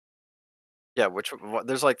Yeah,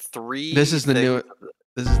 there's like three. This is the new.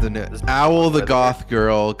 This is the new. Owl, the goth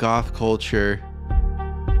girl, goth culture.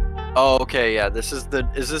 Oh, okay, yeah. Is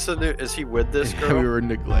this a new? Is he with this girl? We were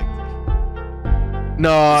neglected.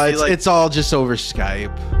 No, it's all just over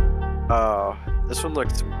Skype. Oh, this one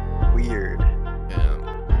looks weird. Yeah.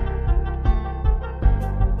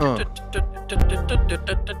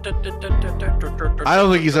 I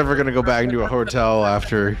don't think he's ever gonna go back into a hotel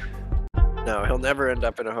after. No, he'll never end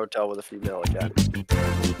up in a hotel with a female again.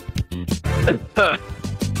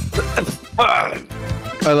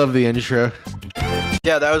 I love the intro.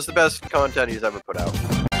 Yeah, that was the best content he's ever put out.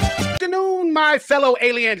 Good afternoon, my fellow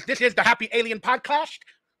aliens. This is the Happy Alien Podcast.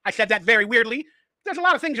 I said that very weirdly. There's a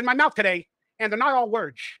lot of things in my mouth today, and they're not all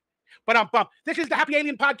words. But this is the Happy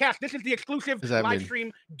Alien Podcast. This is the exclusive live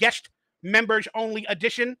stream guest members only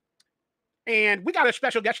edition. And we got a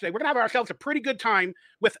special guest today. We're going to have ourselves a pretty good time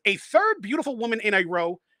with a third beautiful woman in a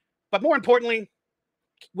row. But more importantly,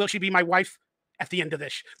 will she be my wife at the end of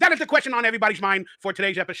this? That is the question on everybody's mind for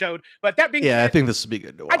today's episode. But that being said, I think this will be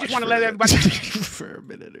good to watch. I just want to let everybody for a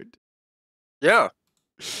minute or two. Yeah.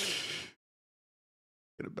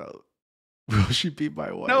 What about will she be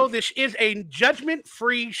my wife? No, this is a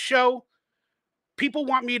judgment-free show. People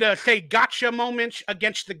want me to say gotcha moments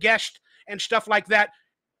against the guest and stuff like that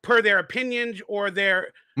per their opinions or their...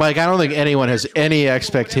 Mike, I don't think anyone has any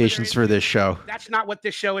expectations for this show. That's not what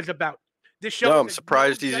this show is about. This show. No, I'm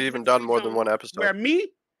surprised he's even done more than one episode. Where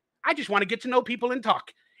I just want to get to know people and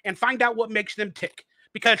talk and find out what makes them tick.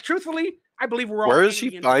 Because truthfully, I believe we're all... Where is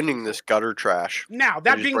he finding this gutter trash? Now,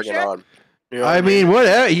 that being said... You know I mean,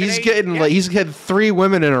 what? He's getting he's had 3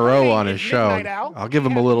 women in a row on his show. I'll give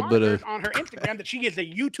him a little bit of... On her Instagram that she is a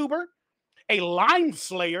YouTuber, a lime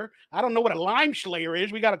slayer. I don't know what a lime slayer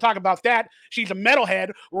is. We got to talk about that. She's a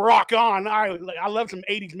metalhead. Rock on. I love some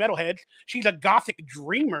 80s metalheads. She's a gothic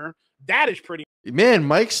dreamer. That is pretty. Man,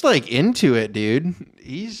 Mike's like into it, dude.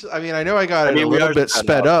 I mean, I know I got it a little bit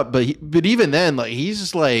sped up, but even then, like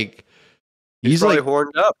he's like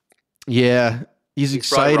horned up. Yeah, he's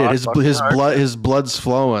excited. His blood's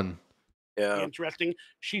flowing. Yeah, interesting.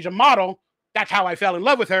 She's a model. That's how I fell in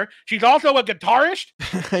love with her. She's also a guitarist.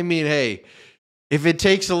 I mean, hey, if it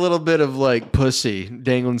takes a little bit of like pussy,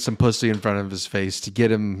 dangling some pussy in front of his face to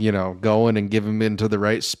get him, going and give him into the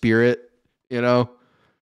right spirit,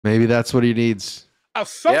 maybe that's what he needs. A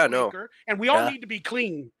soap maker, and we all need to be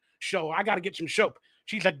clean. So I got to get some soap.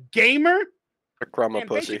 She's a gamer. A crumb of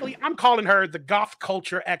pussy. Basically, I'm calling her the goth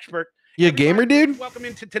culture expert. You a gamer, dude? Welcome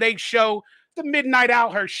into today's show, the Midnight Owl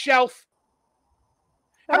herself.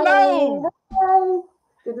 Hello. Hi.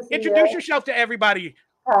 Good to see Introduce yourself to everybody.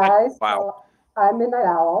 Hi. Wow. So I'm Midnight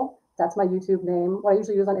Owl. That's my YouTube name. What I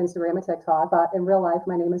usually use on Instagram and TikTok, but in real life,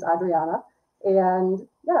 my name is Adriana. And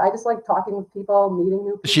yeah, I just like talking with people, meeting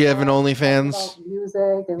new people. Does she have an OnlyFans?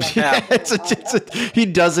 Music and he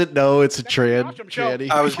doesn't know it's a tranny.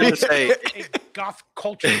 I was gonna say a goth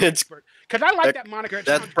culture expert because I like that moniker.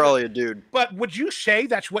 That's probably a dude. But would you say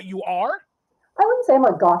that's what you are? I wouldn't say I'm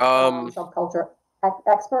a goth subculture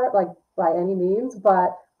expert, like by any means,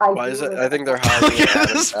 but why is it? I think they're hiding. Look at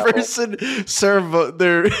this person serve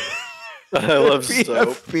their. I love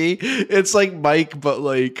soap. It's like Mike, but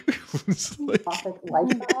like gothic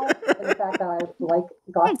lifestyle. And the fact that I like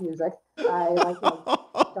goth music, I like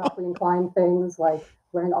gothically inclined things like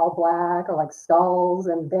wearing all black or like skulls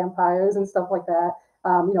and vampires and stuff like that.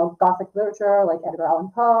 Gothic literature like Edgar Allan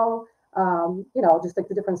Poe. Just like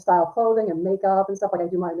the different style clothing and makeup and stuff. Like I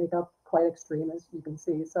do my makeup quite extreme, as you can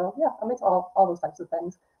see. So yeah, I'm into all those types of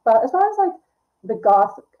things. But as far as like the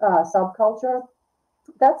goth subculture,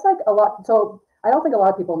 that's like a lot. So I don't think a lot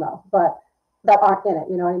of people know, but that aren't in it.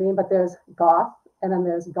 You know what I mean? But there's goth and then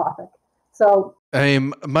there's gothic. So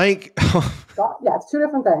Mike. Yeah, it's 2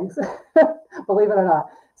 different things. Believe it or not.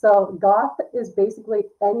 So goth is basically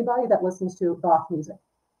anybody that listens to goth music.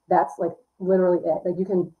 That's like literally it. Like you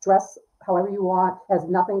can dress however you want. It has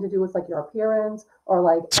nothing to do with like your appearance or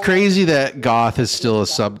like. It's crazy that goth is still a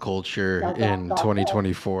subculture in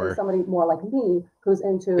 2024. Somebody more like me who's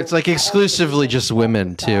into. It's like exclusively just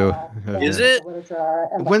women too. Is it?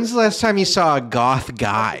 When's the last time you saw a goth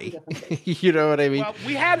guy? You know what I mean? Well,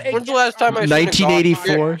 we had. When's the last time I?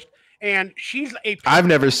 1984. And she's a. I've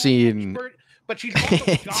never seen. But she's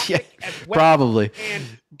also as well. Probably. And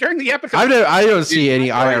during the episode, I don't see any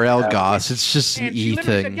IRL goths. It's just an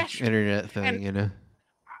thing, internet thing,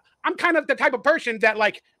 I'm kind of the type of person that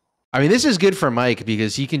like. I mean, this is good for Mike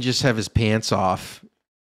because he can just have his pants off.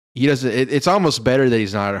 He doesn't. It's almost better that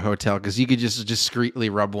he's not at a hotel because he could just discreetly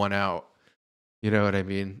rub one out. You know what I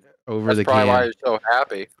mean? Over the can. That's probably why he's so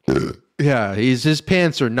happy. Yeah, his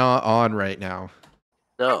pants are not on right now.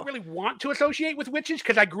 I No. don't really want to associate with witches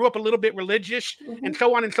because I grew up a little bit religious Mm-hmm. and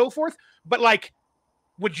so on and so forth. But like,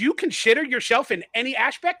 would you consider yourself in any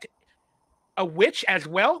aspect a witch as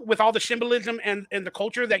well, with all the symbolism and the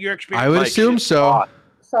culture that you're experiencing? I would Like, assume she's so. hot.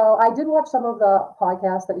 So I did watch some of the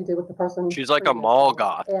podcasts that you did with the person. She's like a previously, mall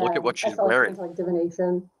goth. Look at and what I she's started wearing. into like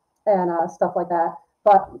divination and stuff like that.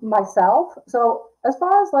 But myself, so as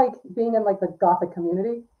far as like being in like the gothic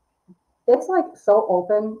community, it's like so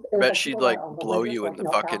open. I bet like, she'd people that like are blow religious, you like, in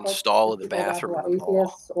the fucking Catholics, stall of there's the people that bathroom are in the mall.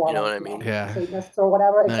 atheists or You know like, what I mean? Yeah. Satanists or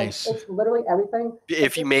whatever. It's Nice. like it's literally everything.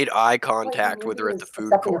 If you made eye contact with her at the food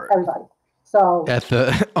accepting court. of everybody. So At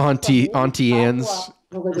the Auntie Anne's.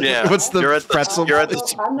 Yeah. What's the You're at the pretzel you're at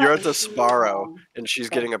place? the Sparrow and she's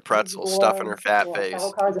getting a pretzel stuffing her fat face.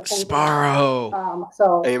 Sparrow.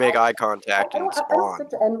 So And you make eye I contact and don't, it's I don't on. stick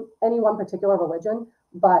to any one particular religion,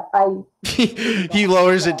 but I. He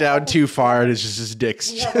lowers it down too far and it's just his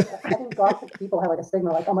dick's. We have, I think Gothic people have like a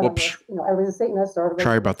stigma, like, oh my God, Whoops. everybody's a Satanist or everybody's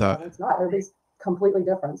Sorry about that. It's not. Everybody's completely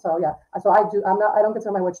different. So yeah. So I don't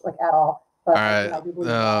consider my witch like at all. But All right. I do believe in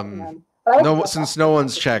that, and- but I No, dress since up. no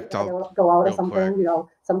one's If checked, I I'll go out or real something, quick.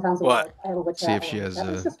 sometimes What? I have a witch see hat if she or has that.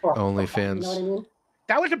 It's a just for fun, OnlyFans. You know what I mean?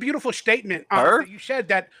 That was a beautiful statement. Her? That you said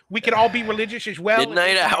that we could all be religious as well.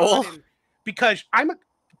 Midnight Owl? Because I'm a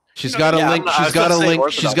She's You know, got a yeah, link. I She's was got a gonna say link.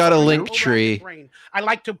 Orthodox. She's got a You? link tree. brain. I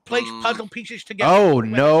like to place puzzle pieces together. Oh, whether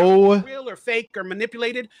no. they're real or fake or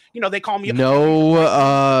manipulated. You know, they call me a No,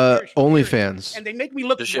 conspiracy theorist, OnlyFans. and they make me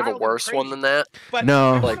look. Does she have a wild and worse one crazy. than that? But No.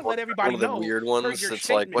 I wanna Like let everybody one of the know, weird per ones your that's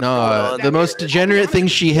like, statement, what's going No, on? the most degenerate thing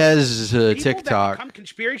she has is people that TikTok. become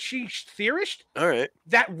conspiracy theorists. All right.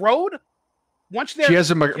 That road, once they're She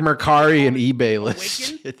has a Mercari and eBay awakened,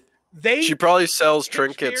 listed. They She probably sells hit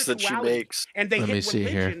trinkets that she spirituality, makes. and they Let me hit see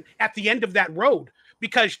here. religion at the end of that road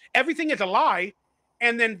because everything is a lie,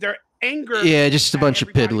 and then their anger. Yeah, just a at bunch of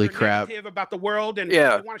everybody, piddly their crap. negative about the world, and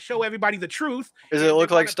Yeah. they want to show everybody the truth. Does and it they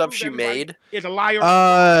look like wanna stuff prove she everybody made? Is a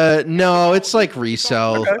liar. No, it's like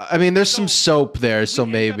resell. Okay. I mean, there's some soap there, so We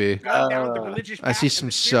end up maybe. going down the religious I see path some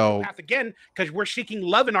and the spiritual soap. path again because we're seeking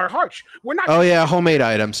love in our hearts. We're not. Oh seeking yeah, to homemade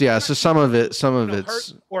items. Yeah, so some of it, hurt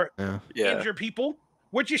it's or yeah. Yeah. injure people.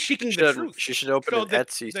 We're just seeking She the should, truth. she should open So an the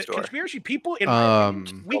Etsy store. conspiracy people, in my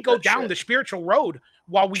opinion, we Build go that down shit. the spiritual road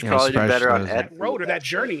while we She Yeah, probably do better on especially that Etsy. road or with that shit.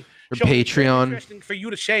 journey. Or So it's very Patreon. interesting for you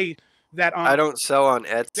to say that I don't sell on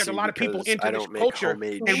Etsy. there's a lot of people because into I this don't make culture,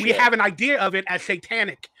 homemade and shit. we have an idea of it as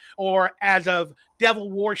satanic or as of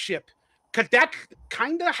devil worship, because that's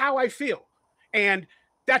kind of how I feel, and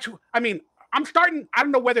that's. I mean, I'm starting. I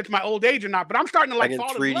don't know whether it's my old age or not, but I'm starting to I like can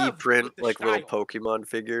fall in 3D love print with the like style. little Pokemon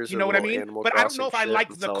figures. You or know what I little mean? Animal But I don't know if I Crossing like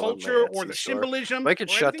shit the and sell it on my culture or Etsy the store. symbolism. I could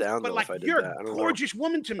or shut anything, down but though like if I did you're that. I a don't know. gorgeous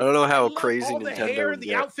woman to me. I don't know how love crazy all the Nintendo hair, would the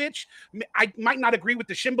get. outfits. I might not agree with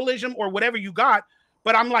the symbolism or whatever you got,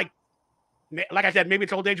 but I'm like I said, maybe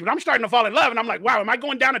it's old age, but I'm starting to fall in love, and I'm like, wow, am I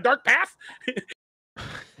going down a dark path?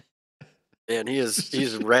 Man,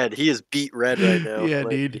 he's red. He is beat red right now. Yeah, Like,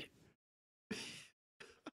 dude.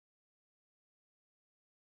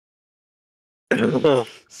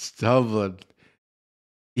 Stumbling.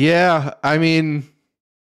 Yeah, I mean,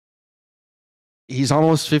 he's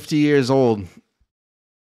almost 50 years old.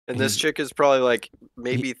 And this He's- chick is probably like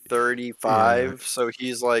maybe 35, so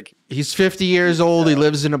he's like, He's 50 years old. He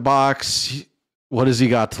lives in a box. What has he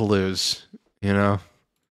got to lose? You know?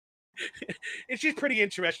 It's just pretty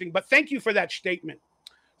interesting. But thank you for that statement.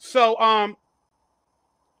 So,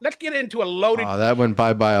 let's get into a loaded. Oh, that went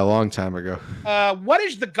by a long time ago. What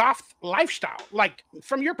is the goth lifestyle like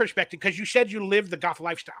from your perspective? Because you said you live the goth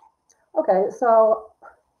lifestyle. Okay, so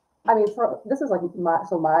I mean, this is like my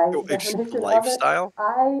it's definition of lifestyle.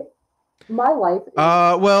 it. My life. Is,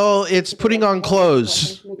 Well, it's putting on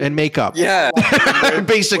clothes and makeup. Yeah.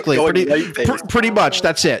 Basically, Going white-faced. pretty much.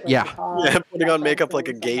 That's it. Yeah. Yeah, putting on makeup like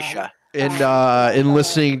a geisha. And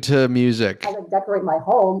listening to music. I like decorate my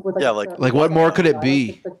home with like, Yeah, like- certain- Like, what more could it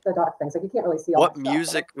be? The dark things, like you can't really see all What that stuff,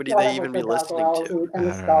 music but, would you know, I they have, even like, be the listening gargoyles to? and the I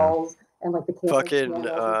don't know. skulls and like the Fucking,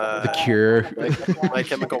 The Cure. My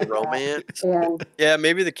Chemical Romance. And Yeah,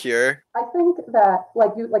 maybe The Cure. I think that,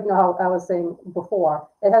 like you know how I was saying before,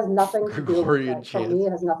 it has nothing to do with, Gregorian like, for chants. me,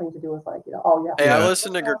 it has nothing to do with like, you know, oh yeah. Hey, I Yeah.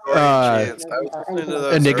 listened to Gregorian Chants. I was listening to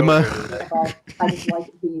those Enigma. earlier today. I just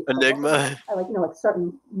like the Enigma. I like, you know, like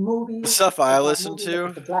certain movies. The stuff I like, listen movies, to.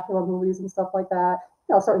 like the Dracula movies and stuff like that.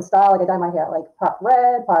 You know, certain style. Like I dye my hair like part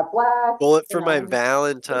red, part black. Bullet you for know, My and just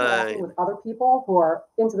interacting Valentine. with other people who are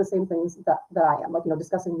into the same things that I am, like, you know,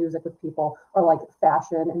 discussing music with people or like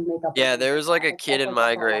fashion and makeup. Yeah, and there was like a kid in stuff my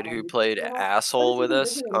like that. grade who played You know, asshole but with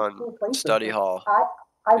it's us even really on cool places. study Like, hall.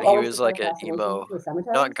 I've And he always was taken like a an fascination emo, with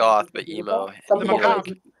cemeteries. not I think goth, they're but beautiful. emo. Some And The he people like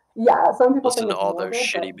macabre. Yeah, some people Listen think to it's all those morbid,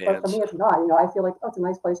 shitty but for bands. me, it's not. You know, I feel like, oh, it's a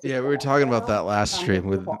nice place to Yeah, we chill were out, talking you about know? that last There's stream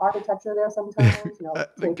with beautiful architecture there sometimes, you know, the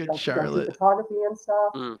take good like Charlotte. photography and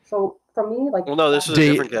stuff. Mm. So for me, like, Well, no, this is a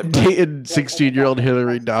different kid. Dated 16-year-old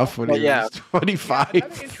Hillary Duff when Well, he yeah. was 25. Yeah,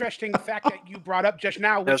 another interesting fact that you brought up just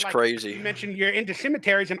now was That's like, crazy. you mentioned you're into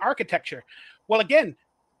cemeteries and architecture. Well, again,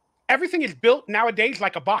 everything is built nowadays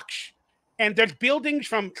like a box. And there's buildings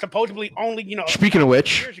from supposedly only, you know, Speaking of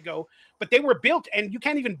which, years ago, but they were built, and you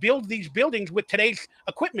can't even build these buildings with today's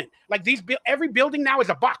equipment. Like every building now is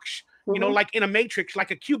a box, you know, like in a matrix, like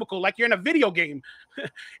a cubicle, like you're in a video game.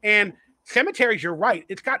 And cemeteries, you're right.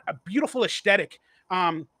 It's got a beautiful aesthetic.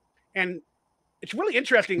 And it's really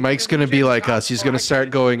interesting. Mike's gonna be like us. He's gonna start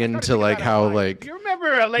going into like how like you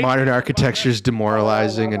remember modern architecture is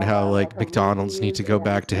demoralizing and how like McDonald's need to go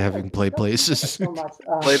back to having play places.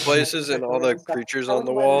 Play places and all the creatures on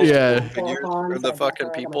the walls. Yeah. Figures, or the fucking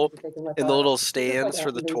people in the little stands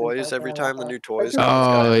for the toys every time the new toys come.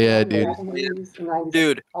 Oh yeah, dude.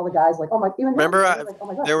 Dude, all the guys like, oh my, even remember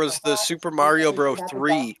there was the Super Mario Bros.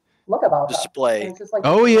 3 look about display. It's just like,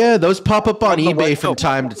 Oh yeah, those pop up on From the eBay one- from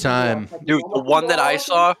time to time. Dude, the one that I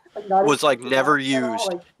saw was like never used.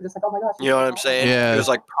 Just like, oh my gosh, You know what I'm saying? Yeah. It was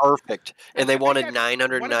like perfect, and they wanted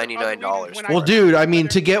 $999. Well, dude, I mean,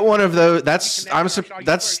 to get one of those, that's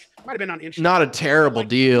might have been on Instagram. not a terrible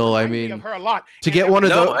deal. I Reminded me of mean, her a lot. to get And one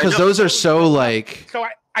of No, those, I because know. those are so like, So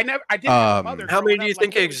I never I didn't have a mother How many growing do you up,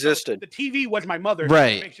 think like, existed? The TV was my mother,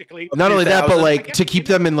 Right. basically. not only that, but 2000. like to keep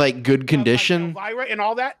them in like good condition. Elvira and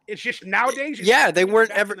all that. It's just nowadays. it's Yeah, just they weren't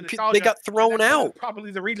back to ever. the They nostalgia, got and thrown that's out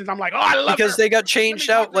Probably the reasons I'm like, oh, I love because her. they got Let me changed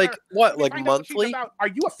talk out to like her. what, Let me like find out what she's monthly. about. Are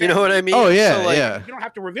you a You know what I family? mean? Oh yeah, So, like, yeah. You don't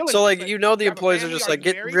have to reveal it. So like but you know the you have a employees are family, just are like you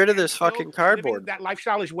get married rid of and this still fucking living cardboard. that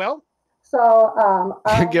lifestyle as well. So,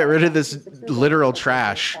 Get rid of this literal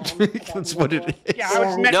trash. That's what it is. Yeah, I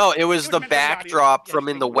was And- meant- No, it was it the was meant for the audience. backdrop Yes, from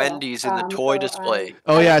in the yeah. Wendy's in the toy display.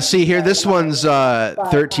 Oh yeah, see here, this one's but,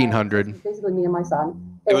 1300. basically me and my son.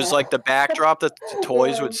 It was And- like the backdrop that the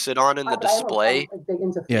toys would sit on in the I'm display. big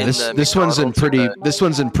into Yeah, in this the this one's in McDonald's pretty and this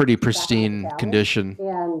one's in pretty pristine condition.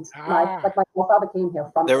 And Ah. my father came here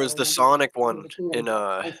from There was Italy the and Sonic he was a one teenager in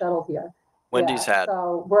and settled here. Wendy's had.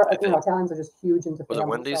 So we're I think. Italians are just huge into Was it family.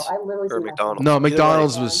 Wendy's So I literally or see my McDonald's? son No, Either way.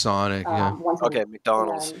 McDonald's was Sonic, yeah. once a Okay, week.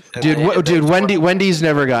 McDonald's. And- Dude, Wendy's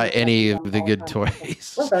never got any of the good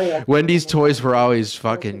toys. We're very, like, Wendy's family. toys were always I mean,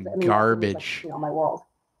 fucking that's, like, garbage. you know, my world.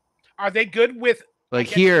 Are they good with Like I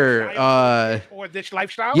guess, here, desire or this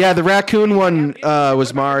lifestyle? yeah, the raccoon one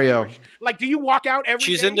was Mario. Like, do you walk out every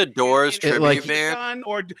She's day into and- Doors and- It, tribute like- band.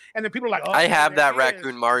 And then people are like, oh, I have there that it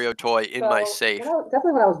raccoon is. Mario toy in my So, safe.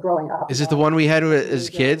 definitely when I was growing up. Is you it the know, one we had it as was,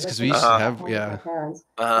 kids? Because we used to Uh-huh. have, My yeah. parents,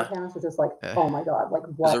 Uh-huh. my parents were just like, Yeah. oh my god, like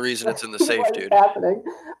what? There's a reason it's in the safe, what is dude. happening?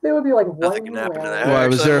 They would be like, what Nothing are can you happen to wearing? that. Why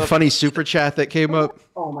was Actually, there I a love- funny super chat that came up?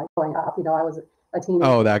 Oh my, growing up, you know, I was a teenager.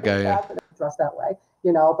 Oh, that guy, yeah. Dressed that way,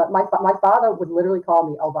 you know. But my father would literally call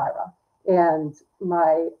me Elvira, and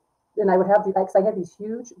I would have because I had these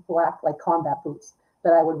huge black like combat boots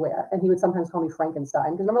that I would wear, and he would sometimes call me Frankenstein.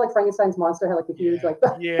 Because remember, like Frankenstein's monster had like the huge like.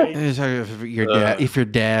 Yeah. If your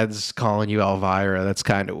dad's calling you Elvira, that's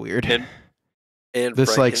kind of weird. And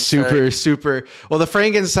This like Frankenstein. super. Well, the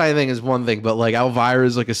Frankenstein thing is one thing, but like Elvira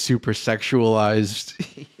is like a super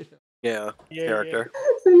sexualized. Yeah, character.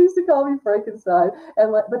 So he used to call me Frankenstein,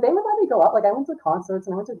 and but they would let me go up. Like I went to concerts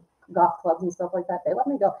and I went to golf clubs and stuff like that. They let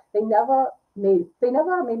me go. They never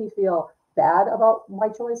made me feel bad about my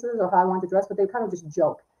choices or how I wanted to dress, but they kind of just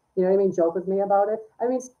joke. You know what I mean? Joke with me about it. I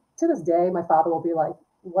mean, to this day, my father will be like,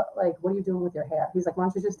 "What are you doing with your hair?" He's like, "Why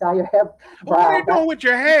don't you just dye your hair What are you brown?" doing with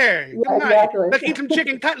your hair? Yeah, Come on. exactly. Let's eat some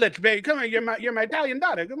chicken cutlets, baby. Come on, you're my Italian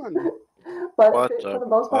daughter. Come on. But What for the the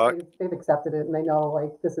most part, fuck? they've accepted it and they know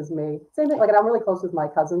like this is me. Same thing. Like, and I'm really close with my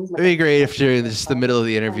cousins. It'd be great if during this the middle of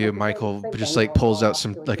the interview, Michael just like pulls out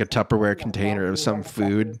some like a Tupperware container of some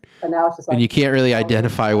food, And now it's just like, and you can't really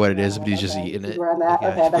identify what it is, but he's just eating it. Where I'm at,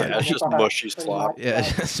 Like, okay, that's Yeah, it's just for her, mushy pretty slop. much. Yeah,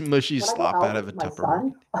 But just mushy when I go slop out of a with my Tupperware.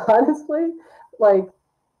 son, honestly, like,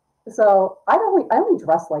 so I only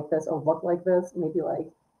dress like this or look like this maybe like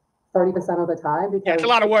 30% of the time because Yeah, it's a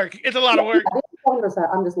lot of work. It's a lot of work. 20%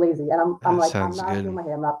 I'm just lazy and I'm That like I'm sounds not good. doing my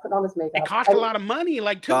hair, I'm not putting on this makeup. It costs a lot of money,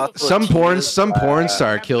 like too. Goth Some porn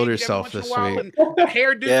star Have killed babies every herself once in a this while, week. and the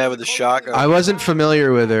hairdo, Yeah, with the clothes, shotgun. I wasn't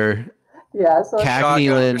familiar with her. Yeah, so Cagney Shotgun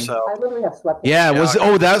Lynn. yourself. I literally have sweatpants. Yeah, was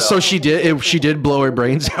Shotgun that's so yourself. she did blow her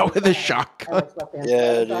brains out with a I shotgun. like sweatpants.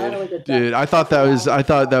 Yeah, So I dude. really did Dude, that. I thought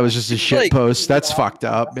that was just a shit Like- post. That's fucked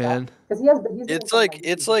up, man. Because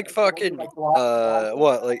It's like fucking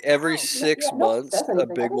what, like every 6 months a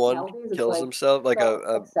big one kills himself, like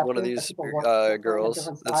a one of these girls.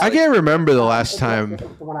 That's I like, can't remember the last time.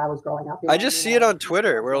 When I was growing up, I just see it on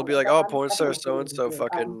Twitter where it'll be like, oh, porn star so and so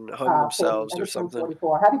fucking hung themselves or something.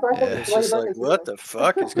 Happy birthday! Yeah. It's just like, what the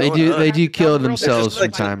fuck is They going on? do kill themselves from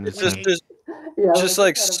like- time to It's just time. just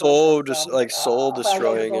like soul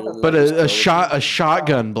destroying it. But a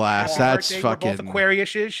shotgun blast, that's We're both fucking.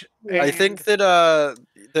 Aquariuses. I think that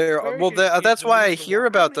they're well. That's why I hear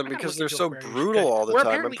about them, because they're so brutal all the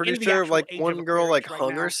time. I'm pretty sure like one girl like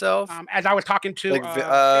hung herself as I was talking to like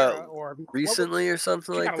Sarah, or recently or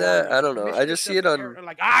something she like got a long that. name. I don't know. I just see it on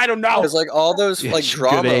like I don't know. because like all those Yeah, like she's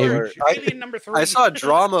drama good aim. alert. Alien number 3. I saw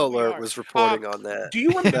Drama Alert was reporting on that. Do you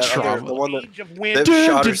remember That other- Drama. the one age of when that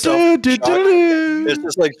shot herself? It's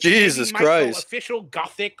just like Jesus Maybe might go Christ. official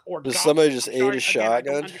gothic or Does goth. somebody just I'm ate sorry, a again, I don't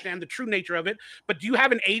shotgun? understand the true nature of it, but do you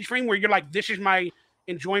have an age frame where you're like, this is my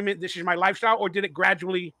enjoyment, this is my lifestyle, or did it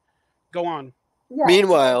gradually go on? Yeah,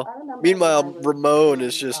 Meanwhile, I remember when I was Ramon in,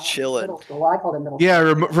 is just middle chilling. school. Well, I called it middle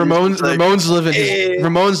Yeah, school. Ramon's like, living "Eh."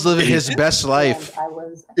 Ramon's living his best life. And I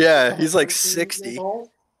was Yeah, he's like 13 years 60. old,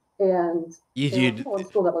 and You, there were dude, people in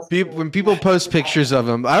school that listened people, to when people post pictures of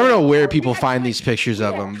him, I don't know where people find these pictures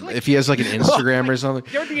of him. If he has like an Instagram or something,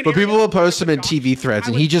 but people will post him in TV threads,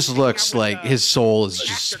 and he just looks like his soul has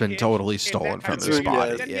just been totally stolen from his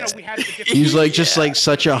body. Yeah, he's like just like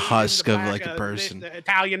such a husk of like a person.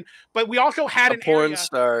 Italian, but we also had A an porn area,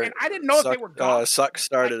 star. and I didn't know if they were goth. Suck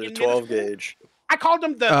started like, a in middle 12 school. gauge. I called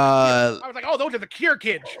them the. I was like, oh, those are the Cure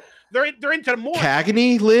kids. They're into more.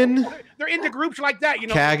 Cagney Lynn, They're into groups like that, you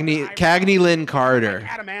know. Cagney Lynn Carter. Like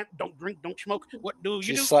Adamant, don't drink, don't smoke. What do you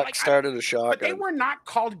She do? started a But they shotgun. were not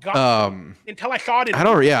called goth until I saw it. In I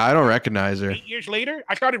don't recognize her. 8 years later,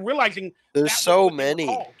 I started realizing There's that was so what they were many.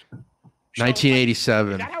 called. So, like, is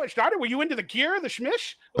 1987. that how it started? Were you into the Cure, the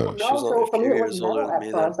Schmish? No, She's only so a for few me it years was older metal than at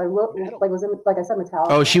me then. first. I looked like was in like I said Metallica.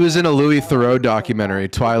 Oh, she was in a Louis Theroux documentary,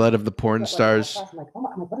 Twilight of the Porn Stars. I'm like, oh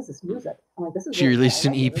my, I'm like, what is this music? I'm like, this is. She really released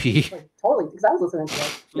cool. an I love this. EP. This is, like, totally, because I was listening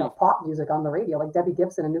to like, pop music on the radio, like Debbie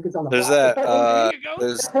Gibson and New Kids on the There's Block. that. There you go.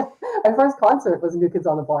 There's My first concert was New Kids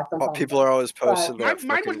on the Block. people are always posting that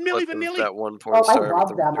Mine was fucking Milli clip of Vanilli. that one porn Oh, I star. love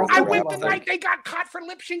with the- them. with I the went red the thing. night they got caught for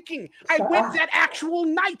lip syncing. I Shut went up. that actual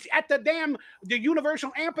night at the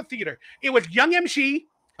Universal Amphitheater. It was Young MC.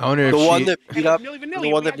 I wonder if The one she. that and beat it was up Milli Vanilli. the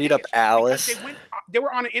one We that had beat up tickets because Alice. They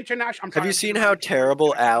were on an international. Have you seen how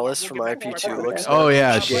terrible Alice from IP2 looks? Oh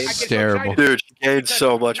yeah, But she's terrible. Dude, she gained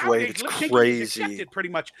so much weight. It's crazy. Pretty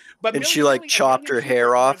much. But And Milli she like Vanilli and chopped Young her MC hair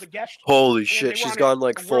were off. the guests, Holy and shit, they she's were gone on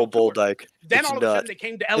like a full world tour. Bulldyke. Then It's all of a sudden nuts. they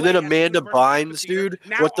came to LA. And then at the Amanda Universal Bynes, Amphitheater. dude.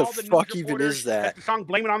 Now What the all news fuck even reporters is that? The song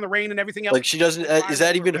 "Blame It on the Rain" and everything else. Like she doesn't. Is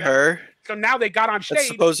that even her? So now they got on stage. That's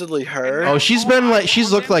supposedly her. Oh, she's been like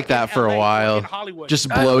she's looked like that for a while. Just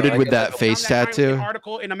I don't know, bloated I with guess that I face Found that tattoo.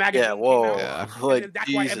 article in a magazine Yeah, came whoa. out, Yeah. and Like, then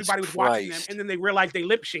that's why Jesus everybody was watching them, Christ. and then they realized they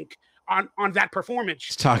lip sync on that performance.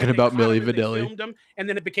 He's talking And they about caught Milli them and they Vanilli. filmed them, and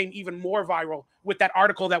then it became even more viral with that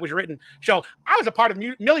article that was written. So I was a part of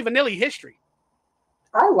Milli Vanilli history.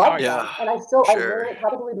 I love Yeah, them, and I still, I sure. literally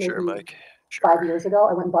probably maybe Sure, Mike. Sure. 5 years ago,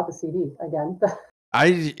 I went and bought the CD again.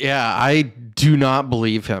 I do not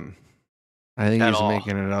believe him. I think At he's all.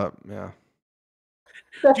 making it up. Yeah.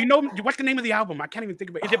 Do you know what's the name of the album? I can't even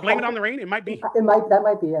think of it. Is it "Blame It on the Rain"? It might be. That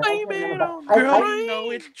might be it. I can't Blame it remember, on but the I rain.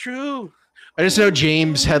 No, it's true. I just know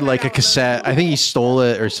James had like a cassette. I think he stole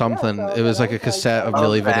it or something. It was like a cassette of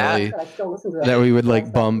Milli that? Vanilli I still listen to that we would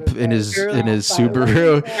like bump in his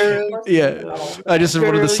Subaru. Yeah. I just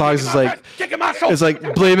one of the songs is like Kicking my soul. it's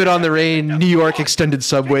like "Blame It on the Rain" New York extended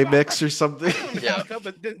subway mix or something. Yeah.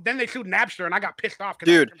 But then they sued Napster, and I got pissed off. 'cause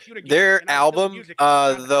I had Dude, computer games, their and I was still album, music.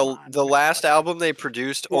 Come the on. last album they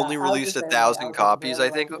produced Yeah, only I was released the same way. 1,000 I was copies,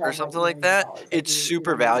 like, I think, yeah, or like, something like that. $90. It's Like,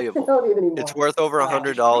 super you know, valuable. don't need anymore. It's worth over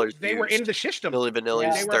 $100 They were in the system. Milli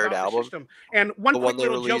Vanilli's They were third about the album. system. And one The quick one they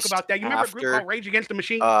little joke released about that. You remember a group after, called Rage Against the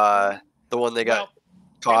Machine? The one they got Well,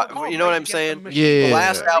 caught. they were called You know what Rage I'm Against saying? the Machine. Yeah. The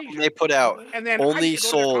last album they put out, And then I only used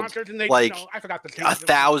to go to their sold, concerts and they, like, I forgot the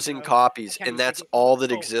 1,000 copies, and that's all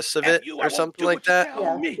that exists of it, or something like that.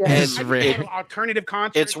 It's And rare. alternative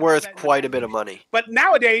concerts. It's and all worth that. quite a bit of money. But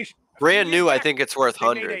nowadays, Brand new, I think it's worth they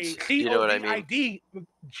made a hundreds. You know what I mean? COVID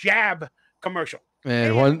jab commercial. Man,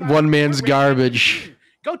 Hey, one everybody, man's we're Rage Against the garbage. Machine.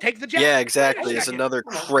 Go take the jab. Yeah, Wait a exactly. It's second. another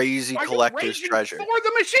crazy Are you collector's raging treasure. for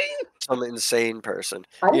the machine? Some insane person.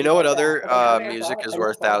 I didn't You know what that. other Okay, music I is didn't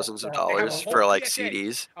worth know that. thousands of They have a dollars whole for like PSA.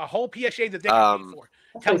 CDs? A whole PSA that they got paid for.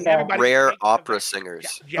 That's Telling pretty sad. everybody to Rare take the opera vaccine.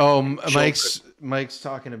 singers. Yeah, Oh, yeah. Mike's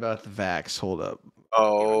talking about the vax. Hold up.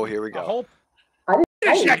 Oh, here we A go. whole I Wait a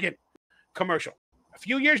didn't. second commercial. A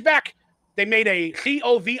few years back, they made a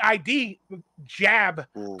COVID jab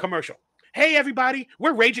commercial. Hey, everybody,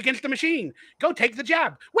 we're Rage Against the Machine. Go take the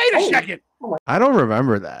jab. Wait a second. I don't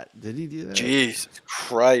remember that. Did he do that? Jesus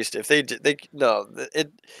Christ! If they did,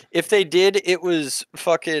 if they did, it was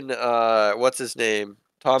fucking what's his name?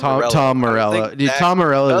 Tom Morello. Tom Morello. Dude, Tom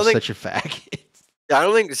Morello is such a faggot. I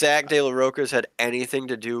don't think Zach De La Rocha's had anything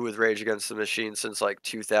to do with Rage Against the Machine since like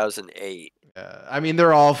 2008. I mean,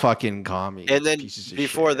 they're all fucking commie. And then pieces of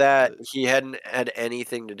before shit. that, he hadn't had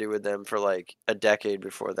anything to do with them for like a decade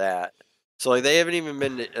before that. So like they haven't even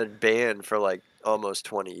been a band for like almost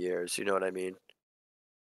 20 years. You know what I mean?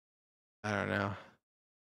 I don't know.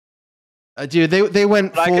 Dude, they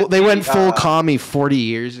went full commie 40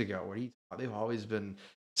 years ago. What are you? They've always been.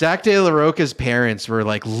 Zach De La Rocha's parents were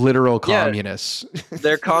like literal communists.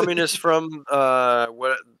 They're communists from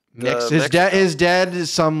what? His dad is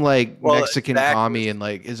some like Mexican commie, and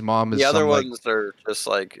like his mom is the other some, ones are just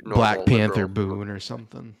like Black Panther Boone or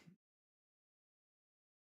something.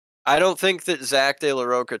 I don't think that Zach De La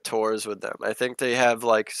Rocha tours with them. I think they have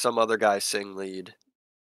like some other guy sing lead.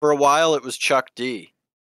 For a while, it was Chuck D.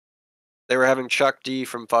 They were having Chuck D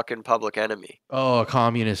from fucking Public Enemy. Oh, a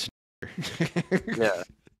communist. Yeah.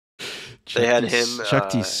 They had him.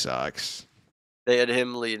 Chuck D sucks. They had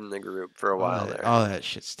him leading the group for a while there. Oh, that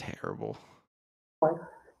shit's terrible.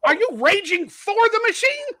 Are you raging for the machine?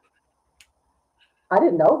 I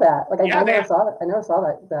didn't know that. Like I never saw that. I never saw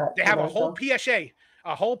that. They have a whole PSA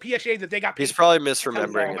that they got. He's probably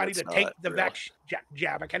misremembering everybody to take the vax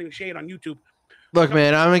jab. I can't even say it on YouTube. Look,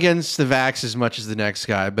 man, I'm against the vax as much as the next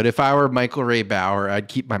guy, but if I were Michael Ray Bauer, I'd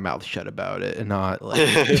keep my mouth shut about it and not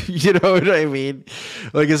like, you know what I mean?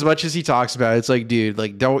 Like as much as he talks about it, it's like, dude,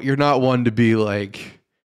 like you're not one to be like,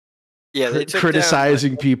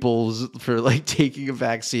 criticizing people for like taking a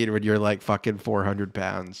vaccine when you're like fucking 400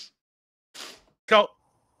 pounds. So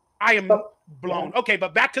I am blown. Okay,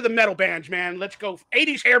 but back to the metal bands, man. Let's go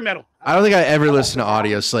 80s hair metal. I don't think I ever listened to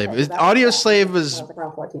Audio Slave. Audio Slave was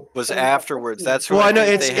afterwards. That's well, I know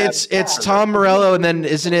it's Tom Morello, and then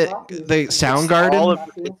isn't it the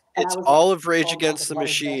Soundgarden? It's all of Rage Against the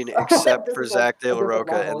Machine except for Zach De La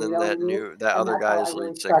Rocha, and then that other guy's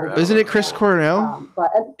lead singer. Isn't it Chris Cornell?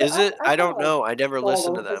 Is it? I don't know. I never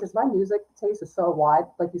listened to them. My music taste is so wide,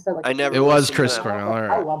 like you said. Like I never. It was Chris Cornell. All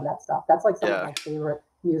right. I love that stuff. That's like some of my favorite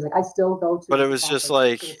music. I still go to. But it was just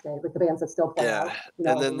like the bands that still play out,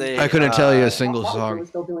 and then I couldn't tell you a single song.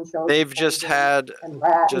 They've just had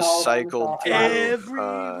cycled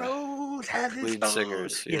lead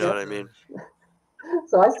singers. You know what I mean?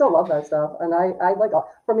 So I still love that stuff, and I like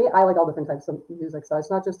all different types of music. So it's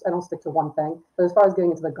not just I don't stick to one thing. But as far as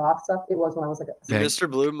getting into the goth stuff, it was when I was like Mr.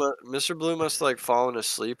 Blue must have like fallen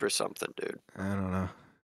asleep or something, dude. I don't know.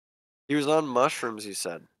 He was on mushrooms. He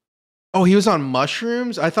said. Oh, he was on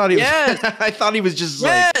mushrooms? I thought he was. I thought he was just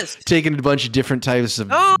like taking a bunch of different types of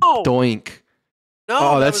doink.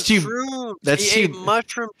 No, that's too. He ate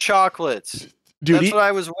mushroom chocolates. Dude, that's what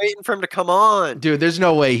I was waiting for him to come on. Dude, there's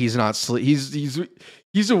no way he's not sleep.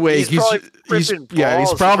 He's awake.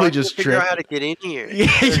 He's probably just figure out how to get in here. Yeah,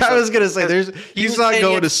 I was gonna say he's not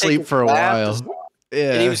going to sleep for a while.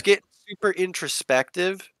 Yeah, and he was getting super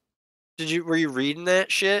introspective. Were you reading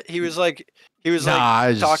that shit? He was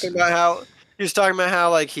talking about how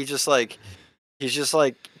like he just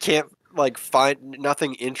can't like find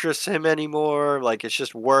nothing interests him anymore. Like it's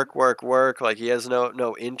just work. Like he has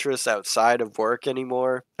no interests outside of work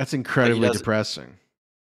anymore. That's incredibly depressing.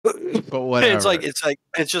 But whatever.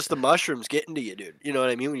 It's just the mushrooms getting to you, dude. You know what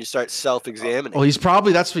I mean? When you start self-examining. Well, he's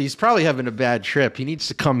probably having a bad trip. He needs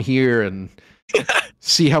to come here and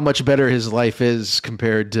see how much better his life is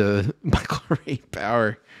compared to Michael Ray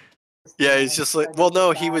Bauer. Yeah, he's just like, well,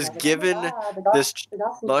 no, he was given this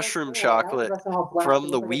mushroom chocolate from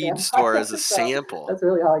the weed store as a sample. That's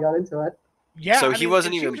really how I got into it. Yeah, so he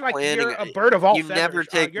wasn't even planning. You never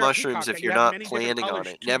take mushrooms if you're not planning on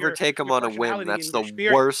it. Never take them on a whim. That's the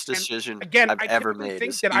worst decision I've ever made.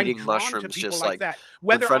 Is eating mushrooms just like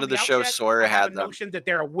in front of the show. Sawyer had them, and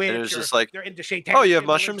it was just like, oh, you have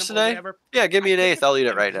mushrooms today? Yeah, give me an eighth. I'll eat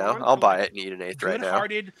it right now. I'll buy it and eat an eighth right now.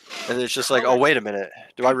 And it's just like, oh, wait a minute.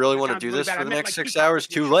 Do I really want to do this for the next 6 hours?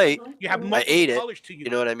 Too late. I ate it. You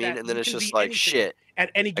know what I mean? And then it's just like, shit. At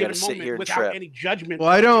any given moment, without any judgment. Well,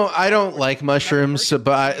 I don't like mushrooms, so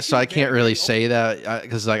I can't really say that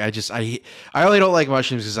because like I only don't like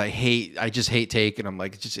mushrooms because I just hate taking them.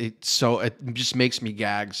 Like it just makes me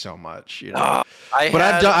gag so much, you know.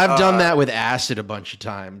 I've done that with acid a bunch of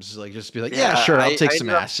times. Like just be like, yeah, sure, I'll take some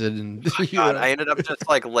acid. And I ended up just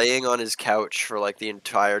like laying on his couch for like the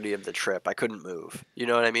entirety of the trip. I couldn't move. You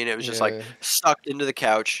know what I mean? It was just like sucked into the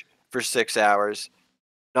couch for 6 hours.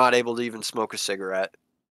 not able to even smoke a cigarette.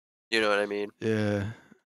 You know what I mean? Yeah.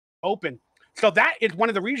 Open. So that is one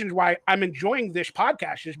of the reasons why I'm enjoying this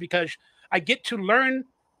podcast, is because I get to learn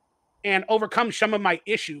and overcome some of my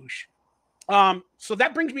issues. So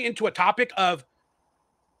that brings me into a topic of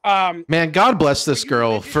man, God bless this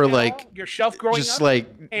girl for like yourself growing just up? like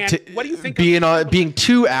what do you think being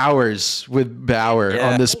 2 hours with Bauer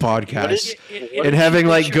on this podcast and having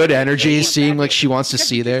like good energy, seeing like she wants to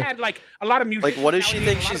see there. Had, like, a lot of like, what does she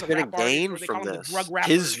think she's gonna gain from this?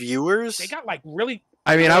 His viewers? They got like really.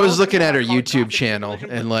 I mean, I was looking at her YouTube channel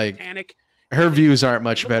and like her views aren't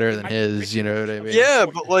much better than his. You know what I mean? Yeah,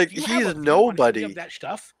 but like he's nobody. That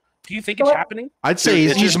stuff. Do you think it's happening? I'd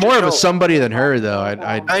say he's more of a somebody than her, though. I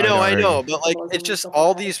know, but like it's just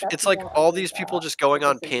all these. It's like all these people just going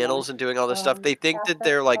on panels and doing all this stuff. They think that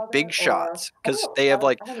they're like big shots because they have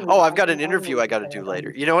like, oh, I've got an interview I got to do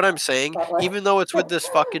later. You know what I'm saying? Even though it's with this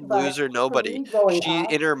fucking loser nobody, she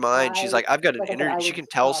in her mind she's like, I've got an interview. She can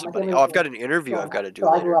tell somebody, oh, I've got an interview I've got to do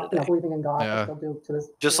later today. Yeah.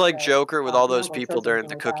 Just like Joker with all those people during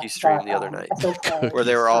the cookie stream the other night, where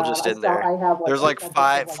they were all just in there. There's like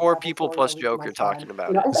 4 people plus Joker talking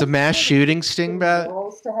about it. It's a mass shooting sting bat.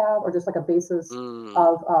 To have, or just like a basis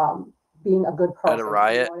of being a good person. At a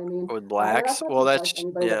riot, you know what I mean? with blacks. Well, that's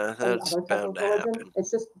that's bound to happen.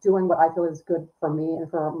 It's just doing what I feel is good for me and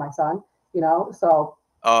for my son. You know, so.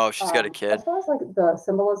 Oh, she's got a kid. As far as like the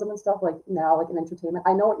symbolism and stuff, like now, like in entertainment,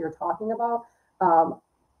 I know what you're talking about.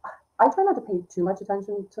 I try not to pay too much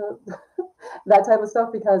attention to that type of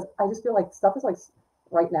stuff because I just feel like stuff is like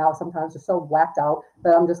right now sometimes just so whacked out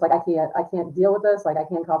that I'm just like I can't deal with this. Like I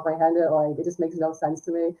can't comprehend it. Like it just makes no sense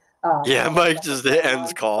to me. Yeah, Mike just the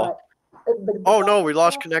ends call. Oh no, we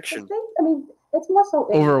lost connection. I mean, it's more so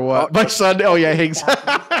over what? My son. Oh yeah, Higgs.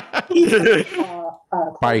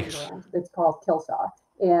 It's called Killshot,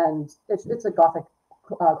 and it's a gothic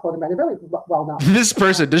clothing brand. They're really well known. This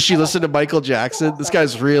person, does she listen to Michael Jackson? This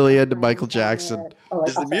guy's really into Michael Jackson.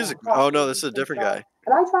 Is the music? Oh no, this is a different guy.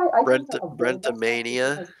 And I try.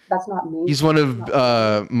 Brentamania. That's not me. He's one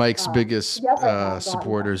of Mike's biggest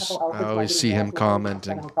supporters. I always see him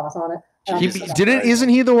commenting. Isn't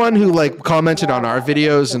he the one who like commented on our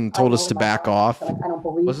videos and told us to back off?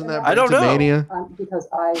 Wasn't that I don't know. Because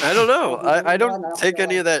I don't know. I don't take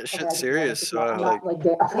any of that shit serious. So like,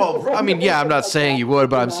 well, I mean, yeah, I'm not saying you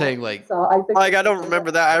would, but I'm saying like I don't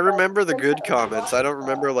remember that. I remember the good comments. I don't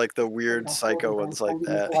remember like the weird psycho ones like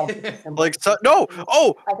that. Like no.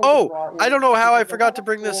 Oh, I don't know how I forgot to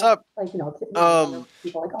bring this up.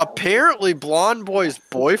 Apparently Blonde Boy's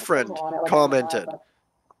boyfriend commented.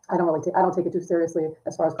 I don't take it too seriously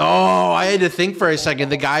as far as. Oh, I had to think for a second.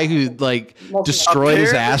 The guy who like destroyed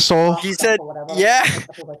his asshole. He said, "Yeah."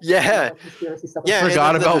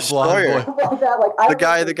 Forgot about Blonde Boy. The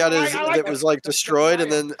guy that got his that was like destroyed,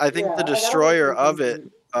 and then I think the destroyer of it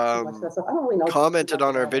commented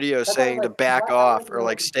on our video saying to back off or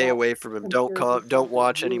like stay away from him. Don't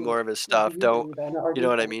watch any more of his stuff. Don't, you know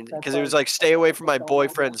what I mean? Because it was like stay away from my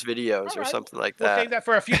boyfriend's videos or something like that. We'll save that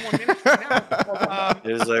for a few more minutes from now.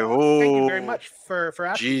 It was like, oh, thank you very much for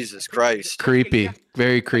asking. Jesus Christ, creepy,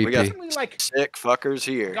 very creepy. We got like sick fuckers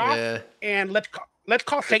here. Yeah, and let's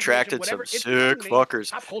call attracted some sick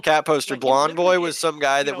fuckers. Cat poster Blonde Boy was some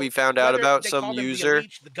guy that we found out about. Some user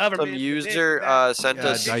sent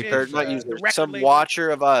us, or not user, some watcher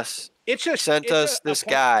of us sent us this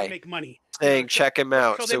guy saying check him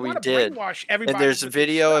out. So we did, and there's a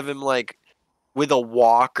video of him like with a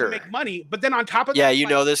walker. Make money, but then on top of that, you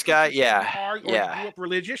know this guy, yeah,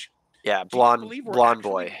 religious, blonde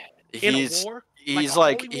boy. He's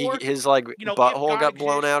like his like butthole got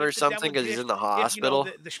blown out or something because he's in the hospital.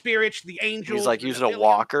 The spirits, the angels. He's like using a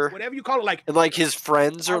walker, whatever you call it. Like, and like his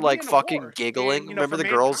friends are like fucking giggling. Remember the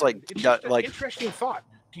girls like got like interesting thought.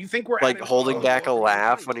 Do you think we're like holding back a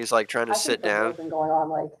laugh when he's like trying to sit down?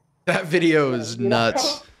 That video is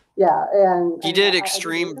nuts. Yeah, and he did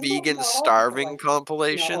extreme vegan starving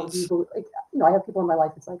compilations. I have people in my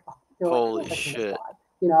life. It's like, holy shit.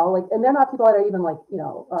 You know, like, and they're not people that are even like,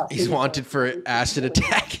 he's wanted for acid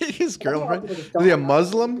attacking his girlfriend. Is he a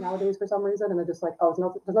Muslim? Nowadays, for some reason, and they're just like, oh, there's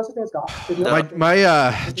no such thing as God.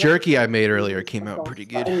 My jerky I made earlier came out pretty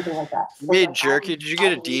good. Like that. You made jerky? Did you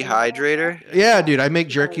get a dehydrator? Yeah, dude, I make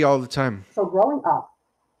jerky all the time. So growing up,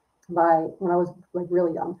 when I was like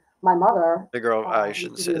really young, my mother. The girl, I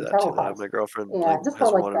shouldn't say that to that. My girlfriend like, just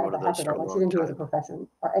has for, wanted one of those for a long time. She didn't do it as a profession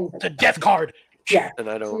or anything. The death card. Yeah, and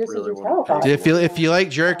I don't really want to pay. If you like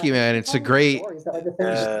jerky, man, it's a great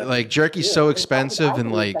like jerky's so expensive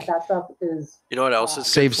and like you know what else is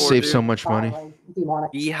saves so much money.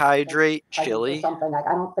 demonic. Dehydrate chili. Or something. Like,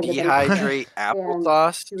 I don't think dehydrate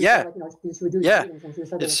applesauce. Yeah. Like, she would do yeah. and she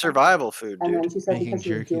said it's survival food, dude. And then she said because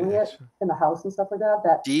she was doing it in the house and stuff like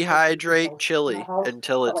that dehydrate chili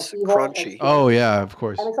until it's crunchy. Oh yeah, of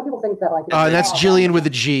course. I mean, some people think that like that's Jillian with a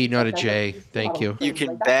G, not a J. Thank you. You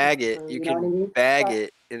can bag it. You can bag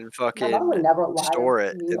it and fucking store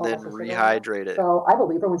it and then rehydrate it. So I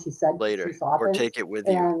believe her when she said later, she saw or things, take it with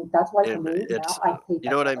you. And that's why for me, it's now, I hate you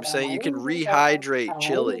know what I'm saying? You can rehydrate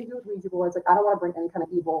chili. Like, I don't want to bring any kind of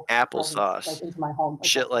evil applesauce, like, into my home.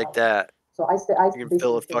 Shit like that. So you can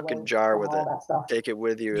fill a fucking jar with it. Take it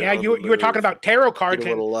with you. Yeah, you were talking about tarot cards,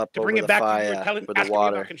 and to bring it back to you were asking me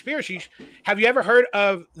about conspiracies. Have you ever heard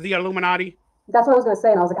of the Illuminati? That's what I was going to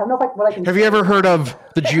say, and I was like, I don't know what I can. Have you ever heard of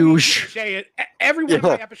the Jewish? Say it. Every one of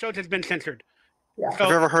my episodes has been censored. Yeah. So have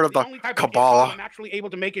you ever heard of the Kabbalah? I'm actually able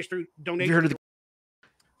to make it through donations. Have you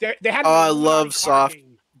heard of they had. I love soft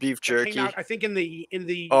beef jerky. Out, I think in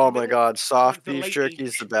the. Oh my god, soft beef jerky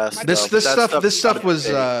is the best. This stuff was.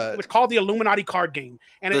 It was called the Illuminati card game,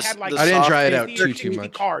 and it had like. I didn't try it out too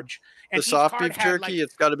much. Cards. And the soft beef jerky,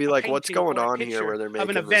 it's got to be like, what's going on here where they're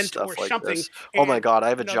making this stuff like this? Oh my god, I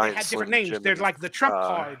have a giant. They had different names. There's like the Trump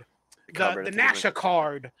card, the NASA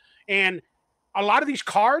card, and a lot of these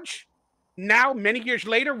cards. Now, many years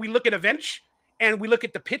later, we look at events and we look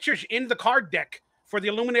at the pictures in the card deck for the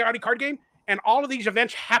Illuminati card game, and all of these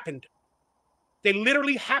events happened. They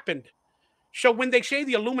literally happened. So when they say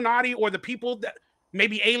the Illuminati or the people that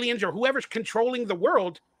maybe aliens or whoever's controlling the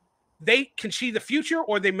world, they can see the future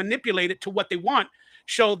or they manipulate it to what they want.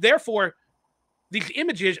 So therefore, these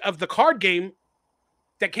images of the card game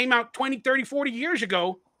that came out 20, 30, 40 years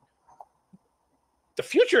ago, the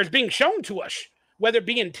future is being shown to us, whether it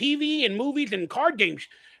be in TV and movies and card games.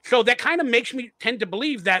 So that kind of makes me tend to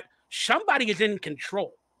believe that somebody is in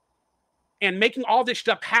control and making all this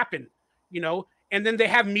stuff happen, and then they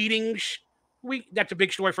have meetings. That's a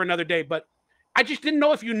big story for another day, but I just didn't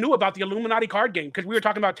know if you knew about the Illuminati card game because we were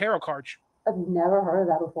talking about tarot cards. I've never heard of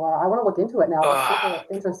that before. I want to look into it now. I'm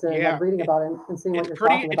super interested in reading about it and seeing what you're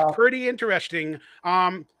talking about. It's pretty interesting.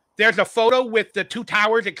 There's a photo with the two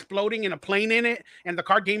towers exploding and a plane in it, and the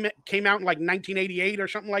card game came out in like 1988 or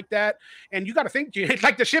something like that. And you got to think, it's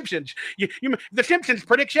like The Simpsons. The Simpsons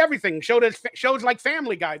predicts everything. Shows like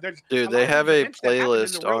Family Guy. Dude, they have a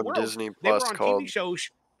playlist on Disney Plus called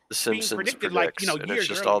The Simpsons Predicts, like, and it's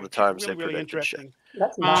just all the times they predicted shit.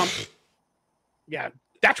 That's nice. Yeah,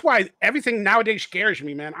 that's why everything nowadays scares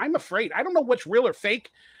me, man. I'm afraid. I don't know what's real or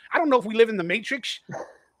fake. I don't know if we live in the Matrix.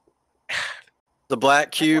 The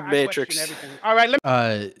Black Cube Matrix. All right.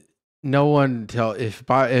 No one if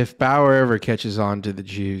Bauer ever catches on to the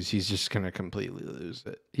Jews, he's just gonna completely lose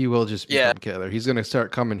it. He will just become killer. He's gonna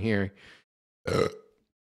start coming here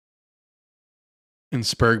and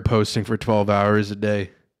Spurg posting for 12 hours a day.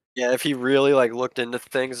 Yeah, if he really looked into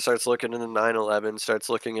things, starts looking into 9/11, starts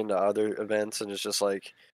looking into other events, and it's just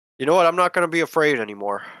like, you know what? I'm not gonna be afraid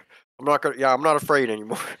anymore. I'm not afraid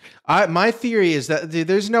anymore. My theory is that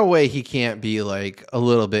there's no way he can't be like a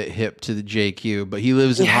little bit hip to the JQ, but he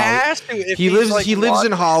lives in he lives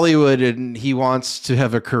in Hollywood and he wants to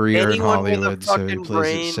have a career in Hollywood, so he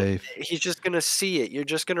plays it safe. He's just gonna see it. You're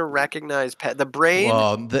just gonna recognize the brain.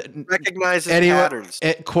 Recognizes patterns.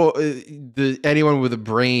 Anyone with a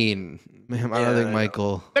brain, man, I don't think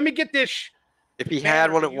Michael. Let me get this. If he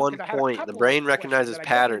had one at one point, the brain recognizes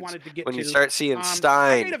patterns. When you start seeing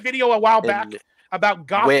Stein, I made a video a while back about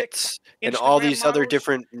Gothic Wits and all these other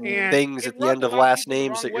different things at the end of last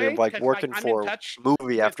names that you're working for,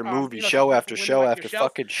 movie after movie, show after show after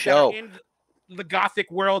fucking show. The Gothic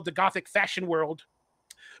world, the Gothic fashion world.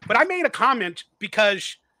 But I made a comment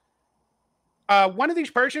because one of these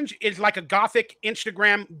persons is like a Gothic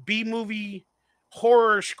Instagram B-movie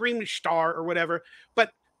horror scream star or whatever,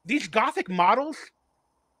 but these Gothic models,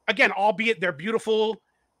 again, albeit they're beautiful,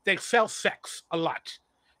 they sell sex a lot.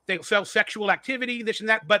 They sell sexual activity, this and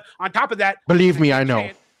that. But on top of that, believe me, I know.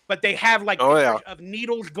 But they have like pictures of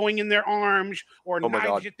needles going in their arms, or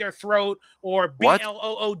knives at their throat, or blood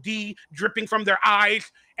dripping from their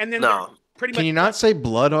eyes, and then pretty much. Can you not say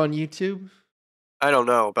blood on YouTube? I don't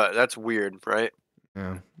know, but that's weird, right?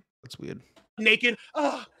 Yeah, that's weird. Naked,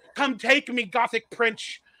 come take me, Gothic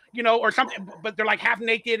prince. Or something, but they're like half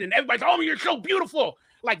naked and everybody's, oh, you're so beautiful.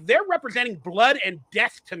 Like they're representing blood and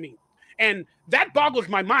death to me. And that boggles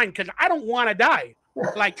my mind because I don't want to die.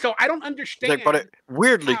 So I don't understand. But it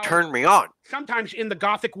weirdly turned me on. Sometimes in the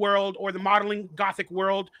Gothic world or the modeling Gothic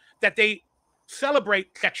world that they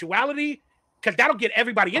celebrate sexuality because that'll get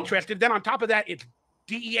everybody interested. Then on top of that, it's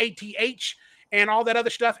DEATH and all that other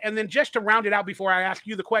stuff. And then just to round it out before I ask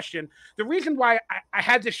you the question, the reason why I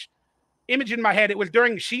had this image in my head. It was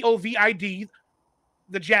during COVID,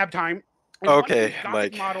 the jab time. And okay,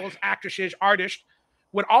 Mike. Models, actresses, artists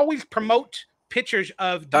would always promote pictures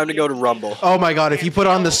of. Time to go to Rumble. Oh my God! If you put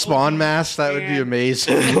on the Spawn mask, that would be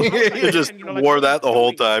amazing. You just wore that the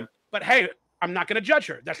whole time. But hey, I'm not going to judge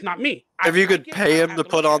her. That's not me. If you could pay him to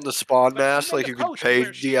put on the Spawn mask, like you could pay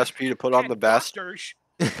DSP to put on the vest.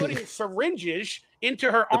 Putting syringes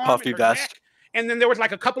into her arm, the puffy vest. Neck, and then there was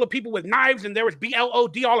like a couple of people with knives, and there was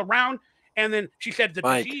BLOD all around. And then she said, "The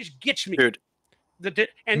disease gets me." Dude.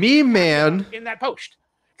 And meme man in that post.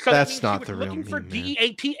 So that's not the real looking for meme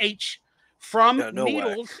man. DATH from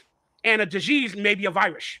needles and a disease, maybe a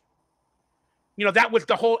virus. You know, that was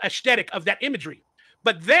the whole aesthetic of that imagery.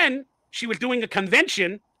 But then she was doing a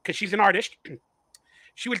convention because she's an artist.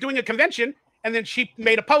 She was doing a convention, and then she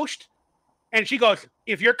made a post, and she goes,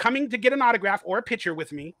 "If you're coming to get an autograph or a picture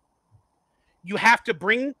with me, you have to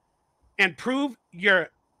bring and prove you're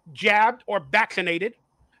jabbed or vaccinated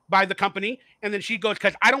by the company." And then she goes,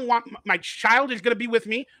 "Because I don't want my child is going to be with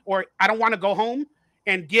me, or I don't want to go home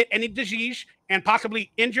and get any disease and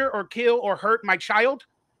possibly injure or kill or hurt my child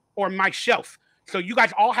or myself. So you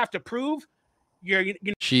guys all have to prove you're."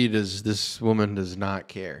 She does. This woman does not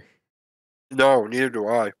care. No, neither do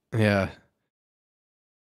I. Yeah.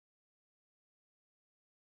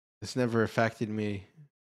 It's never affected me.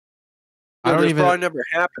 I don't even. Probably never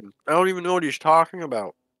happened. I don't even know what he's talking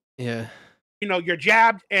about. Yeah. You know, you're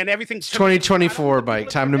jabbed and everything's 2024, Mike.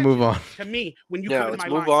 Time to move on. To me, when you let's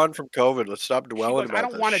move on from COVID. Let's stop dwelling about this. I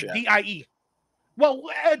don't want a DIE. Well,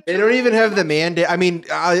 they don't even have the mandate. I mean,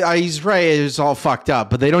 he's right. It's all fucked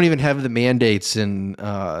up, but they don't even have the mandates in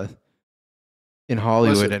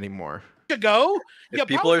Hollywood anymore. To go. If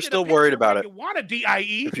people are still worried about it, you want a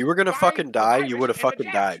DIE. If you were gonna fucking die, you would have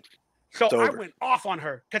fucking died. So I went off on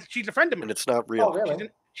her because she's a friend of mine, and it's not real. Oh,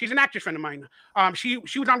 really? She's an actress friend of mine. She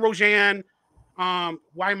was on Roseanne.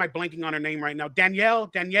 Why am I blanking on her name right now?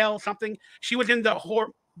 Danielle something. She was in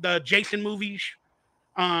the Jason movies.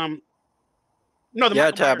 No,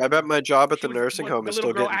 Tab. Myers. I bet my job at the nursing home is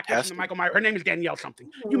still getting tested. Michael Myers. Her name is Danielle something.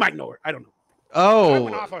 You might know her. I don't know. Oh, I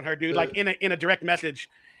went off on her, dude. Like in a direct message.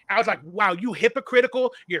 I was like, "Wow, you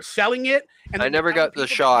hypocritical! You're selling it." And I never got the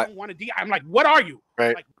shot. I'm like, "What are you?"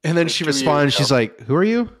 Right. Like, and then she responds. She's like, "Who are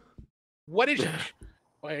you?" What is it?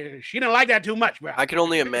 She didn't like that too much, bro. I can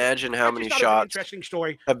only imagine how many shots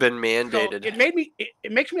have been mandated. So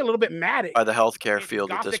it makes me a little bit mad by the healthcare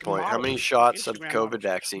field at this point. How many shots of the COVID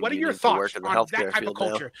vaccine do you need to work in the healthcare field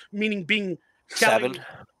now? Meaning being 7,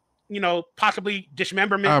 possibly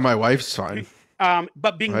dismemberment. Oh, my wife's fine.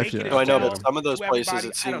 But being naked. No, I know, but some of those places,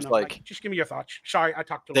 it seems like. Just give me your thoughts. Sorry, I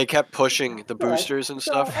talked. They kept pushing the boosters and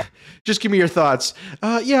stuff. Just give me your thoughts.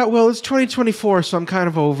 Yeah, well, it's 2024, so I'm kind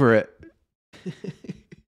of over it.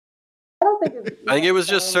 I think it was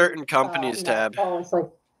just certain companies, Tab. Oh, it's like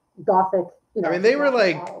Gothic. I mean, they were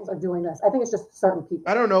like are doing this. I think it's just certain people.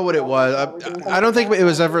 I don't know what it was. I don't think it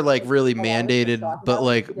was ever like really mandated, but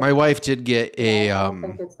like my wife did get a. I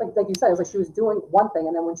think it's like you said, it was like she was doing one thing,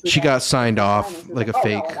 and then when she got signed off like a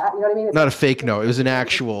fake. You know what I mean? Not a fake note. It was an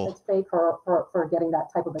actual. It's fake for getting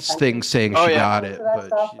that type of attention. Thing saying she got it,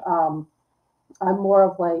 but. I'm more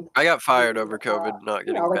of like. I got fired over COVID, not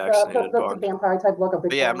getting vaccinated. The vampire type look.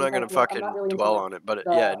 But yeah, I'm not gonna fucking dwell on it. But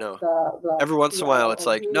every once in a while, it's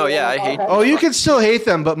like, no, yeah, I hate. Oh, you can still hate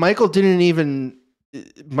them, but Michael didn't even.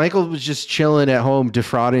 Michael was just chilling at home,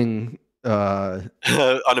 defrauding.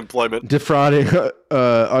 Unemployment. Defrauding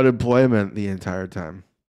unemployment the entire time.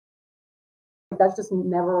 That's just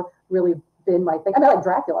never really been my thing. I mean, like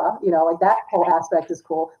Dracula, like that whole aspect is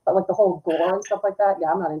cool, but like the whole gore and stuff like that,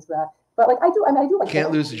 yeah, I'm not into that. But like I do like. You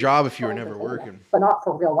can't lose a job if you were never working. But not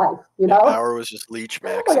for real life, Power was just leech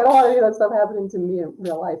max. Like I don't want any of that stuff happening to me in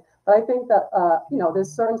real life. But I think that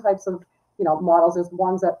there's certain types of models. There's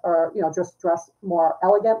ones that are just dressed more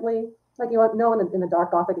elegantly, like in the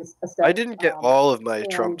dark Gothic aesthetic. I didn't get all of my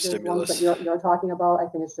Trump stimulus. Ones that you're talking about. I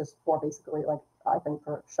think it's just for basically I think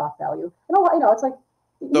for shock value. It's like.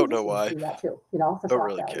 Don't know why. Do that too, don't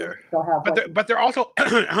really care. They'll have, but they're also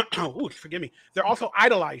forgive me. They're also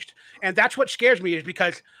idolized, and that's what scares me is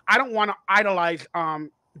because I don't want to idolize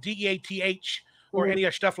DEATH or any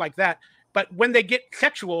of stuff like that. But when they get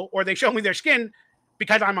sexual or they show me their skin,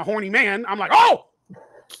 because I'm a horny man, I'm like, oh.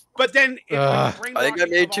 But then I think I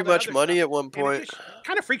made too much money at one point. It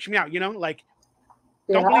kind of freaks me out, don't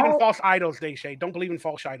believe in false idols. They say don't believe in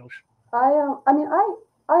false idols. I mean,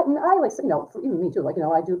 I like, for even me too. Like,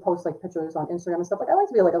 I do post like pictures on Instagram and stuff. Like, I like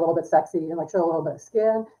to be like a little bit sexy and like show a little bit of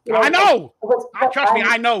skin. I know. Trust me,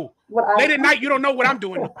 I know. Late at night, you don't know what I'm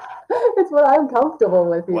doing. It's what I'm comfortable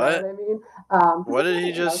with. You know what I mean? What did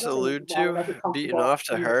he just allude to? Beating off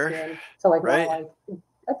to her? So like, right?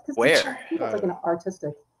 Where? It's like an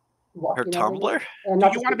artistic. Her Tumblr? Do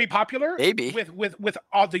you want to be popular? Maybe. With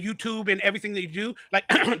all the YouTube and everything that you do? Like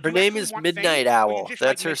her name is Midnight Owl.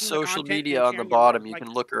 That's her social media on the bottom. You can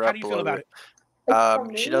look her up a little bit.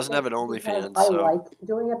 She doesn't have an OnlyFans. I like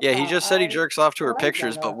doing it. Yeah, he just said he jerks off to her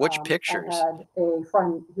pictures, but which pictures? I had a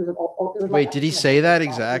friend who was Wait, did he say that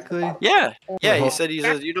exactly? Yeah. Yeah, he said,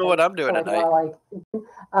 you know what I'm doing at night.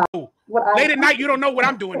 Late at night, you don't know what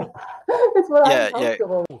I'm doing. It's what I'm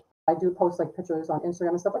comfortable with. I do post like pictures on Instagram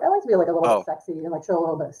and stuff. Like, I like to be like a little bit sexy and like show a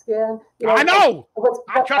little bit of skin. I know.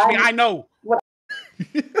 Trust me, I know.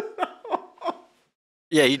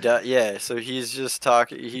 Yeah, he does. Yeah, so he's just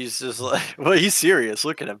talking. He's just like, well, he's serious.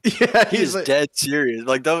 Look at him. Yeah, he's like, dead serious.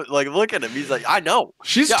 Like, don't like look at him. He's like, I know.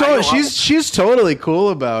 She's totally cool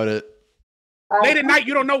about it. Late at night,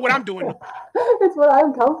 you don't know what I'm doing. It's what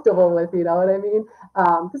I'm comfortable with. You know what I mean?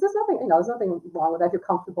 Because there's nothing wrong with that. If you're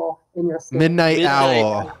comfortable in your skin. Midnight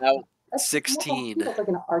Owl. 16. It's like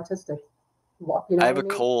an artistic look. I have a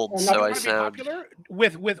cold, so I sound popular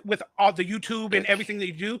with all the YouTube and everything that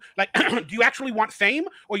you do. Like, do you actually want fame,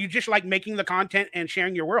 or you just like making the content and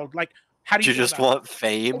sharing your world? Like, how do you just want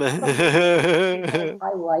fame? I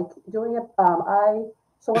like doing it.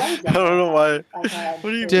 So when I don't know why.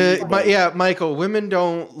 What do you Michael, women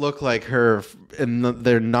don't look like her, and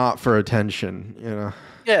they're not for attention, you know.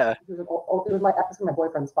 Yeah. It was my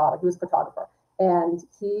boyfriend's father. He was a photographer, and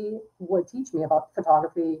he would teach me about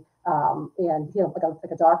photography. And he had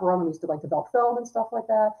like a dark room, and we used to like develop film and stuff like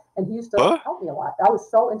that. And he used to help me a lot. I was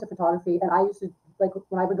so into photography, and I used to like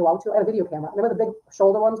when I would go out I had a video camera. Remember the big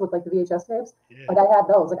shoulder ones with like the VHS tapes? Yeah. Like I had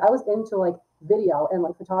those. Like I was into like video and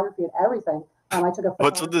like photography and everything. I took a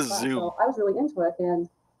what's with the zoom? So I was really into it, and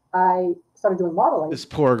I started doing modeling. This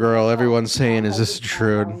poor girl. Everyone's saying, "Is this a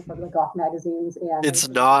trude?" For the goth magazines, and it's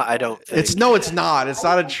not. I don't. Think. It's not. It's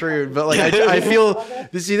not a trude. But like, I feel.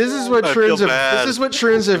 This is what trudes have. This is what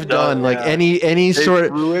trudes have done. Like any sort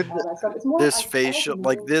of this facial,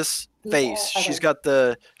 like this face. She's got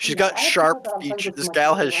sharp features. This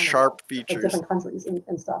gal has sharp features. Different countries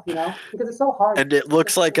and stuff, you know, because it's so hard. And it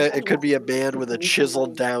looks like it could be a man with a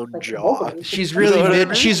chiseled down jaw. She's really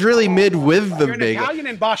mid. She's really mid with the big. Italian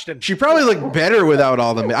in Boston. She probably looked better without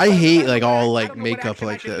all the. I hate like all like makeup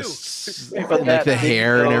like this, but like the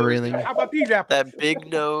hair and everything. How about these apples? That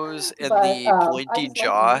big nose and the pointy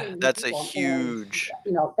jaw. That's a huge.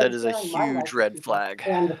 That is a huge red flag.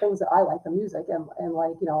 And the things that I like, the music and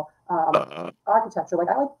like architecture. Like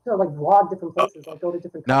I like to like vlog different places, like go to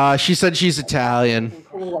different. Nah, she said she's Italian. And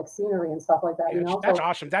cool like scenery and stuff like that. You know, that's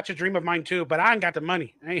awesome. That's a dream of mine too. But I ain't got the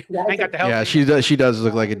money. I ain't got the help. Yeah, she does. She does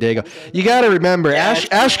look like a dago. You got to remember,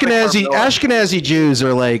 Ashkenazi Jews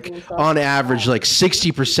are like on average like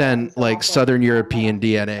 60% like Southern European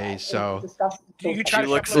DNA. So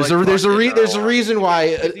there's a reason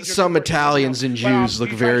why some Italians and Jews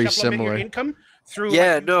look very similar.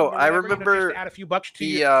 Yeah, no, I remember I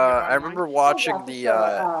remember watching the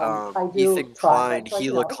Ethan Klein,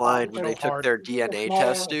 Gila Klein when they took their DNA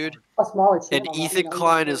test, dude. And Ethan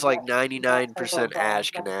Klein is like 99%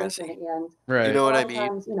 Ashkenazi. Right. You know what I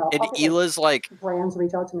mean? And Hila's like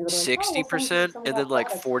 60% and then like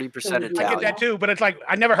 40% Italian. I get that too, but it's like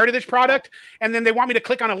I never heard of this product, and then they want me to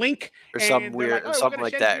click on a link or something weird, something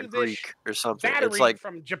like that, Greek or something. It's like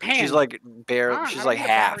from Japan. She's like she's like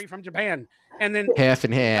half from Japan. And then half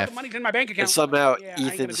and half. The money's in my bank account. And somehow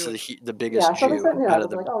Ethan's the biggest Jew out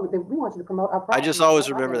of them. Like, we want you to promote our I just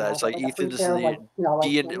always remember that. It's like Ethan's the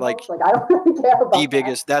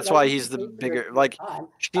biggest. That's why he's the bigger. Like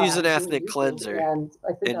she's an ethnic cleanser, and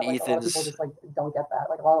Ethan's just like don't get that.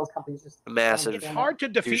 Like a lot of those companies just massive. It's hard to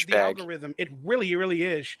defeat the algorithm. It really, really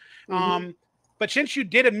is. But since you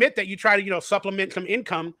did admit that you try to supplement some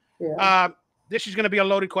income, this is going to be a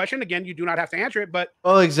loaded question. Again, you do not have to answer it, but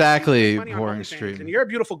exactly, boring stream. And you're a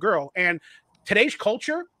beautiful girl. And today's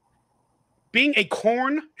culture, being a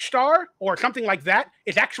corn star or something like that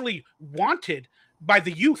is actually wanted by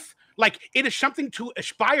the youth. Like it is something to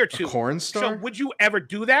aspire to. A corn star? So would you ever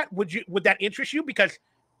do that? Would that interest you? Because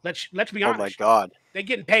let's be honest. Oh my God, they're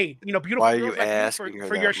getting paid. Beautiful Why are girls you asking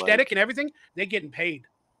for your aesthetic and everything. They're getting paid.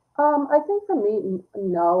 I think for me,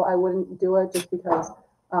 no, I wouldn't do it just because.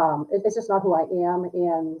 It's just not who I am,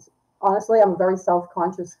 and honestly, I'm very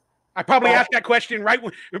self-conscious. I probably asked that question right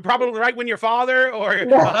when your father or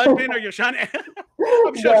a husband or your son.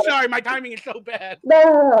 I'm so sorry. My timing is so bad. No,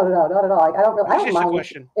 not at all. Like, I don't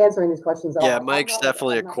mind answering these questions at all. Yeah, Mike's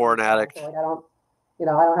definitely a corn addict. So, like, I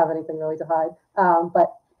don't have anything really to hide.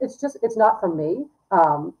 But it's not for me.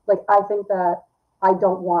 Like, I think that I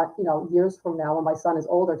don't want, years from now when my son is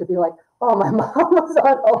older to be like, oh, my mom was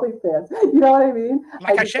on OnlyFans. You know what I mean?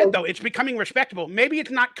 Like I said, though, it's becoming respectable. Maybe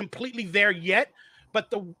it's not completely there yet,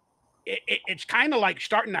 but it's kind of like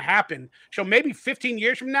starting to happen. So maybe 15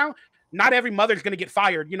 years from now, not every mother's going to get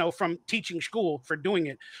fired, from teaching school for doing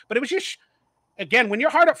it. But it was just, again, when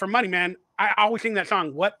you're hard up for money, man, I always sing that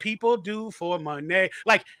song, What People Do for Money.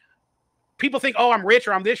 Like, people think, oh, I'm rich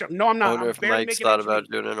or I'm this. No, I'm not. I wonder if Mike's thought about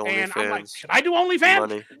doing an OnlyFans. And I'm like, should I do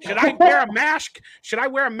OnlyFans? Should I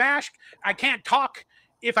wear a mask? I can't talk.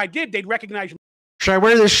 If I did, they'd recognize me. Should I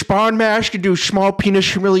wear this spawn mask and do small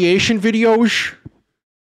penis humiliation videos?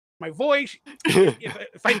 My voice.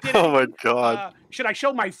 If I did, oh my God. Should I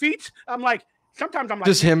show my feet? Sometimes I'm like,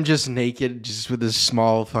 just him, just naked, just with his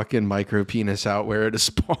small fucking micro penis out, wearing a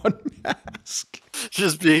spawn mask,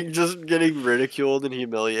 just getting ridiculed and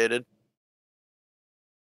humiliated.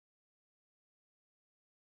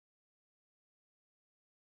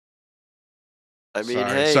 I mean,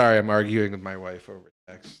 sorry, I'm arguing with my wife over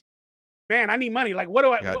text. Man, I need money. Like, what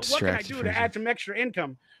can I do to add some extra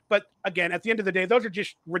income? But again, at the end of the day, those are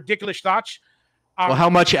just ridiculous thoughts. Well, how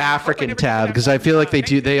much African, Tab? Because I feel like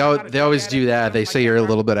they always do that. They say you're a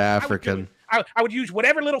little bit African. I would use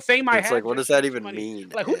whatever little fame I had. It's like, what does that even mean?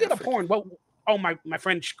 Like, who did a porn? Oh, my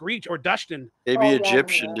friend Screech or Dustin. Maybe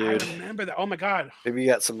Egyptian, dude. I remember that. Oh my God. Maybe you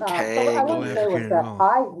got some tang. I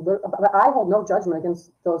hold no judgment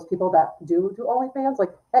against those people that do OnlyFans.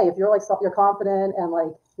 Like, hey, if you're you're confident and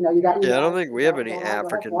you got. Yeah, I don't think we have any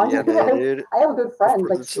African DNA, dude. I have a good friend.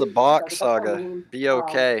 It's the box saga. Be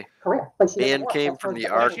okay. Career. But Anne came from the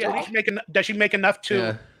Arctic. Does she make enough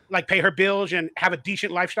to pay her bills and have a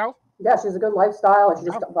decent lifestyle? Yeah, she's a good lifestyle. And she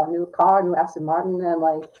just got a new car, new Aston Martin, and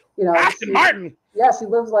Aston Martin. Yeah, she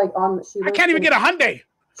lives on. I can't even get a Hyundai.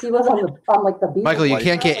 She lives on the beach. Michael, you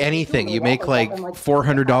can't get anything. You make like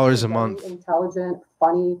 $400 a month. Intelligent,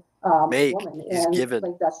 funny woman. He's given.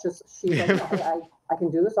 Like, that's just she's like, I can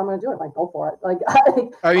do this. I'm going to do it. Like, go for it. Like,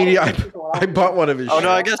 I bought one of his. Oh no,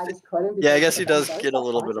 I guess. I guess he does get a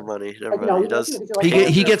little bit of money. He does.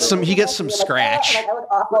 He gets some scratch.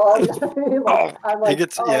 He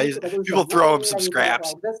gets. Yeah, people throw him some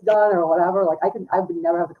scraps. This done or whatever. Like, I would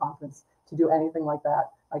never have the confidence to do anything like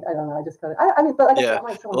that. Like, I don't know. I just couldn't. I mean, but yeah.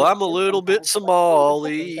 Well, I'm a little bit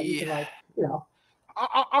Somali.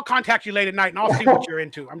 I'll contact you late at night and I'll see what you're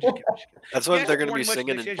into. I'm just kidding. That's what they're going to be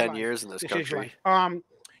singing in 10 years in this country.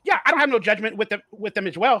 Yeah, I don't have no judgment with them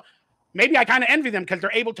as well. Maybe I kind of envy them because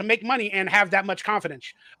they're able to make money and have that much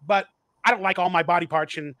confidence. But I don't like all my body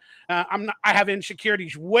parts, and I have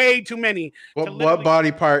insecurities, way too many. What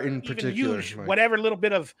body part in particular? Use whatever little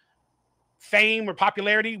bit of fame or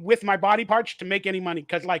popularity with my body parts to make any money,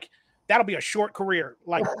 because that'll be a short career.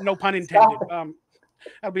 Like, no pun intended.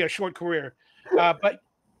 That'll be a short career. But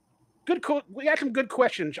we got some good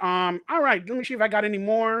questions. All right, let me see if I got any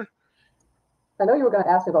more. I know you were going to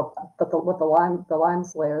ask me about what the lime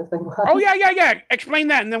slayer thing was. Oh yeah. Explain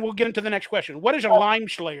that, and then we'll get into the next question. What is a lime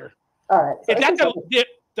slayer? All right. So is that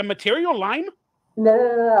the material lime?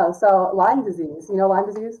 No. So Lyme disease. You know Lyme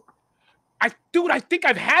disease? I think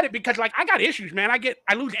I've had it because I got issues, man.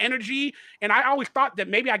 I lose energy, and I always thought that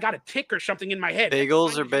maybe I got a tick or something in my head.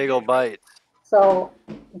 Bagels or bagel bites? So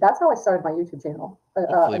that's how I started my YouTube channel.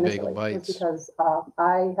 Bagel bites. Because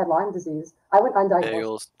I had Lyme disease. I went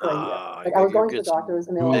undiagnosed for a year. I was going to the doctors,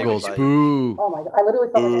 and they were like, "Boo!" Oh my God! I literally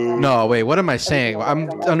felt like no, wait. What am I saying? I'm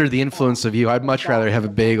under the influence of you. I'd much rather have a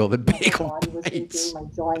bagel than bagel bites.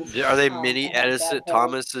 Are they mini Edison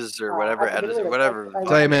Thomas's or whatever? Edison, whatever.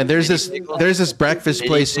 Tell you, man. There's this breakfast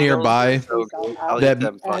place nearby.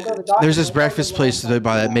 There's this breakfast place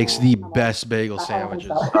nearby that makes the best bagel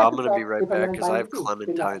sandwiches. I'm gonna be right back because I have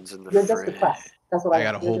clementines in the fridge. That's what I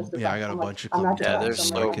got I got a bunch of clementines. Yeah, they're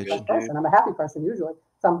so good, dude. I'm a happy person usually.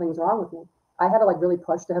 Something's wrong with me. I had to really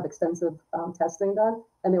push to have extensive testing done,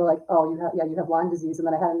 and they were like, "Oh, you have Lyme disease." And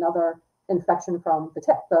then I had another infection from the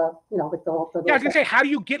tick. I was gonna say, how do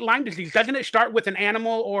you get Lyme disease? Doesn't it start with an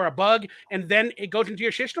animal or a bug, and then it goes into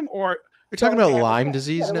your system? Or you're talking about Lyme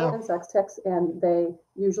disease now? Insects, ticks, and they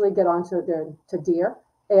usually get onto deer,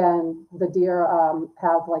 and the deer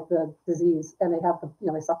have the disease, and they have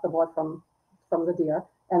they suck the blood from the deer,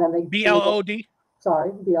 and then they BLOD. Sorry,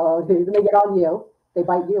 BLOD. Then they get on you, they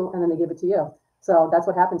bite you, and then they give it to you. So that's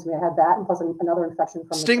what happened to me. I had that, and plus another infection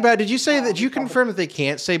from Stingbat. Did you say that? Did you confirm that they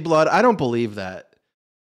can't say blood? I don't believe that.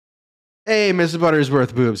 Hey, Miss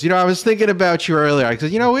Buttersworth boobs. I was thinking about you earlier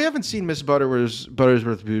because we haven't seen Miss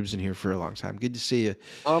Buttersworth boobs in here for a long time. Good to see you.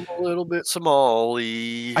 I'm a little bit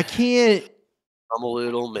Somali. I can't. I'm a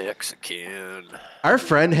little Mexican. Our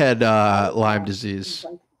friend had Lyme disease.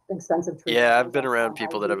 Extensive treatment. Yeah, I've been around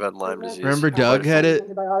people that have had Lyme disease. Remember Doug had it?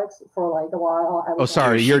 Antibiotics for like a while. Oh,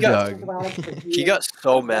 sorry, you're Doug. He got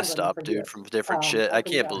so messed up, dude, from different shit. I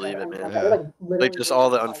can't believe it, man. Yeah. Like just all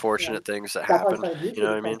the unfortunate things that happen. You know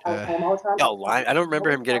what I mean? Got Lyme. I don't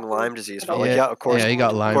remember him getting Lyme disease, but like, yeah, of course. Yeah, he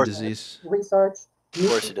got Lyme disease. Research. Of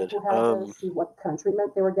course he did. See what kind of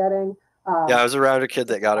treatment they were getting. Yeah, I was around a kid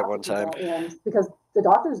that got it one time. And because the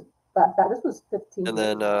doctors. But this was 15. And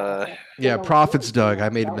then, yeah, Profits Doug. I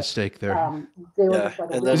made a mistake there. Yeah.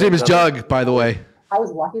 And his name is Doug, by the way. I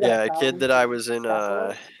was lucky that yeah, a kid that I was in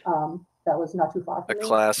that was not too far a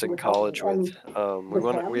class in college with. We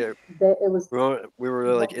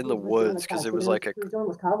were like in the woods because it was like a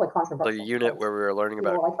unit where we were learning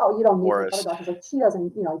about forest. She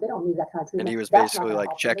doesn't, they don't need that kind of treatment. And he was basically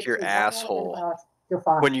like, check your asshole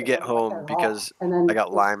when you get home because I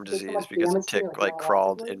got Lyme disease because a tick like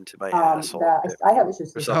crawled into my asshole. I have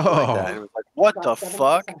issues or something like that. And it was like, what the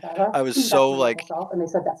fuck? I was so like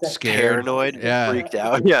scared, paranoid, freaked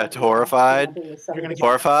out, horrified.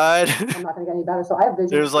 Horrified. I'm not gonna get any better. So I have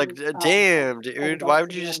vision. It was like, damn, dude, why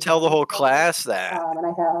would you just tell the whole class that? And I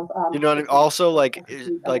have, you know what I mean? Also, like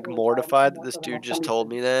mortified that this dude just told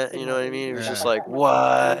me that. You know what I mean? It was just like,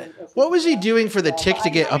 what? What was he doing for the tick to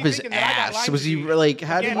get up his ass? Was he like,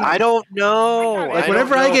 how did he? I don't know. Like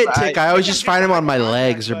whenever I get tick, I always just find him on my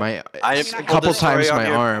legs or my a couple times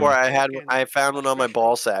my arm. I found one on my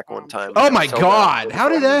ball sack one time. Oh my god! How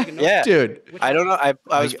did that? Yeah, dude. I don't know.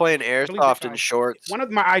 I was playing airsoft in shorts. One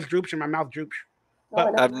of my eyes droops and my mouth droops.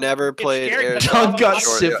 But I've never played airsoft. Doug got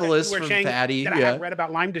syphilis from Patty. Yeah. Read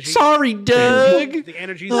about Lyme disease. Sorry, Doug. The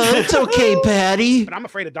energy. It's okay, Patty. But I'm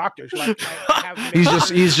afraid of doctors. Like,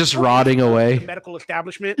 he's just rotting away. Medical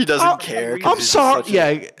establishment. He doesn't care. I'm sorry.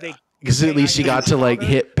 Yeah, because at least he got to like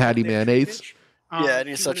hit Patty Mayonnaise. Yeah, and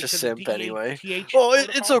he's such a simp anyway. Oh,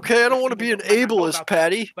 it's okay. I don't want to be an ableist,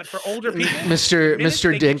 Patty. But for older people,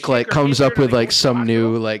 Mr. Dink like comes up with like some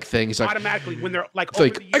new like thing. He's like, automatically when they're like,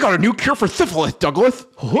 I got a new cure for syphilis, Douglas.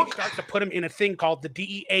 He starts to put him in a thing called the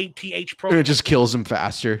DEATH program. And it just kills him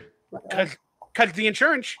faster. Because the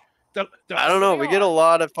insurance. I don't know. We get a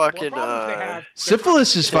lot of fucking.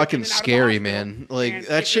 Syphilis is fucking scary, man. Like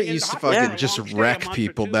that shit used to fucking just wreck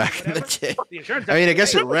people back in the day. I mean, I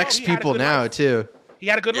guess it wrecks people now too. He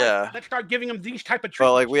had a good life. Let's start giving him these type of treatments.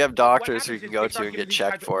 Well, like we have doctors who you can go to and get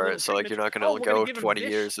checked for it. So like you're not gonna go 20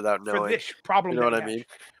 years without knowing. You know what I mean?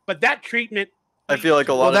 But that treatment. I feel like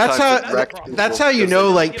a lot of times that's how you know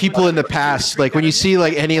like people in the past, like when you see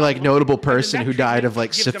like any like notable person who died of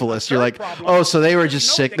like syphilis, you're like, oh, so they were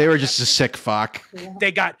just sick. They were just a sick fuck.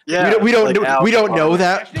 They got we don't know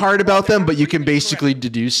that part about them, but you can basically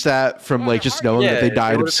deduce that from like just knowing that they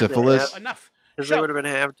died of syphilis. Because they would have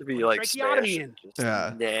have to be like smashed.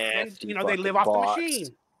 Yeah. Nasty, they live off the machine.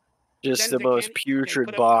 Just the most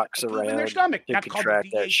putrid box around. In their stomach. That's called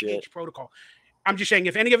the DEATH protocol. I'm just saying,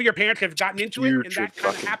 if any of your parents have gotten into it and that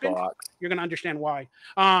kind of happened, you're going to understand why.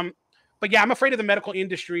 But yeah, I'm afraid of the medical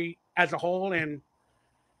industry as a whole, and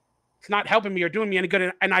it's not helping me or doing me any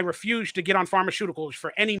good. And I refuse to get on pharmaceuticals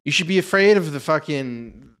for any. You should be afraid of the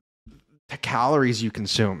fucking calories you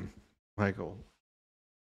consume, Michael.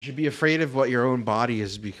 You should be afraid of what your own body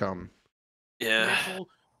has become. Yeah.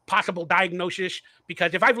 Possible diagnosis,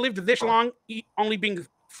 because if I've lived this long, only being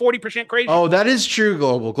 40% crazy. Oh, that is true,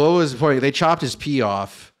 Global. Global is the point. They chopped his pee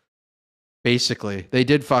off. Basically, they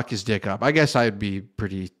did fuck his dick up. I guess I'd be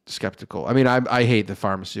pretty skeptical. I mean, I hate the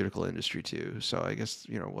pharmaceutical industry too, so I guess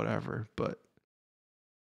whatever. But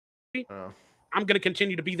I'm going to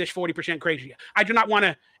continue to be this 40% crazy. I do not want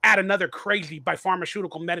to add another crazy by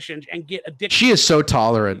pharmaceutical medicines and get addicted. She is so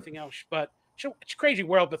tolerant. Anything else, but it's a crazy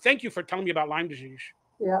world. But thank you for telling me about Lyme disease.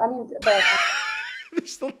 Yeah, I mean, but they're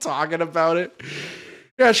still talking about it.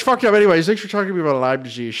 Yeah, it's fucked up. Anyways, thanks for talking to me about Lyme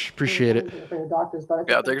disease. Appreciate it. For your doctors, but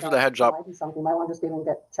yeah, thank you for the heads up. Something you might want to just even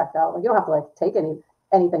get checked out. Like you don't have to like take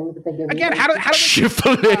anything that they give you. Again, how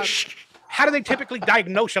do they typically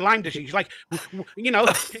diagnose a Lyme disease? Like,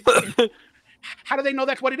 how do they know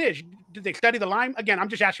that's what it is? Did they study the Lyme? Again, I'm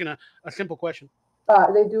just asking a simple question.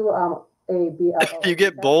 They do a BLO. You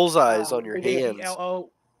get bullseyes on your hands.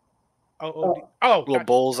 Little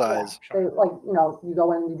bullseyes. Yeah. They you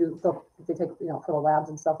go in and you do they take for the labs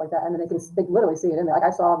and stuff like that, and then they literally see it in there. Like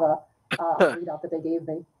I saw the readout that they gave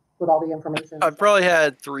me. with all the information. I probably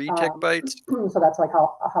had 3 tick bites. So that's like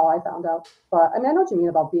how I found out. But I mean, I know what you mean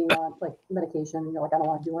about being on like medication. You're like, I don't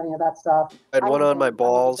want to do any of that stuff. I had one on my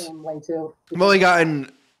balls. The same way too. I've only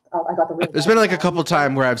gotten. I got the There's been like a couple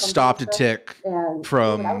times where I've stopped a tick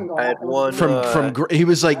from. I had one from he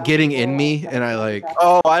was like getting in me, and I like.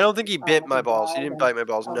 Oh, I don't think he bit my balls. He didn't bite my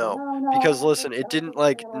balls. No, because listen, it didn't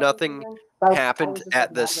like nothing happened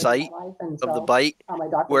at the site of the bite,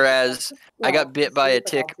 whereas I got bit by a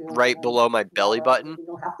tick right below my belly button,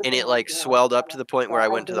 and it like swelled up to the point where I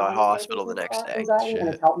went to the hospital the next day.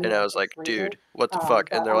 Shit. And I was like, dude, what the fuck?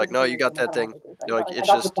 And they're like, no, you got that thing. They're like, it's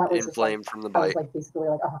just inflamed from the bite.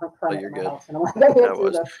 Oh, you're good. I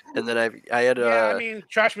was. And then I had I mean,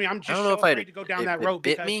 trust me, I'm just so afraid to go down that road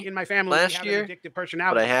bit because me in my family last we year, have an addictive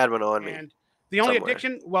personality. but I had one on me. And the only somewhere.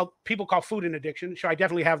 addiction, well, people call food an addiction, so I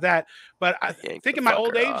definitely have that. But I think in my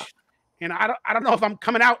old age, and I don't know if I'm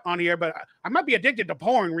coming out on here, but I might be addicted to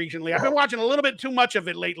porn recently. I've been watching a little bit too much of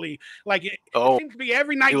it lately. Like it seems to be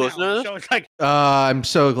every night now. So it's like I'm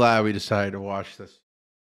so glad we decided to watch this.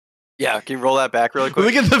 Yeah, can you roll that back really quick?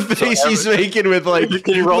 Look at the face he's making with like.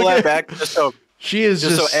 Can you roll that back just so she is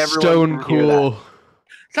just so stone cool.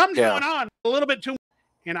 Something's going on a little bit too.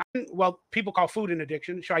 And well, people call food an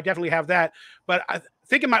addiction, so I definitely have that. But I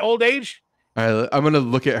think in my old age. All right, I'm gonna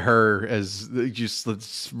look at her as just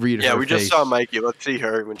let's read her. Yeah, we face. just saw Mikey. Let's see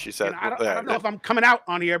her when she said. I don't know if I'm coming out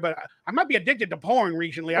on here, but I might be addicted to porn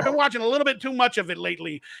recently. I've been watching a little bit too much of it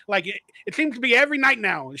lately. Like it seems to be every night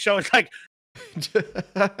now. So it's like.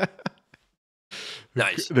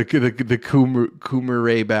 Nice. The Coomer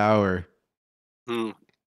Ray Bauer.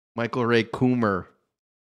 Michael Ray Coomer.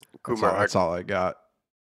 That's all I got.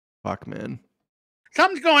 Fuck, man.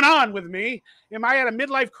 Something's going on with me. Am I at a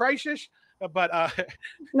midlife crisis? But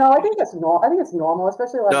no, I think that's normal. I think it's normal,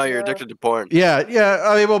 especially like. No, you're addicted to porn. Yeah.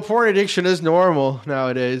 I mean, well, porn addiction is normal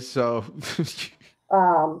nowadays. So.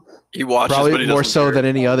 He watches, probably but he more so care. than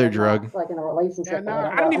any other drug. Like in a relationship.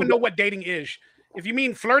 I don't even know what dating is. If you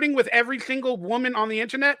mean flirting with every single woman on the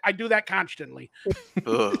internet, I do that constantly.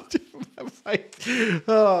 Fren,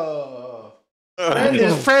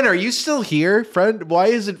 are you still here? Fren, why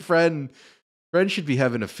isn't Fren? Fren should be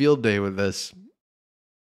having a field day with this.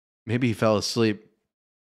 Maybe he fell asleep.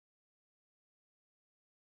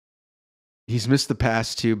 He's missed the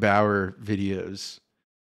past 2 Bauer videos.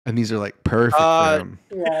 And these are like perfect for him.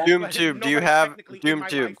 Yeah. DoomTube, do you have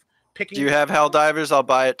DoomTube? Do you have Helldivers? I'll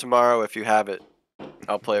buy it tomorrow if you have it.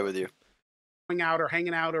 I'll play with you. Going out or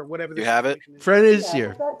hanging out or whatever. You have it? Fren is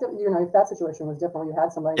here. If that situation was different, you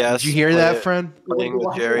had somebody. Yes. Did you hear that, Fren? Playing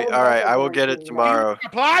with Jerry. All right, I will get it tomorrow.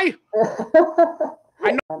 Apply?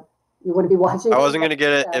 I know. You wouldn't be watching. I wasn't gonna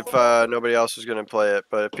get it if nobody else was gonna play it,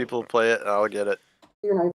 but if people play it, I'll get it.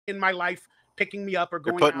 In my life, picking me up or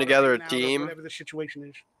going. You're putting together a team. Whatever the situation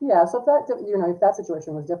is. Yeah. So if that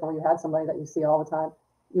situation was different, you had somebody that you see all the time.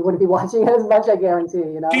 You wouldn't be watching it as much, I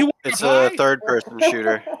guarantee. It's a third-person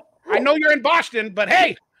shooter. I know you're in Boston, but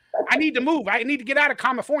hey, I need to move. I need to get out of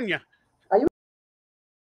California.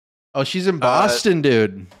 Oh, she's in Boston,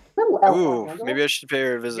 dude. Ooh, maybe I should pay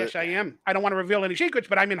her a visit. Yes, I am. I don't want to reveal any secrets,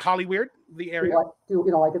 but I'm in Hollywood, the area. You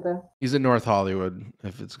don't like it there? He's in North Hollywood.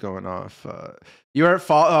 If it's going off, you aren't.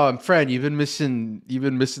 Fren, you've been missing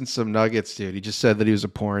some nuggets, dude. He just said that he was a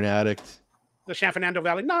porn addict. The San Fernando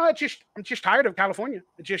Valley. No, I'm just tired of California.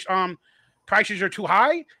 It's just prices are too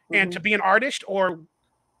high, and to be an artist or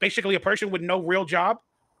basically a person with no real job,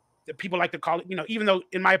 that people like to call it, even though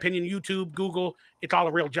in my opinion, YouTube, Google, it's all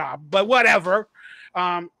a real job, but whatever.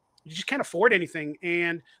 You just can't afford anything,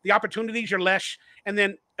 and the opportunities are less. And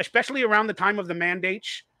then, especially around the time of the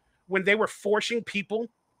mandates, when they were forcing people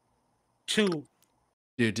to.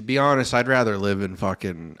 Dude, to be honest, I'd rather live in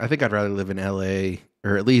I think I'd rather live in LA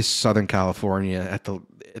or at least Southern California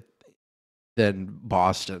than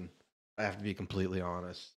Boston. I have to be completely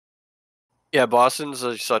honest. Yeah, Boston's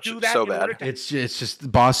so bad. It's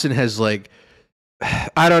just Boston has like,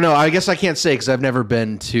 I don't know. I guess I can't say because I've never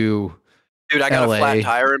been to. Dude, I got LA, a flat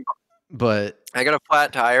tire, but I got a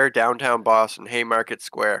flat tire downtown Boston, Haymarket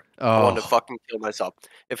Square. I wanted to fucking kill myself.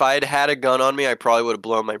 If I had had a gun on me, I probably would have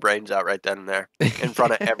blown my brains out right then and there in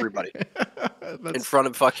front of everybody. In front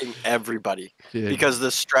of fucking everybody. Dude. Because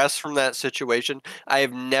the stress from that situation, I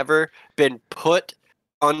have never been put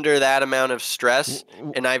under that amount of stress,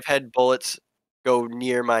 and I've had bullets go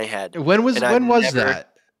near my head. When was that?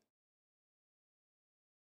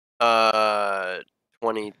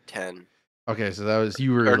 2010. Okay, so that was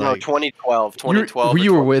you were 2012. 2012.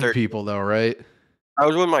 You were with people though, right? I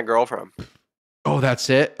was with my girlfriend. Oh, that's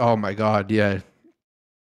it. Oh my god, yeah.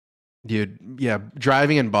 Dude, yeah,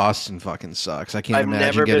 driving in Boston fucking sucks. I can't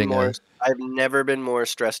imagine getting I've never been more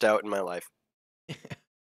stressed out in my life.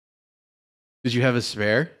 Did you have a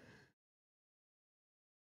spare?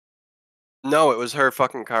 No, it was her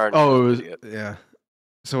fucking car. Oh, it was, yeah.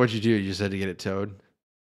 So what'd you do? You just had to get it towed?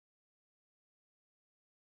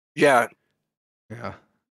 Yeah. Yeah,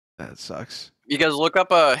 that sucks. You guys look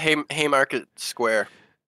up a Haymarket Square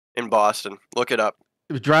in Boston. Look it up.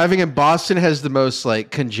 Driving in Boston has the most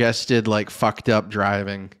like congested, like fucked up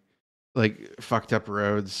driving, like fucked up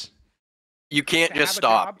roads. You can't just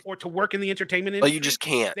stop. Or to work in the entertainment industry. Like, you just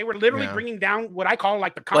can't. They were literally bringing down what I call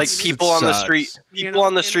like the people on the street. People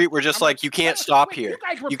on the street were just like, you can't stop here.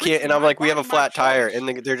 You can't. And I'm like, we have a flat tire, and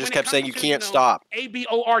they just kept saying you can't stop.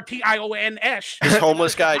 ABORTIONS. This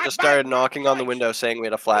homeless guy just started knocking on the window saying we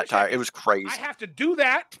had a flat tire. It was crazy. I have to do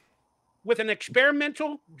that with an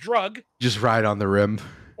experimental drug. Just ride on the rim.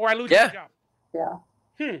 Or I lose my job. Yeah.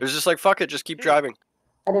 It was just like, fuck it, just keep driving.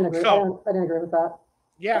 I didn't agree. I didn't agree with that.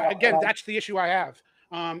 Yeah, again, that's the issue I have.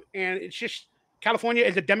 And it's just, California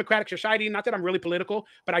is a democratic society. Not that I'm really political,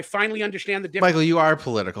 but I finally understand the difference. Michael, you are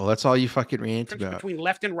political. That's all you fucking rant about. Between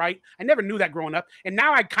left and right. I never knew that growing up. And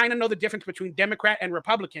now I kind of know the difference between Democrat and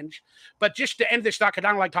Republicans. But just to end this talk, because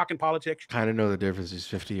I don't like talking politics. Kind of know the difference. He's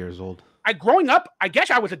 50 years old. Growing up, I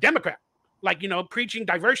guess I was a Democrat. Like, preaching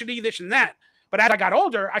diversity, this and that. But as I got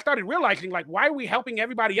older, I started realizing, like, why are we helping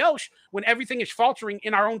everybody else when everything is faltering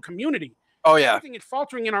in our own community? Oh, yeah. Everything is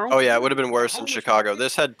faltering in our own. Oh, yeah. It would have been worse in Chicago.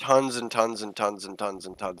 This had tons and tons and tons and tons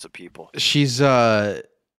and tons of people. Boston's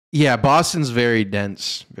very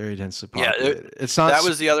densely populated. Yeah, it's not. That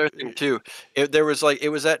was the other thing too.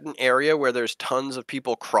 It was at an area where there's tons of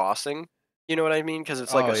people crossing. You know what I mean? Because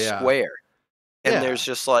it's like a square, and there's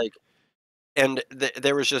just like, and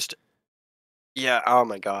there was just. Yeah. Oh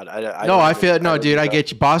my God. Dude. I get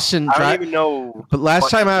you. Boston. I don't even know. But last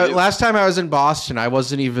time I was in Boston, I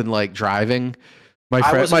wasn't even like driving. My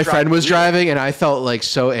friend was driving, and I felt like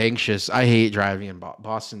so anxious. I hate driving in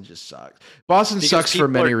Boston. Just sucks. Boston sucks for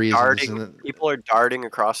many reasons. People are darting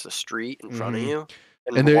across the street in front of you.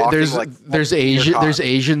 And there's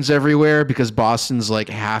Asians everywhere because Boston's like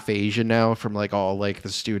half Asian now from like all like the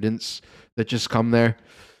students that just come there.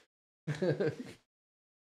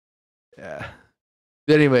 Yeah.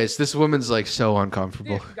 Anyways, this woman's like so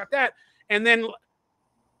uncomfortable. Yeah, got that. And then,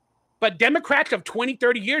 but Democrats of 20,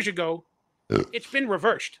 30 years ago, it's been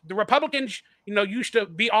reversed. The Republicans, used to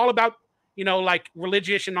be all about, like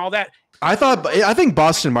religious and all that. I think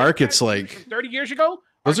Boston market's like 30 years ago.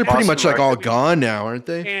 Those are pretty much like all gone now, aren't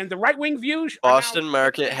they? And the right wing views. Boston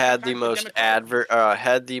market had the most really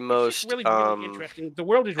interesting. The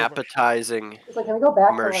world is appetizing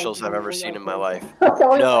commercials I've ever seen in my life.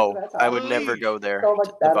 No, I would never go there. So much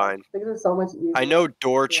better. Divine. Things are so much easier. I know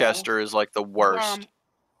Dorchester is like the worst.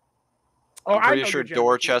 I'm pretty sure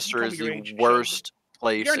Dorchester is the worst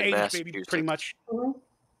place in Massachusetts. Pretty much.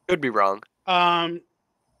 Could be wrong.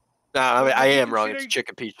 No, I am wrong. It's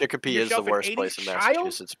Chicopee. Chicopee is the worst place in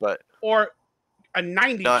Massachusetts, but or a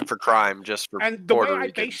 90s. Not for crime, just for and the Puerto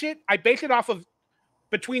way I base it off of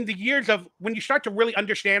between the years of when you start to really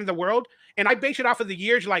understand the world, and I base it off of the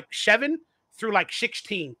years like 7 through like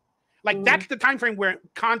 16. Like that's the time frame where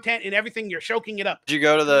content and everything you're soaking it up. Did you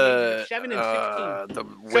go to the 7 and 16? The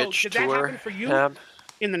witch did tour? That happen for you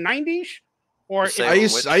in the 90s? Or I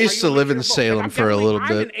used to live in Salem for a little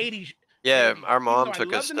bit. 80s. Yeah, our mom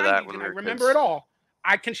took us to that when we were remember it all.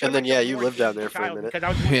 I can. And then you lived down there for a minute.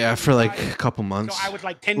 Yeah, for like a couple months. So I was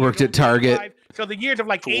like 10 worked at Target. So the years of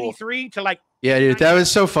like 83 to like. Yeah, dude, that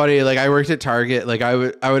was so funny. Like I worked at Target. Like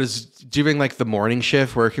I was doing like the morning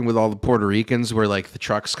shift, working with all the Puerto Ricans, where like the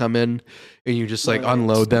trucks come in, and you just like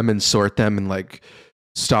unload them and sort them and like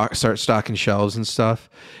start stocking shelves and stuff.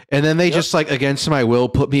 And then they just like against my will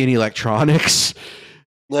put me in electronics.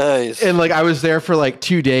 Nice. And like I was there for like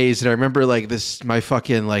 2 days, and I remember like my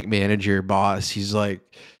fucking like manager boss, he's like,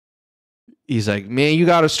 man, you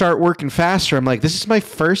got to start working faster. I'm like, this is my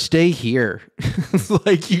first day here.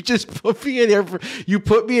 Like you just put me in here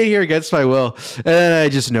against my will. And then I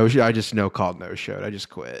just called no showed. I just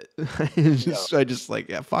quit. I just like,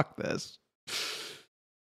 yeah, fuck this.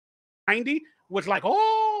 90 was like,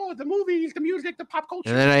 oh, the movies, the music, the pop culture.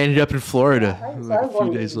 And then I ended up in Florida a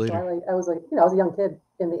few days later. I was a young kid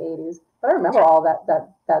in the 80s, but I remember all that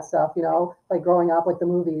stuff, like growing up, like the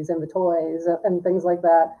movies and the toys and things like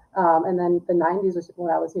that. And then the 90s was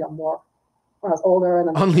when I was, more when I was older.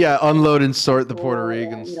 And then unload and sort the Puerto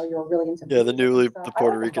Ricans. You were really into the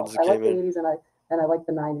Puerto Ricans that came in. I like the 80s, and and I like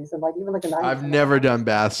the 90s, and like even like the 90s. I've never done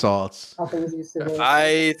bath salts. How things used to be.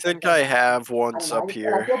 I think I have once up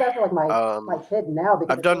here. And I feel bad for like my kid now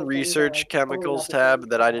because I've done research chemicals tab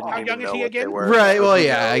that I didn't even know what they were. Right. Well,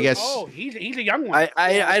 yeah, I guess. Oh, he's a young one.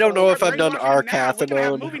 I don't know if I've done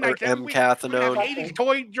R-cathinone or M-cathinone.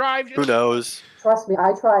 Toy drives. Who knows? Trust me,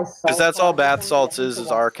 I try salt. Because that's all bath salts is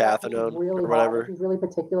R-cathinone really or whatever. He's really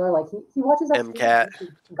particular. Like he watches that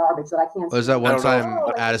garbage that I can't. Was that one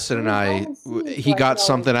time Addison and I? He got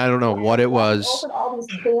something, I don't know what it was,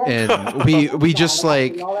 and we just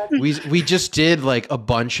like we just did like a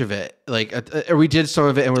bunch of it, like we did some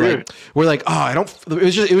of it, and we're like, oh, I don't.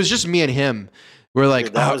 It was just me and him. We're like,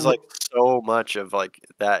 dude, that was like so much of like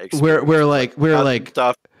that experience. We're like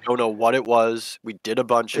stuff. Don't know what it was. We did a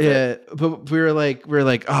bunch of it. Yeah, but we were like,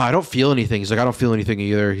 oh, I don't feel anything. He's like, I don't feel anything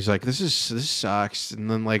either. He's like, this sucks. And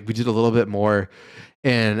then like we did a little bit more,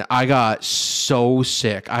 and I got so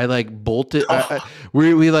sick. I like bolted.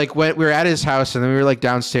 We were at his house, and then we were like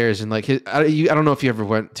downstairs, and like I don't know if you ever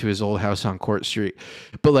went to his old house on Court Street,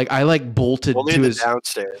 but like I like bolted only to his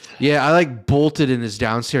downstairs. Yeah, I like bolted in his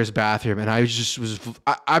downstairs bathroom, and I'm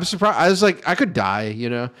surprised. I was like, I could die, you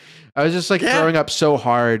know. I was just like throwing up so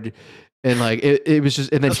hard, and like it was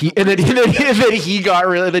just, and then he got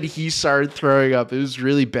really, then he started throwing up. It was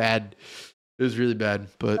really bad. It was really bad,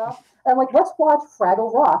 but. I'm like, let's watch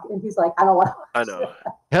Fraggle Rock, and he's like, I don't want to. I know.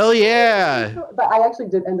 Hell yeah! But I actually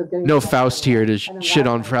did end up getting no Faust here to shit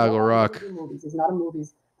on Fraggle Rock. He's not a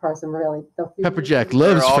movies person, really. Pepperjack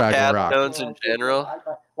loves Fraggle Rock. Cathinones in general.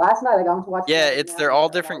 Last night I got him to watch. Yeah, they're all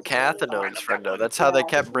different cathinones, friendo. That's how they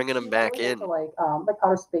kept bringing them back in. Like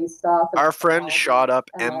outer space stuff. Our friend shot up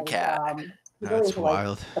MCAT. That's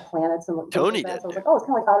wild. The planets and Tony did. So I was like, oh, it's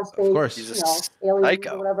kind of like outer space. Of course, he's a aliens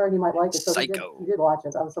or whatever, and he might like it. So he did watch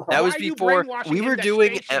it. I was surprised. That was before we were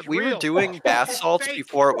doing bath salts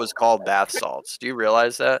before it was called bath salts. Do you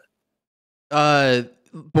realize that?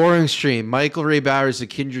 Boring stream. Michael Ray Bauer's a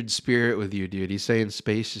kindred spirit with you, dude. He's saying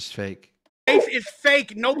space is fake. Space is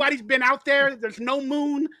fake. Nobody's been out there. There's no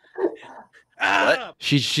moon. What?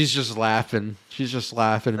 She's just laughing. She's just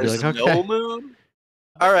laughing and There's be like, okay. No moon.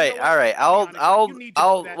 All right.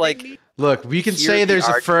 I'll like. Look, we can say there's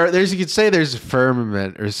you could say there's a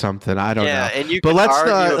firmament or something. I don't know. Yeah, and you can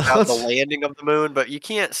argue about the landing of the moon, but you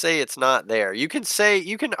can't say it's not there. You can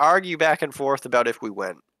argue back and forth about if we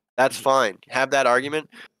went. That's fine. Have that argument,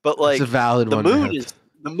 but like it's a valid one.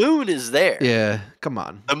 The moon is there. Yeah, come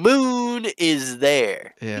on. The moon is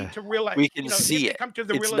there. Yeah, we can see it.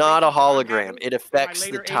 It's not a hologram. It affects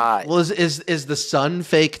the tide. Well, is the sun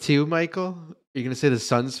fake too, Michael? Are you gonna say the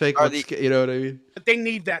sun's fake? You know what I mean? But they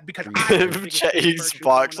need that because he's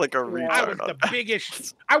boxed like a retard. I was the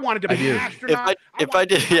biggest. I wanted to be an astronaut. If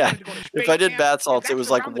I did bath salts, it was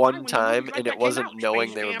like one time, and it wasn't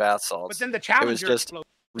knowing they were bath salts. But then the it was just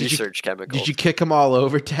research chemicals. Did you kick them all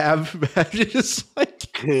over, Tab? Just like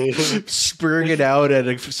spurring it out at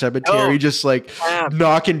a cemetery, just like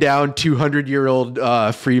knocking down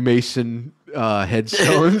 200-year-old Freemason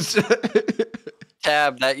headstones.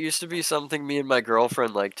 Tab, that used to be something me and my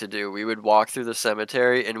girlfriend liked to do. We would walk through the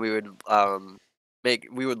cemetery and we would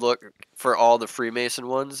look for all the Freemason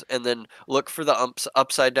ones and then look for the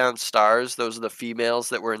upside down stars. Those are the females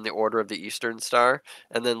that were in the Order of the Eastern Star,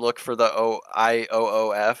 and then look for the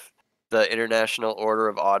IOOF, the International Order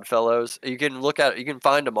of Odd Fellows. You can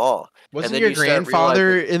find them all. Wasn't your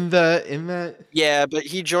grandfather in that? Yeah, but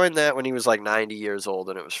he joined that when he was like 90 years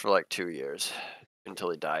old, and it was for like 2 years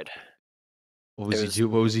until he died. What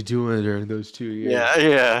was he doing during those 2 years?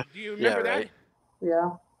 Yeah. Do you remember that? Right.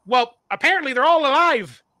 Yeah. Well, apparently they're all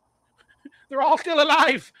alive. They're all still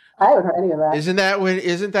alive. I haven't heard any of that.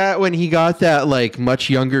 Isn't that when he got that like much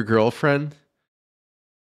younger girlfriend?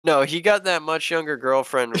 No, he got that much younger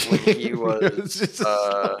girlfriend when he was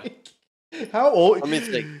how old? Let me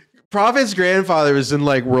think. Prophet's grandfather was in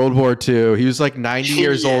like World War II. He was like 90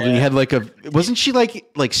 years old, and he had like wasn't she like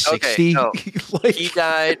 60? Okay, no.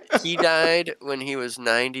 He died when he was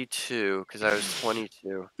 92 because I was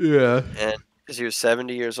 22. Yeah, and because he was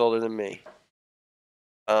 70 years older than me.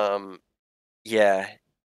 Yeah,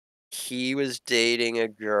 he was dating a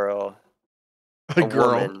girl,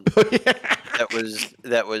 woman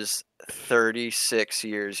that was 36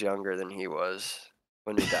 years younger than he was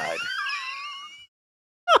when he died.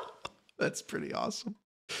 That's pretty awesome.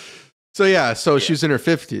 So yeah, she was in her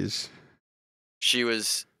 50s. She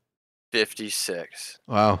was 56.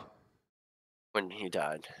 Wow. When he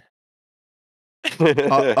died.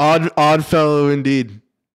 Odd fellow indeed.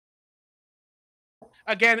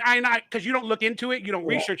 Again, because you don't look into it, you don't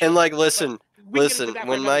research. And like, listen.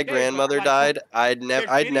 When my grandmother died, I'd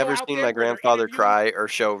never seen my grandfather cry or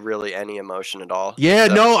show really any emotion at all. Yeah,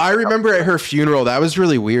 no, I remember at her funeral that was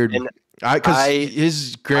really weird. Because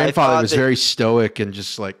his grandfather was very stoic and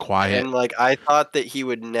just like quiet. And like, I thought that he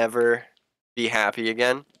would never be happy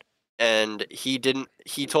again. And he didn't.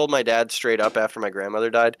 He told my dad straight up after my grandmother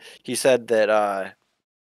died. He said that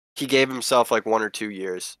he gave himself like 1 or 2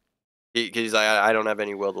 years. He's like, I don't have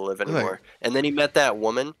any will to live anymore. And then he met that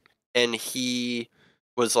woman, and he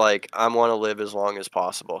was like, I want to live as long as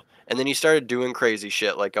possible. And then he started doing crazy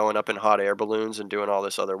shit, like going up in hot air balloons and doing all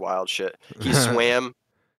this other wild shit. He swam.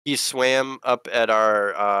 He swam up at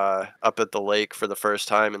the lake for the first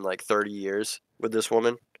time in like 30 years with this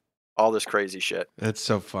woman. All this crazy shit. That's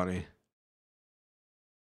so funny.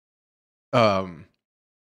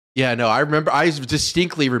 Yeah, no, I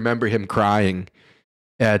distinctly remember him crying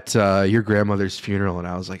at your grandmother's funeral, and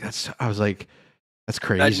I was like, that's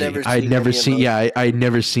crazy. I'd never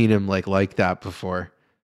seen him like that before.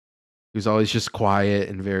 He was always just quiet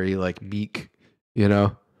and very like meek, you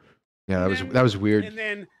know? Yeah, that was weird. And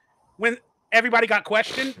then when everybody got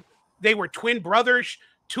questioned, they were twin brothers.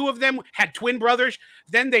 2 of them had twin brothers.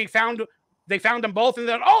 Then they found them both, and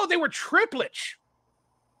then they were triplets.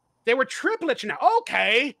 They were triplets now.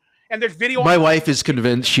 Okay. And there's video. My wife is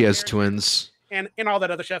convinced she has twins. And all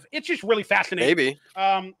that other stuff. It's just really fascinating. Maybe.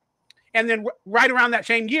 And then right around that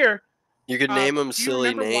same year, you could name them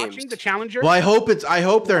silly names. The Challenger? Well, I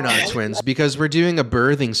hope they're not twins, because we're doing a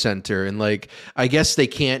birthing center, and like I guess they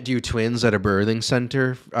can't do twins at a birthing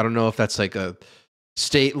center. I don't know if that's like a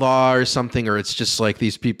state law or something, or it's just like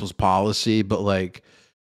these people's policy, but like,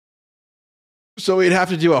 so we'd have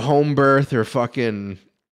to do a home birth or fucking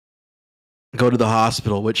go to the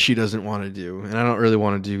hospital, which she doesn't want to do, and I don't really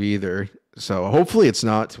want to do either. So hopefully it's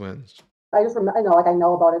not twins. I just remember, I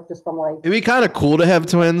know about it just from like. It'd be kind of cool to have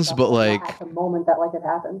twins, but like at the moment that like it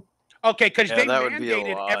happened. Okay, because they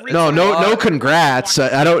mandated every. No, congrats.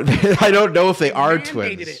 I don't know if they are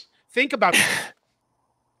twins. Think about it.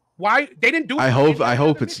 Why they didn't do it? I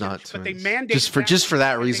hope it's not twins. But they mandated just for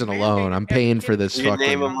that reason alone. I'm paying for this. You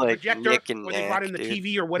name them like Nick and They brought in the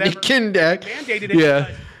TV or whatever. Nick and Nick. Mandated it because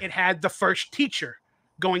it had the first teacher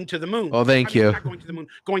going to the moon. Oh, thank you. Not going to the moon,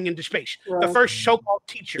 going into space. Right. The first so-called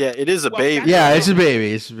teacher. Yeah, it is a baby. Yeah, it's a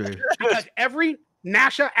baby. It's a baby. Because every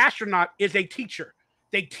NASA astronaut is a teacher.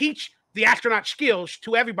 They teach the astronaut skills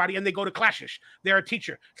to everybody, and they go to classes. They're a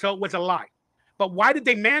teacher. So it was a lie. But why did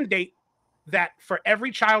they mandate that for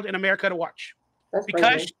every child in America to watch? That's because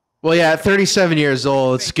crazy. Well, yeah, at 37 years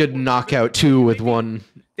old, it's good to knock out 2 with one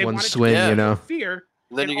swing, you know. Fear.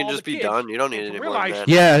 And then you can just be done. You don't need any more than that.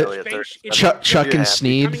 Yeah, Chuck and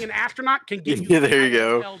Sneed. Becoming an astronaut can give you there you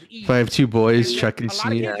go. If I have 2 boys, Chuck and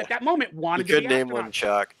Sneed. At that moment, wanted you to could be name one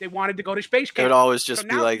Chuck. They wanted to go to space camp. It would always just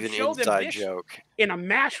be like an inside joke. In a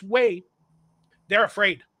mass way, they're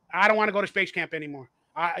afraid. I don't want to go to space camp anymore.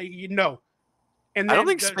 And I don't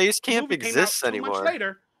think space camp exists anymore. 2 months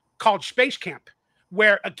later, called Space Camp,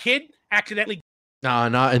 where a kid accidentally. No,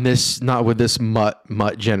 not with this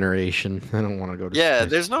mutt generation. I don't want to go to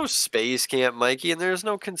space. There's no space camp, Mikey, and there's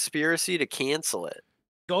no conspiracy to cancel it.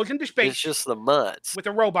 Goes into space. It's just the mutts. With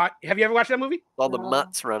a robot. Have you ever watched that movie? All the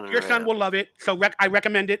mutts running Your son will love it. So I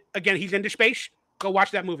recommend it. Again, he's into space. Go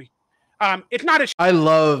watch that movie. It's not a. I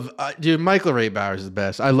love, dude. Michael Ray Bauer is the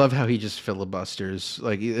best. I love how he just filibusters.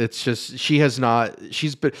 Like it's just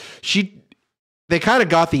They kind of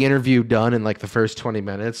got the interview done in like the first 20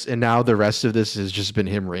 minutes, and now the rest of this has just been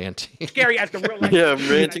him ranting. Scary as the real life. Yeah,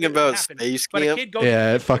 ranting about space camp.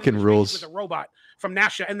 It fucking rules. With a robot from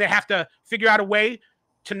NASA, and they have to figure out a way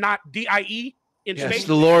to not DIE in space.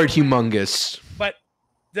 The Lord Humongous. But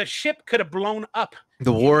the ship could have blown up.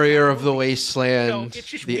 The warrior of the wasteland,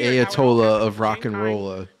 the Ayatollah of rock and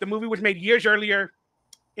roll. The movie was made years earlier,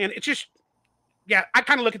 and it's just, I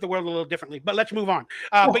kind of look at the world a little differently. But let's move on.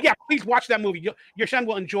 But yeah, please watch that movie. Your son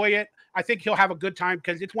will enjoy it. I think he'll have a good time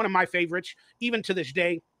because it's one of my favorites, even to this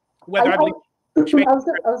day. I was going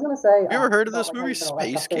to say. Have you ever heard of this movie,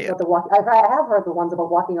 Space Camp? I have heard the ones about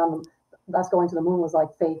walking on us going to the moon was like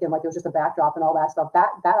fake and like it was just a backdrop and all that stuff. That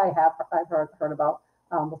I've heard about.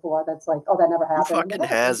 Before that's like, that never happened. Fucking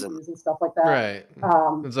hasn't and stuff like that. Right.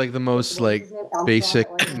 It's like the most like basic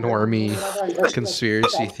normie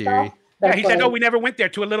conspiracy theory. Yeah, he said, we never went there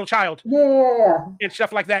to a little child. Yeah. And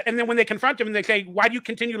stuff like that. And then when they confront him and they say, why do you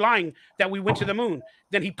continue lying that we went to the moon?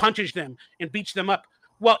 Then he punches them and beats them up.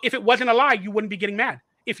 Well, if it wasn't a lie, you wouldn't be getting mad.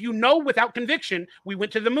 If you know without conviction we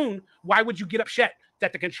went to the moon, why would you get upset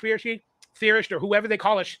that the conspiracy theorist or whoever they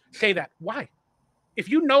call us say that? Why? If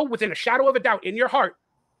you know within a shadow of a doubt in your heart,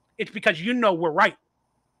 it's because you know we're right.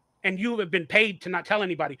 and you have been paid to not tell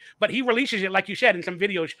anybody. But he releases it, like you said, in some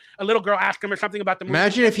videos. A little girl asked him or something about the movie.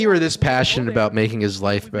 Imagine if he were this passionate about making his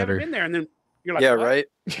life better. Been there, and then you're like, yeah, right.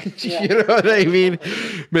 You know what I mean?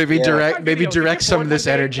 Maybe direct some of this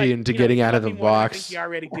energy into getting out of the box. You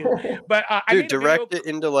already do. But dude, direct it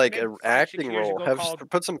into like an acting role.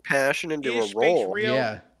 Put some passion into a role.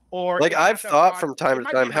 Yeah. Or like I've thought from time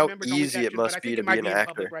to time how easy it must be to be an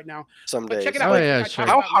actor some days. Oh yeah, sure.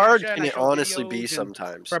 How hard can it honestly be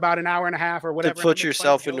sometimes? For about an hour and a half or whatever. To put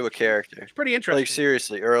yourself into a character. It's pretty interesting. Like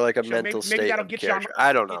seriously, or like a mental state of character.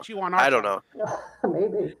 I don't know. I don't know.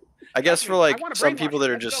 Maybe. I guess for like some people that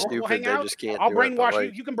are just stupid, they just can't. I'll brainwash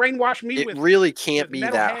you. You can brainwash me. It really can't be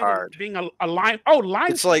that hard. Being a line. Oh, line.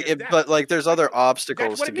 It's like, but like, there's other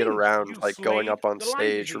obstacles to get around, like going up on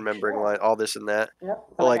stage, remembering all this and that.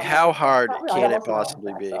 But like, how hard can it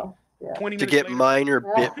possibly be to get minor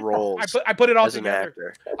bit roles? I put it all as an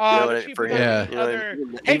together. actor. For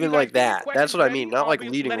him, even like that. That's what I mean. Not like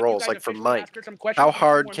leading roles, like for Mike. How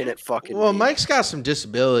hard can it fucking? Well, be? Mike's got some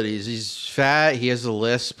disabilities. He's fat. He has a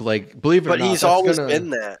lisp. Like, believe it or not, but he's always been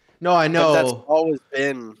that. No, I know. But that's always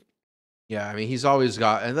been. Yeah, I mean, he's always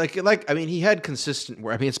got, and like, I mean, he had consistent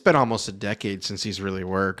work. I mean, it's been almost a decade since he's really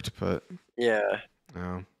worked, but yeah.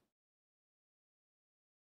 No.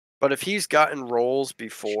 But if he's gotten roles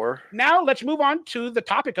before. Now let's move on to the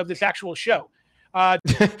topic of this actual show.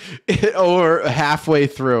 Or halfway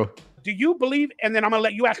through. Do you believe, and then I'm going to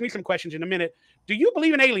let you ask me some questions in a minute. Do you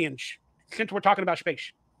believe in aliens, since we're talking about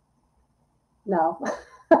space? No.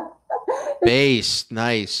 Base,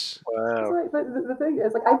 nice. Wow. But the thing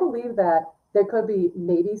is, like, I believe that there could be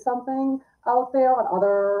maybe something out there on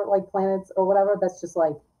other like planets or whatever that's just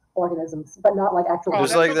like organisms, but not like actual.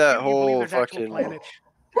 There's like that whole fucking. So like,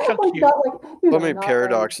 not like, so many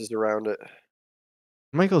paradoxes around it.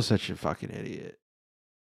 Michael's such a fucking idiot.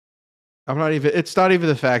 I'm not even. It's not even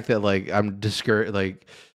the fact that like I'm discouraged. Like,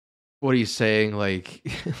 what he's saying. Like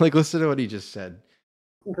listen to what he just said.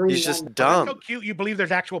 He's just dumb. So cute. You believe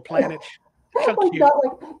there's actual planets. So like, cute. not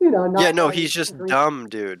like, not yeah, no, like he's just dumb,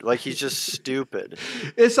 dude. Like he's just stupid.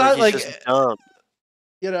 It's not like he's just dumb.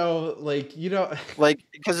 Like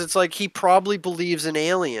because it's like he probably believes in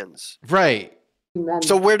aliens, right?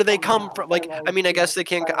 So where do they come from? Like, I mean, I guess they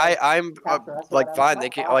can. I'm like fine. They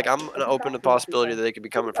can. Like, I'm gonna open the possibility that they could be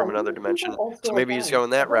coming from another dimension. So maybe he's going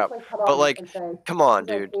that route. But like, come on,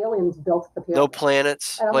 dude. No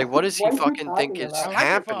planets. Like, what does he fucking think is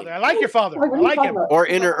happening? I like your father. I like him. Or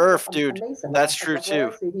inner Earth, dude. That's true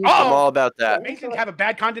too. I'm all about that. Masons have a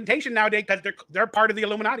bad connotation nowadays because they're part of the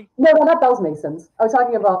Illuminati. No, not those Masons. I was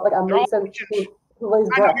talking about like a Mason. I know,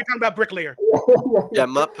 you're talking about bricklayer. Yeah,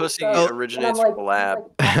 Mutt Pussy originates from the lab.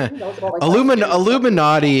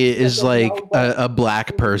 Illuminati is like a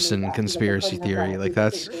black person conspiracy theory. Like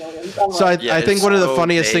that's so. I think one of the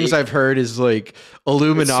funniest things I've heard is like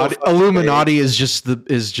Illuminati. Illuminati is just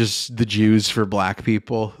the Jews for black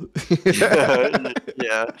people.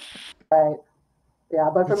 Yeah. Right.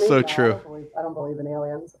 Yeah, but for me, so true. I don't believe in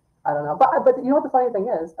aliens. I don't know, but you know what the funny thing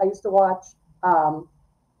is? I used to watch.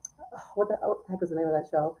 What the heck was the name of that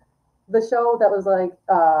show? The show that was like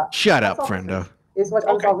shut up, Frendo. It's what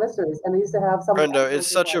Unsolved Mysteries, and they used to have some. Frendo, it's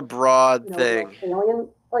such a broad thing. Like alien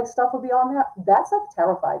like stuff would be on there. That stuff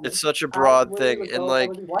terrified me. It's such a broad thing, and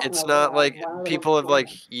like it's not like people have like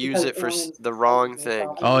used it for the wrong thing.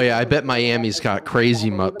 Oh yeah, I bet Miami's got crazy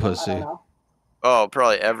mutt pussy. Oh,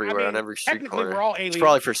 probably everywhere on every street corner. It's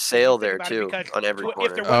probably for sale there too, on every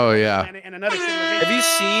corner. Oh yeah. Have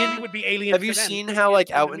you seen how like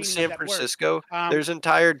out in San Francisco, there's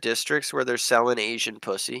entire districts where they're selling Asian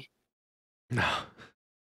pussy? No.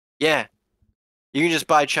 Yeah, you can just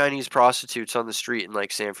buy Chinese prostitutes on the street in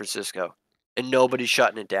like San Francisco, and nobody's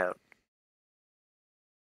shutting it down.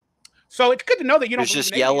 So it's good to know that you don't. There's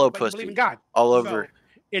just yellow pussy all over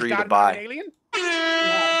for you to buy. An alien from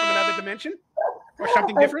another dimension? Or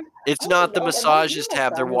something different? It's not the massages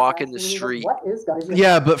tab. They're walking the street.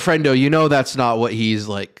 Yeah, but Frendo, you know that's not what he's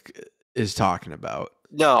like is talking about.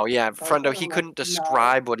 No, yeah, Frendo, he couldn't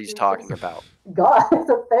describe what he's talking about. God,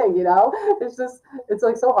 it's a thing, you know. It's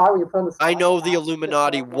like so hard when you put on the. I know the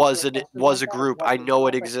Illuminati was a group. I know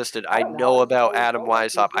it existed. I know about Adam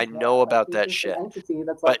Weishaupt. I know about that shit.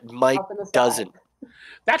 But Mike doesn't.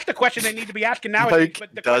 That's the question they need to be asking nowadays.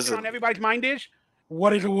 But the question on everybody's mind is,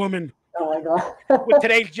 what is a woman? Oh my God. With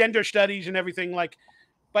today's gender studies and everything, like,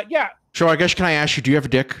 but yeah. Sure, I guess, can I ask you, do you have a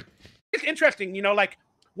dick? It's interesting, you know, like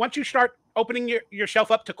once you start opening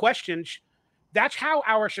yourself up to questions, that's how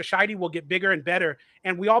our society will get bigger and better.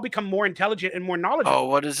 and we all become more intelligent and more knowledgeable. Oh,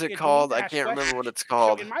 what is it called? I can't remember what it's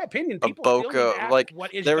called. So in my opinion, a people still need to boko. ask, Like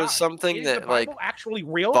what is there God? was something Is that the like Bible actually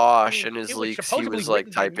real? Bosch I mean, in his it was leaks, he supposedly was like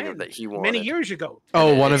written by typing men that he many wanted. years ago. Oh,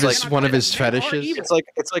 And one of it's his fetishes. It's like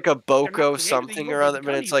a They're not boko created something evil, or but other, but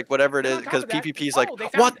become it's evil. like whatever it Then is, on top because of that, PPP's like, they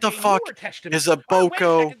what found the a fuck newer testament. is a Oh, wait a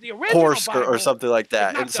boko second, the original horse or Bible something like is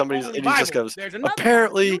that? not And the somebody's only and he just Bible. goes, There's another Bible, the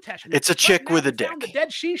apparently New Testament. it's a But chick now with a we found the dick.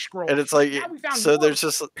 Dead Sea Scrolls. And it's like, Now we found so more there's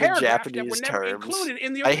just the paragraphs that were Japanese never terms. included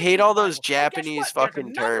in the I hate all original those Bible. Well, guess Japanese what? There's fucking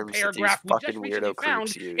another terms that these paragraph we just fucking recently weirdo creeps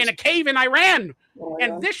found use. in a cave in Iran. Oh,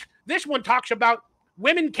 And this one talks about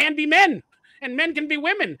women can be men and men can be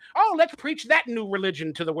women. Oh, let's preach that new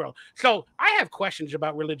religion to the world. So I have questions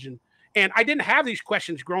about religion, and I didn't have these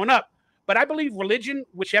questions growing up, but I believe religion,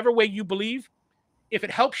 whichever way you believe, if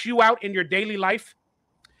it helps you out in your daily life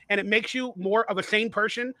and it makes you more of a sane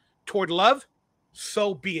person toward love,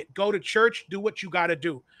 so be it. Go to church, do what you got to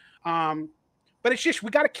do. But it's just, we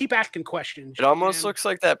got to keep asking questions. It almost looks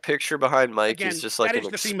like that picture behind Mike Again, is just like that an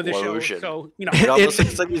is the theme of the show. explosion. So, you know, It almost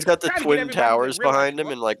looks like I'm he's got the trying to get twin everybody to towers realize behind him,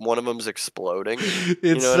 what- and like one of them's exploding. It's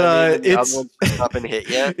You know what I mean? And the other it's one's just not been hit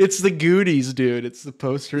yet. it's the Goonies, dude. It's the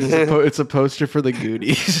poster. It's a poster for the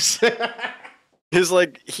Goonies. His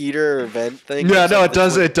like heater or vent thing. Yeah, looks no, like it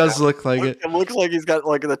does. the It does twin look like it. It looks like he's got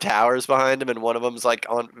like the towers behind him, and one of them's like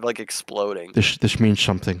on like exploding. This means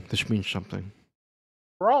something. This means something.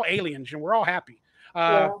 We're all aliens and we're all happy.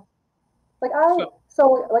 Yeah. Like like I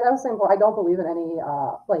was saying before, I don't believe in any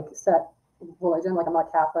like set religion. Like I'm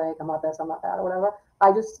not Catholic, I'm not this, I'm not that, or whatever.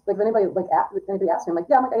 I just like if anybody asks me, I'm like,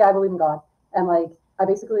 yeah, I believe in God, and like I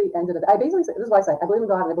basically say, this is what I say: I believe in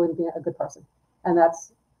God and I believe in being a good person, and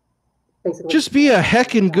that's basically Just be a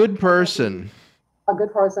heckin' good person. A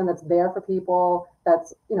good person that's there for people,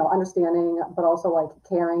 that's understanding, but also like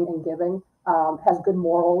caring and giving. Has good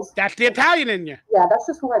morals. That's the Italian in you. Yeah, that's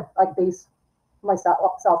just who I like base myself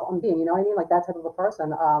on being. You know what I mean? Like that type of a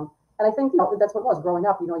person. And I think that's what it was growing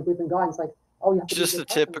up. You believe in God. It's like, oh, you have to Just be a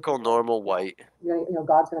typical normal white.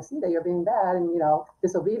 God's going to see that you're being bad and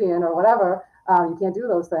disobedient or whatever. You can't do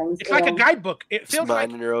those things. It's like a guidebook. It feels just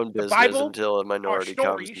minding like your own business Bible until a minority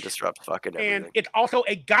comes and disrupts fucking everything. And it's also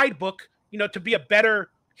a guidebook, to be a better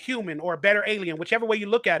human or a better alien, whichever way you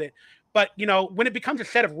look at it. But when it becomes a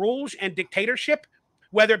set of rules and dictatorship,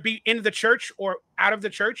 whether it be in the church or out of the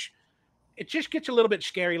church, it just gets a little bit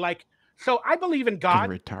scary. Like, so I believe in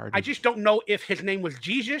God. I just don't know if his name was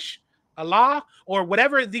Jesus, Allah, or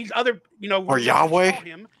whatever these other, or Yahweh.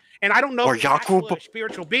 Him. And I don't know if he's a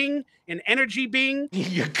spiritual being, an energy being.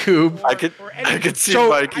 Yakub. I could see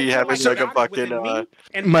Mikey having like a fucking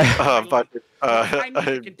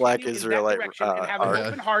black Israelite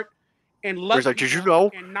heart and love. He's like, did you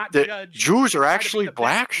know that Jews are actually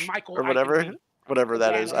black or whatever? Whatever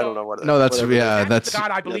that is, I don't know what it is. No, that's that's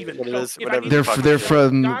God I believe in. They're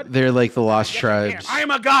like the lost tribes. I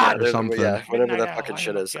am a god or something. Yeah, whatever that fucking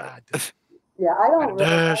shit is. Yeah, I don't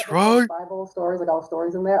really Bible stories, like all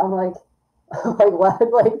stories in there. I'm like what?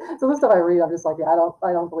 Like some of the stuff I read, I'm just like, I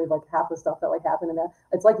don't believe like half the stuff that like happened in there.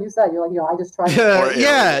 It's like you said, you're like, I just try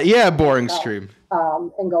to boring stream.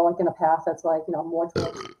 And go like in a path that's like, more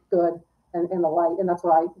towards good and in the light, and that's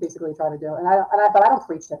what I basically try to do. But I don't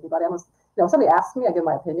preach to everybody. I'm just, somebody asks me, I give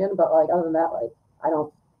my opinion, but like other than that, like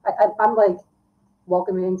I'm like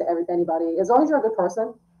welcoming to anybody as long as you're a good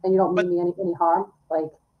person and you don't mean me any harm. Like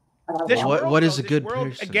I don't have what is a good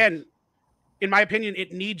person? Again, in my opinion,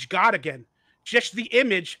 it needs God again. Just the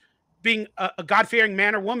image, being a God-fearing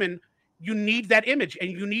man or woman, you need that image and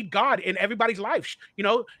you need God in everybody's lives,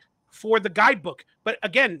 for the guidebook. But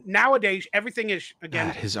again, nowadays, everything is,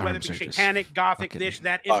 again, whether it be satanic, gothic, this,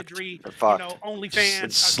 that imagery, OnlyFans.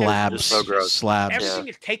 It's slabs. So gross. Slabs. Everything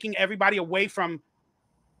is taking everybody away from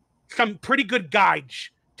some pretty good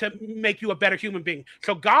guides to make you a better human being.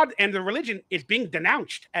 So God and the religion is being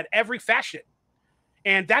denounced at every facet.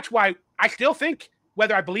 And that's why I still think,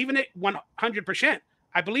 whether I believe in it 100%,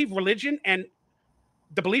 I believe religion and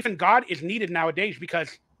the belief in God is needed nowadays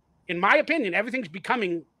because, in my opinion, everything's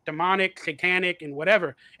becoming demonic, satanic, and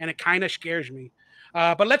whatever, and it kind of scares me.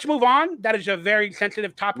 But let's move on. That is a very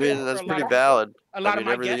sensitive topic. I mean, that's pretty valid.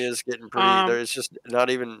 Everything is getting pretty. There's just not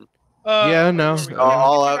even.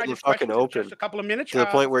 All out in the fucking open. Just a couple of minutes. To the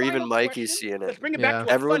point where even Mikey's seeing it. Let's bring it back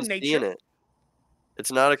to everyone's seeing it.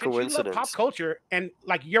 It's not a coincidence. You love pop culture, and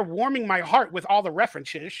like you're warming my heart with all the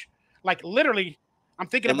references. Like literally, I'm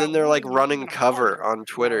thinking. And then they're like running cover on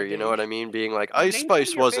Twitter. You know what I mean? Being like, Ice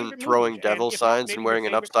Spice wasn't throwing devil signs and wearing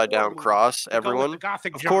an upside down cross. Everyone,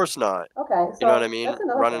 of course not. Okay, so you know what I mean?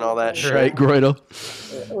 Running all that shit. Right, Groidel.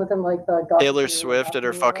 Within like the Taylor Swift at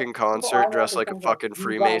her fucking concert, dressed like a fucking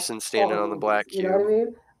Freemason, standing on the black cube. You know what I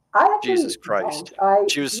mean? Jesus Christ.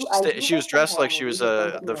 She was dressed like she was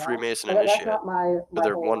the Freemason initiate with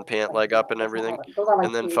her one pant leg up and everything.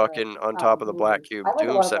 And then fucking on top of the black cube,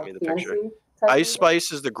 Doom sent me the picture. Ice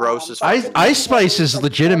Spice is the grossest. Ice Spice is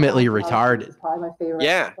legitimately retarded.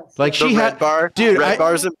 Yeah. Like she had dude, Red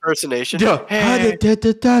Bar's impersonation. Dude,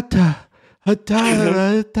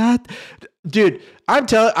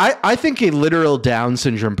 I think a literal Down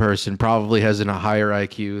syndrome person probably has a higher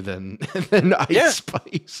IQ than Ice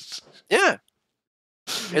Spice. Yeah.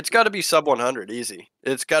 It's got to be sub 100 easy.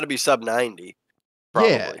 It's got to be sub 90.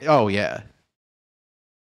 Probably. Yeah. Oh yeah.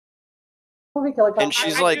 And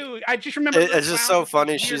she's I just remember it's just so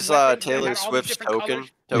funny. She's Taylor Swift's Token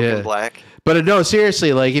Black. But no,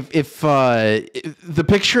 seriously, like if the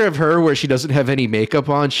picture of her where she doesn't have any makeup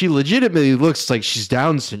on, she legitimately looks like she's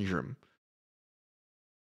Down syndrome.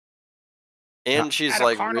 And she's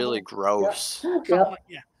like really gross. Yeah,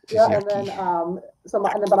 and then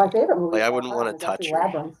but my favorite movie. Like I wouldn't want to touch her.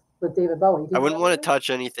 Labyrinth with David Bowie. I wouldn't want to touch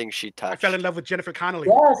anything she touched. I fell in love with Jennifer Connelly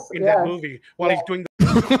in that movie while he's doing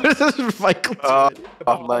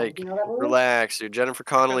Mike, relax, dude. Jennifer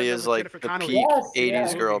Connelly is like the peak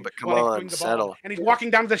 80s girl, but come on, settle. And he's walking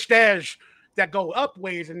down the stairs that go up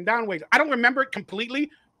ways and down ways. I don't remember it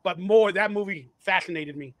completely, but that movie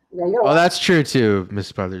fascinated me. Oh, that's true too,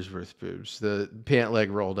 Miss Mothersworth boobs. The pant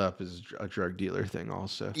leg rolled up is a drug dealer thing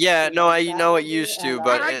also. Yeah, no, I know it used to,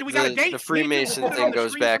 but the Freemason thing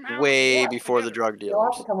goes back way before the drug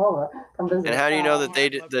dealers. And how do you know that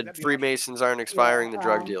the Freemasons aren't expiring the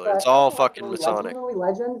drug dealer? It's all fucking Masonic.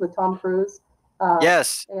 Legend with Tom Cruise.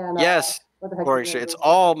 Yes. It's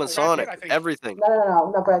all Masonic. Everything.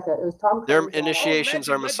 No, Brett. It was Tom Cruise. Their initiations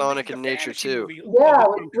are Masonic in nature too. Yeah,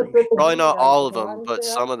 probably not all of them, but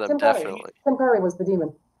some of them definitely. Tim Curry was the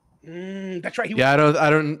demon. That's right. Yeah,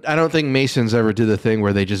 I don't think Masons ever do the thing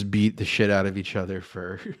where they just beat the shit out of each other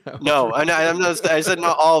for. No, I said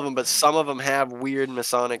not all of them, but some of them have weird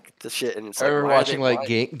Masonic shit. And it's I remember watching like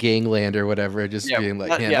Gangland or whatever, just being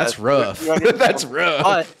like, man, that's rough. That's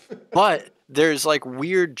rough. But there's like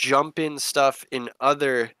weird jump in stuff in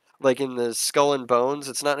other, like in the Skull and Bones.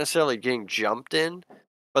 It's not necessarily getting jumped in,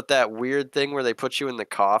 but that weird thing where they put you in the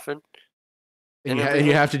coffin. And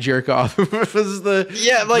you have to jerk off. This is the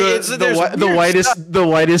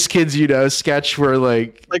whitest kids sketch where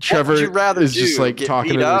like Trevor is just like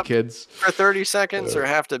talking to the kids for 30 seconds or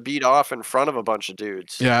have to beat off in front of a bunch of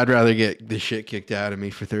dudes. Yeah, I'd rather get the shit kicked out of me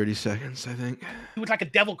for 30 seconds. I think he was like a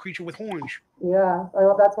devil creature with horns. Yeah,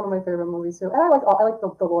 that's one of my favorite movies too. And I like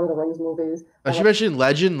the Lord of the Rings movies. She mentioned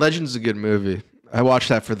Legend. Legend's a good movie. I watched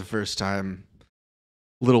that for the first time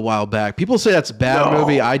a little while back. People say that's a bad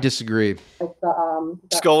movie. I disagree. Like the,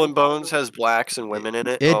 Skull and Bones has blacks and women in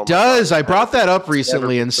it. It does. I brought that up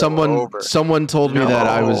recently, and someone told me that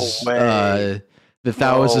I was that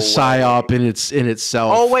was a psyop in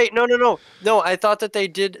itself. Oh wait, no. I thought that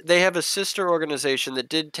they have a sister organization that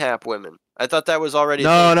did tap women. I thought that was already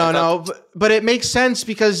no. But it makes sense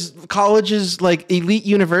because colleges, like elite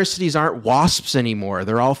universities, aren't WASPs anymore.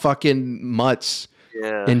 They're all fucking mutts.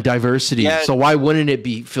 Yeah. In diversity. Yeah. So why wouldn't it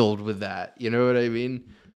be filled with that? You know what I mean?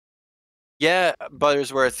 Yeah,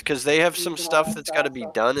 Buttersworth, because they have some stuff that's got to be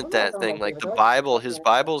done at that thing. Like the Bible, his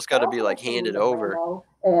Bible's got to be like handed over,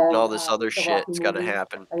 and all this other shit's got to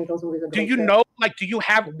happen. Do you know? Like, do you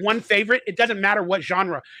have one favorite? It doesn't matter what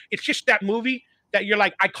genre. It's just that movie that you're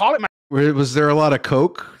like, I call it my. Was there a lot of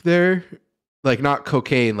coke there? Like not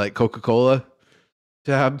cocaine, like Coca-Cola?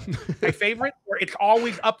 Tab. My favorite, or it's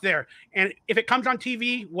always up there. And if it comes on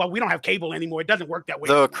TV, well, we don't have cable anymore. It doesn't work that way.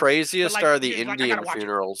 The craziest are the Indian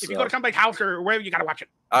funerals. If you go to somebody's house or wherever, you gotta watch it.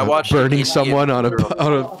 I watched burning someone on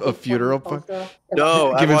a funeral.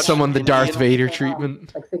 No, giving someone the Darth Vader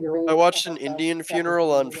treatment. I watched an Indian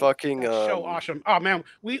funeral on fucking so awesome. Oh man,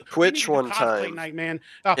 Twitch one time. Night, man.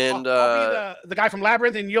 And I'll be the guy from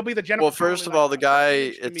Labyrinth, and you'll be the Jennifer. Well, first of all, the guy.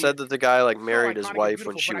 It said that the guy like married his wife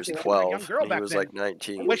when she was 12, and he was like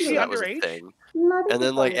 19. Was she that was a thing. And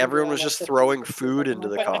then like everyone was just throwing food into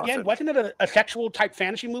the coffin. Again, wasn't it a sexual type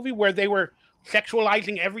fantasy movie where they were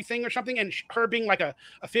sexualizing everything or something, and her being like a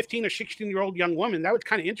 15 or 16-year-old young woman? That was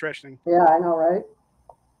kind of interesting. Yeah, I know, right?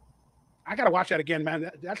 I gotta watch that again, man.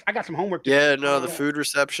 I got some homework. Yeah, no, the food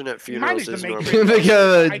reception at funerals is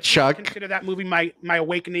normally Chuck. I consider that movie my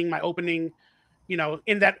awakening, my opening. You know,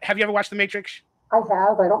 in that. Have you ever watched The Matrix? I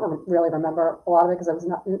have, but I don't really remember a lot of it because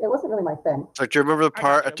it wasn't really my thing. Like, do you remember the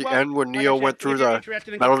part at the end when Neo went through the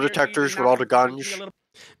metal detectors with all the guns?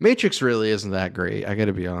 Matrix really isn't that great. I got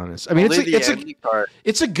to be honest. I mean,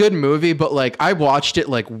 it's a good movie, but like I watched it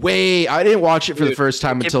I didn't watch it for the first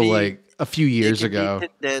time until like a few years ago.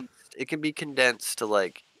 It can be condensed to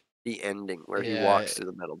like the ending where he walks through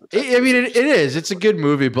the metal detector. I mean, it is. It's a good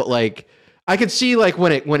movie, but like, I could see like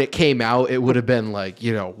when it came out, it would have been like,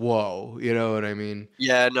 you know, whoa, you know what I mean?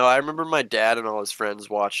 Yeah, no, I remember my dad and all his friends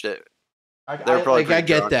watched it. I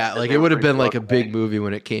get that. Like, it would have been like a big movie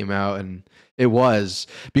when it came out, and it was,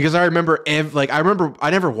 because I remember I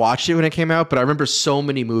never watched it when it came out, but I remember so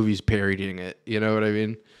many movies parodying it. You know what I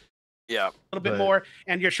mean? Yeah, a little bit more,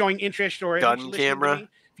 and you're showing interest or gun camera.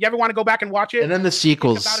 If you ever want to go back and watch it, and then the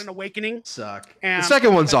sequels it's about an awakening suck. And the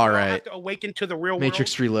second one's all right. Have to awaken to the real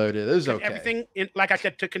Matrix world. Reloaded. It was okay. Everything, like I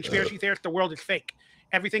said, to conspiracy theorists, the world is fake.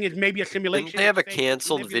 Everything is maybe a simulation. Didn't they have a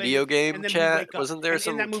canceled video game chat? Wasn't there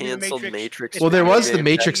some canceled Matrix? Well, there was the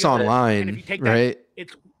Matrix Online, right?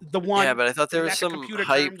 It's the one. Yeah, but I thought there was some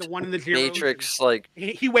hyped Matrix like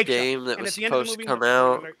game that was supposed to come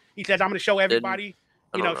out. He says, "I'm going to show everybody."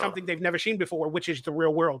 You know, something they've never seen before, which is the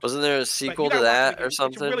real world. Wasn't there a sequel to that or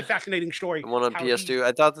something? It's a really fascinating story. The one on PS2.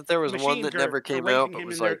 I thought that there was one that never came out, but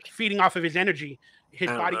was like feeding off of his energy, his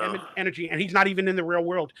body energy, and he's not even in the real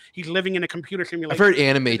world. He's living in a computer simulation. I've heard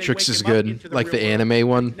Animatrix is good, like the anime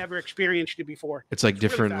one. He's never experienced it before. It's like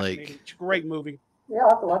different, like it's a great movie. Yeah, I'll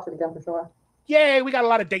have to watch it again for sure. Yay, we got a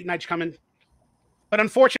lot of date nights coming, but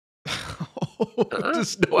unfortunately,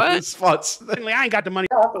 just no response. I ain't got the money.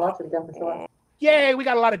 Yeah, I'll have to watch it again for sure. Yay, we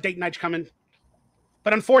got a lot of date nights coming.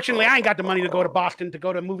 But unfortunately, I ain't got the money to go to Boston to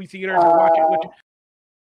go to movie theaters and watch it.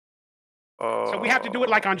 So we have to do it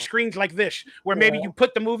like on screens like this, where maybe you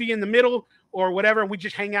put the movie in the middle or whatever, and we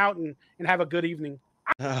just hang out and have a good evening.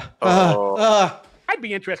 I'd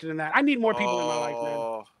be interested in that. I need more people in my life,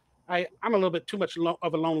 man. I'm a little bit too much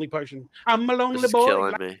of a lonely person. I'm a lonely boy.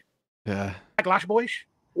 Killing me. Yeah. Like Lost Boys.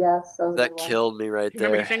 Yes, that killed me right there.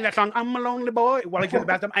 Remember you sang that song, "I'm a lonely boy," while he's in the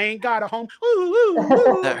bathroom, "I ain't got a home."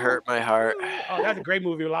 That hurt my heart. Oh, that's a great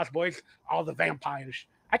movie, Lost Boys. All the vampires.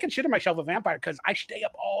 I consider myself a vampire because I stay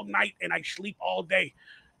up all night and I sleep all day.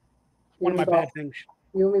 One of my bad things.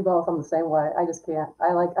 You and me both. I'm the same way. I just can't.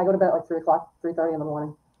 I go to bed at like 3:30 in the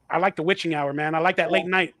morning. I like the witching hour, man. I like that late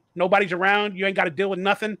night. Nobody's around. You ain't got to deal with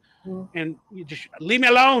nothing. And you just leave me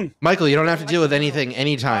alone. Michael, you don't have to deal with anything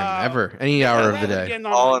anytime, ever. Any hour of the day.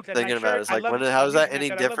 All I'm thinking about is like, how is that any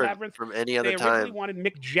different from any other time? They originally wanted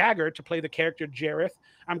Mick Jagger to play the character Jareth.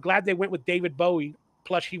 I'm glad they went with David Bowie.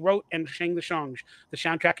 Plus, he wrote and sang the songs. The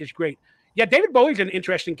soundtrack is great. Yeah, David Bowie's an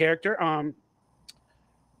interesting character.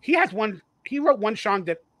 He wrote one song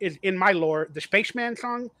that is in my lore, the Spaceman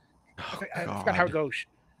song. I forgot how it goes.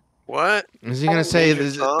 What is he gonna say?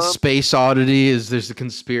 Space Oddity? There's a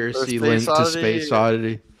conspiracy linked to Space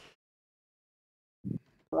Oddity?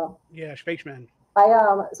 Well, yeah, Spaceman.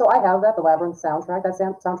 So I have the Labyrinth soundtrack. That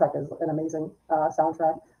soundtrack is an amazing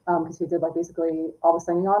soundtrack because he did like basically all the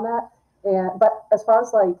singing on that. But as far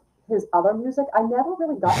as like his other music, I never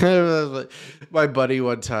really got. My buddy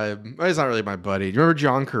one time. He's not really my buddy. Do you remember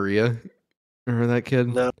John Correa? Remember that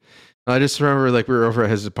kid? No. I just remember like we were over at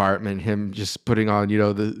his apartment, him just putting on,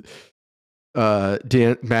 the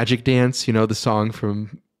Magic Dance, the song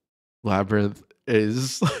from Labyrinth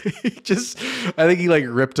is like I think he like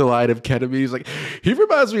ripped a line of Ketamine. He's like, he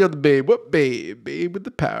reminds me of the babe. What babe? Babe with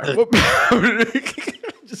the power. What power?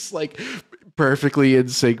 Just like perfectly in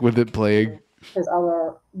sync with it playing. His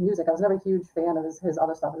other music, I was never a huge fan of his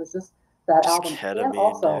other stuff. It was just that album. Ketamine, and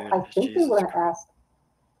also, dude. I think they were going to ask.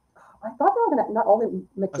 I thought they were going to not only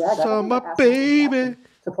Mick Jagger. I saw my baby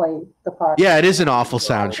to play the part. Yeah, it is an awful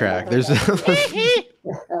soundtrack. There's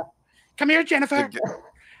Come here, Jennifer.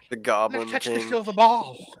 The Goblin Let's touch King. the silver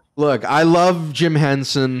ball. Look, I love Jim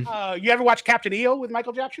Henson. You ever watch Captain EO with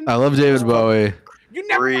Michael Jackson? I love David Bowie. You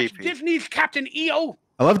never watched Disney's Captain EO?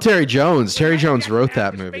 I love Terry Jones. Terry Jones wrote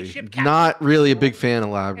that movie. Not really a big fan of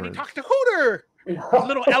Labyrinth. And he talks to Hooter, his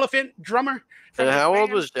little elephant drummer. And how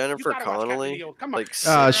old was Jennifer Connelly? Like,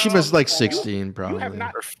 she was like 16, probably.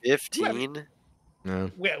 Or 15?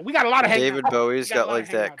 No. We got a lot of David Bowie's got like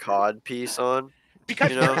that cod piece on.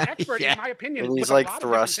 Because you're an expert, in my opinion. And he's like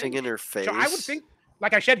thrusting in her face. So I would think,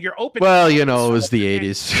 like I said, you're open. Well, it was the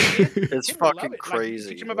 80s. It's fucking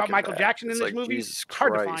crazy. Teach him about Michael Jackson in this movie. Jesus it's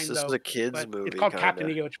hard to Christ, find, this is a kid's movie. It's called Captain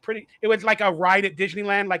EO. It's pretty. It was like a ride at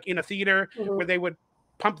Disneyland, like in a theater where they would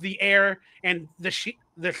pump the air and the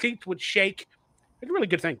seats would shake. It's a really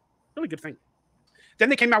good thing. Really good thing. Then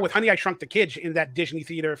they came out with Honey, I Shrunk the Kids in that Disney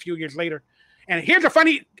theater a few years later. And here's a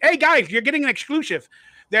funny, hey guys, you're getting an exclusive.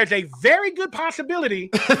 There's a very good possibility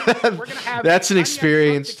we're going to have that's an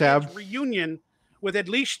experience tab reunion with at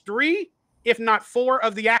least 3, if not 4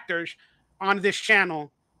 of the actors on this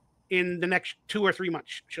channel in the next 2 or 3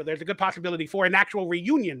 months. So there's a good possibility for an actual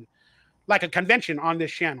reunion, like a convention on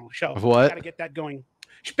this channel. So what? Got to get that going.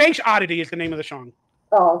 Space Oddity is the name of the song.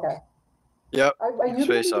 Oh, okay. Yep. Are you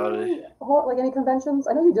doing like any conventions?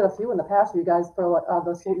 I know you did a few in the past. You guys for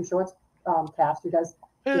the Salute Shorts cast. You guys.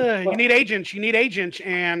 You need agents. You need agents,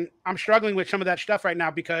 and I'm struggling with some of that stuff right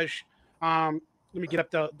now because let me get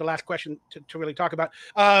up the last question to really talk about.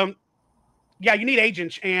 Yeah, you need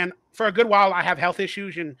agents, and for a good while I have health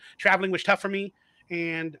issues and traveling was tough for me,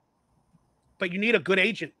 but you need a good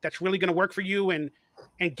agent that's really going to work for you and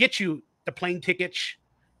get you the plane tickets.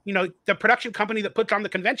 You know, the production company that puts on the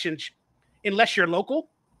conventions, unless you're local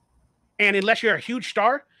and unless you're a huge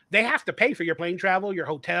star, they have to pay for your plane travel, your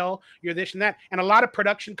hotel, your this and that. And a lot of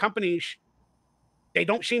production companies, they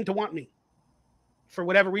don't seem to want me for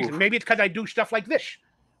whatever reason. Maybe it's because I do stuff like this,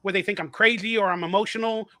 where they think I'm crazy or I'm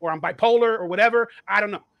emotional or I'm bipolar or whatever. I don't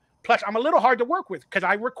know. Plus, I'm a little hard to work with because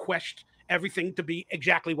I request everything to be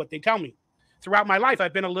exactly what they tell me. Throughout my life,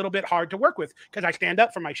 I've been a little bit hard to work with because I stand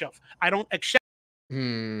up for myself. I don't accept.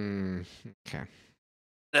 Okay.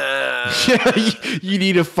 You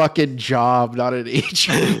need a fucking job, not an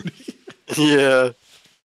agent. Yeah.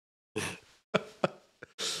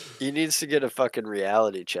 He needs to get a fucking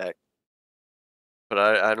reality check. But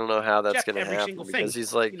I don't know how that's going to happen because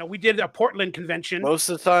he's like, you know, we did a Portland convention. Most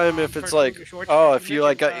of the time, if it's like, if you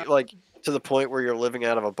like to the point where you're living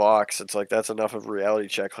out of a box, it's like that's enough of a reality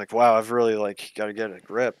check. Like, wow, I've really like got to get a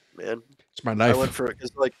grip, man. It's my knife. I went for it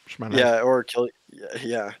because like, yeah, or kill,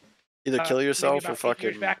 yeah, either kill yourself or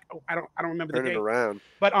fucking. Back, I don't remember turn the it date. around.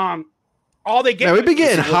 But all they get. Man, we've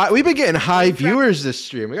been getting high viewers this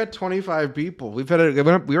stream. We got 25 people. We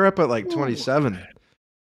were up at like 27.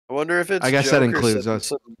 I wonder if it's. I guess that includes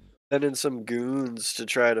us. Sending some goons to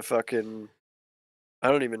try to fucking.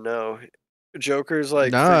 I don't even know. Joker's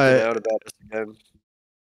like freaking out about us again.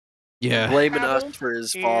 Yeah, blaming us for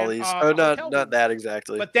his follies. Oh, not that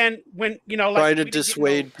exactly. But then when like trying to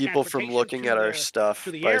dissuade people from looking at our stuff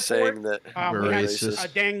by saying that we're racist. A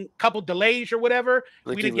dang couple delays or whatever.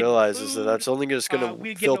 I think he realizes that that's only just going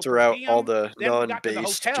to filter out all the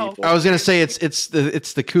non-based people. I was going to say it's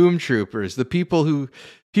the Coom Troopers, the people who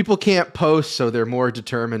people can't post, so they're more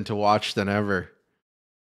determined to watch than ever.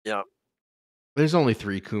 Yeah. There's only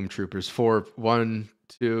 3 Coom Troopers. 1,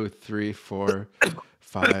 2, 3, 4,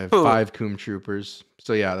 5 Coom Troopers.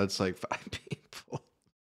 So yeah, that's like 5 people.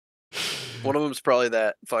 One of them's probably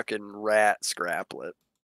that fucking rat Scraplet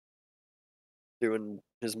doing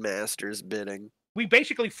his master's bidding. We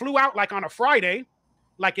basically flew out like on a Friday,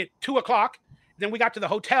 like at 2:00. Then we got to the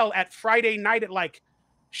hotel at Friday night at like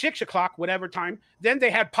 6:00, whatever time. Then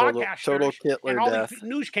they had podcasters and all these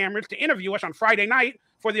news cameras to interview us on Friday night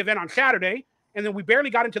for the event on Saturday. And then we barely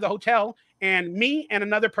got into the hotel, and me and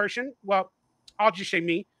another person, well, I'll just say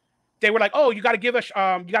me, they were like, oh, you got to give us,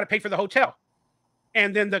 you got to pay for the hotel.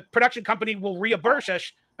 And then the production company will reimburse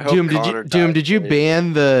us. Doom, did you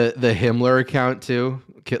ban the Himmler account too?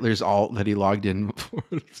 Kittler's alt that he logged in before.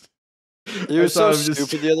 He was so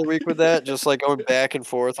stupid the other week with that, just like going back and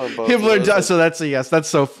forth on both. Himmler, so that's a yes. That's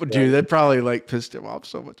so, dude. That probably like pissed him off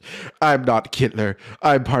so much. I'm not Kittler.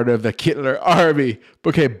 I'm part of the Kittler army.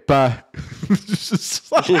 Okay, bye.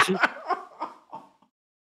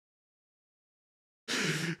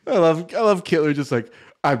 I love Kittler. Just like,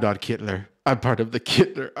 I'm not Kittler. I'm part of the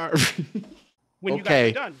Kittler army. When you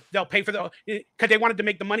guys are done, they'll pay for because they wanted to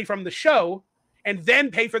make the money from the show and then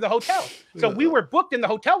pay for the hotel. So we were booked in the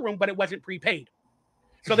hotel room, but it wasn't prepaid.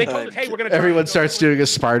 So they told us, hey, we're going to. Everyone starts doing a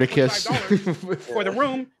Spartacus for the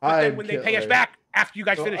room. But then when they pay us back after you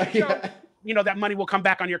guys finish the show, you know, that money will come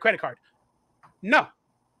back on your credit card. No,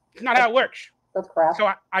 it's not how it works. That's crap.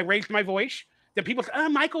 So I raised my voice. Then people say, oh,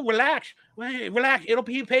 Michael, relax. Relax. It'll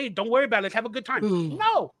be paid. Don't worry about it. Let's have a good time.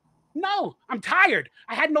 No, I'm tired.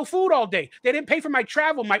 I had no food all day. They didn't pay for my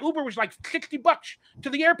travel. My Uber was like $60 to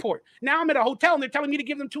the airport. Now I'm at a hotel and they're telling me to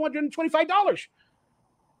give them $225.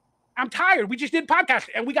 I'm tired. We just did podcasts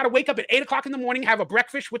and we got to wake up at 8:00 in the morning, have a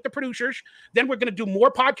breakfast with the producers. Then we're going to do more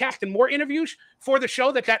podcasts and more interviews for the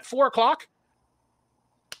show that's at 4:00.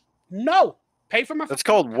 No, pay for my. That's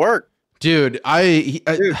called work. Dude,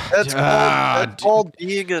 that's called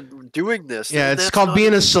doing this. Yeah, it's called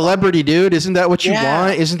being a celebrity, dude. Isn't that what you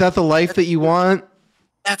want? Isn't that the life that you want?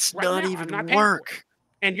 That's not even work.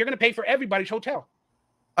 And you're going to pay for everybody's hotel.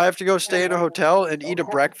 I have to go stay in a hotel and eat a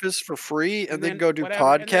breakfast for free and then go do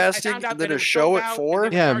podcasting and then a show at 4?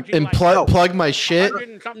 Yeah, and plug my shit.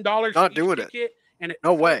 Not doing it. And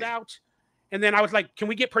no way. And then I was like, can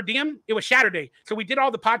we get per diem? It was Saturday. So we did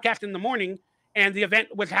all the podcast in the morning. And the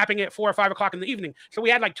event was happening at 4 or 5 o'clock in the evening. So we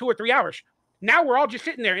had like 2 or 3 hours. Now we're all just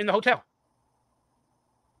sitting there in the hotel.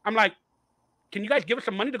 I'm like, can you guys give us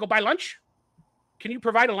some money to go buy lunch? Can you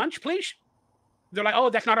provide a lunch, please? They're like, oh,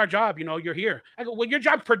 that's not our job. You know, you're here. I go, well, your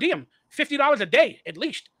job's per diem, $50 a day, at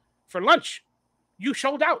least. for lunch. You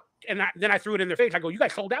sold out. And then I threw it in their face. I go, you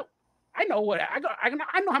guys sold out. I know what I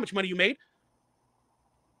know how much money you made.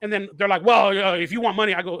 And then they're like, well, if you want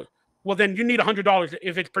money, I go, well, then you need $100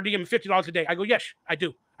 if it's per diem $50 a day. I go, yes, I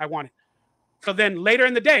do. I want it. So then later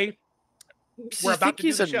in the day, we're about to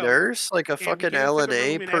do the show. He's a nurse, like a fucking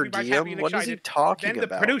LNA per diem. What is he talking about? Then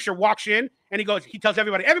the producer walks in and he tells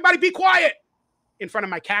everybody, be quiet in front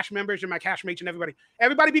of my cash members and my cash mates and everybody.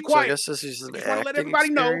 Everybody be quiet. So I guess this is an acting want to let everybody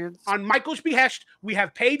know on Michael's behest, we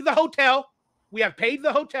have paid the hotel.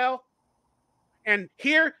 And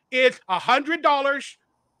here is $100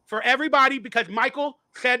 for everybody because Michael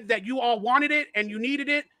said that you all wanted it and you needed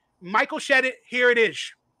it. Michael said it. Here it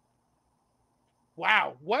is.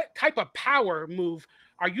 Wow. What type of power move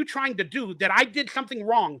are you trying to do that I did something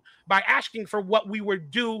wrong by asking for what we were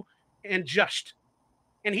due and just?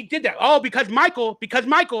 And he did that. Oh, because Michael.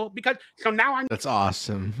 So now I'm. That's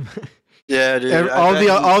awesome. Yeah, dude. All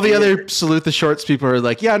the other Salute the Shorts people are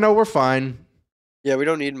like, yeah, no, we're fine. Yeah, we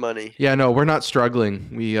don't need money. Yeah, no, we're not struggling.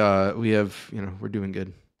 We have, we're doing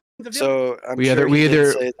good. So we're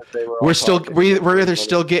either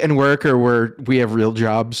still getting work or we have real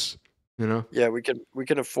jobs. Yeah, we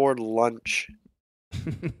can afford lunch.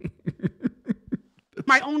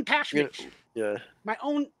 My own cash mates. Yeah. My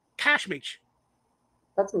own cash mates.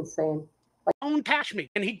 That's insane. Own cash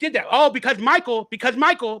mate. And he did that. Oh, because Michael.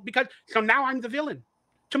 So now I'm the villain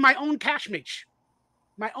to my own cash mates.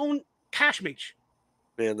 My own cash mates.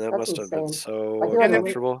 Man, that must have been so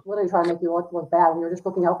uncomfortable. Literally trying to make you look bad when you're just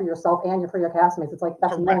looking out for yourself and for your castmates. It's like,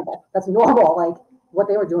 that's normal. That's normal. Like, what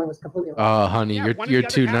they were doing was completely wrong. Oh, honey, you're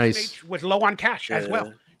too nice. Was low on cash as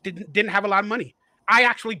well. Didn't have a lot of money. I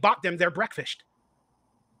actually bought them their breakfast.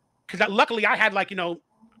 Because luckily I had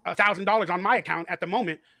 $1,000 on my account at the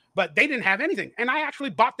moment, but they didn't have anything. And I actually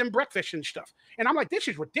bought them breakfast and stuff. And I'm like, this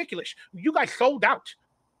is ridiculous. You guys sold out.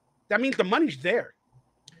 That means the money's there.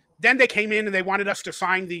 Then they came in and they wanted us to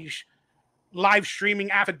sign these live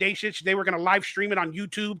streaming affidavits. They were going to live stream it on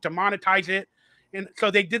YouTube to monetize it. And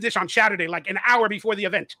so they did this on Saturday, like an hour before the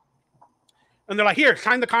event. And they're like, here,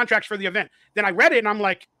 sign the contracts for the event. Then I read it and I'm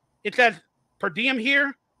like, it says per diem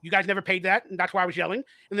here. You guys never paid that. And that's why I was yelling.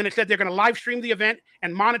 And then it said they're going to live stream the event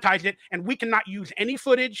and monetize it. And we cannot use any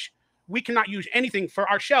footage. We cannot use anything for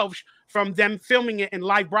ourselves from them filming it and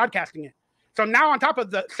live broadcasting it. So now on top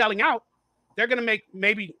of the selling out, they're going to make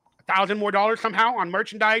maybe $1,000 more somehow on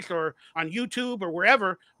merchandise or on YouTube or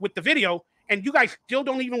wherever with the video. And you guys still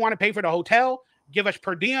don't even want to pay for the hotel, give us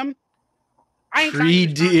per diem. I ain't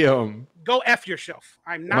pre-diem. Go F yourself.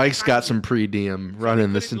 I'm not. Mike's got some pre-diem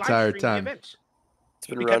running this entire time. It's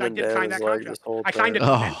been running down like this whole time. I signed a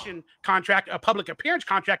convention contract, a public appearance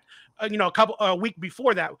contract, a week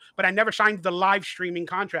before that, but I never signed the live streaming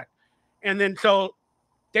contract. And then so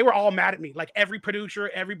they were all mad at me, like every producer,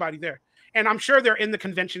 everybody there. And I'm sure they're in the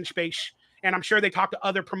convention space, and I'm sure they talk to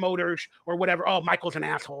other promoters or whatever. Oh, Michael's an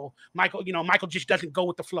asshole. Michael just doesn't go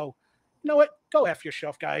with the flow. You know what? Go F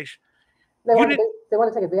yourself, guys. They want to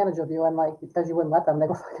take advantage of you, and because you wouldn't let them, they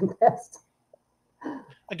were fucking pissed.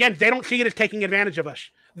 Again, they don't see it as taking advantage of us.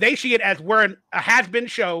 They see it as we're a has-been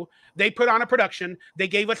show. They put on a production. They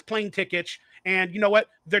gave us plane tickets, and you know what?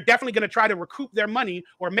 They're definitely going to try to recoup their money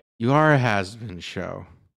or. You are a has-been show.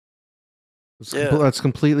 That's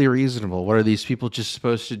completely reasonable. What are these people just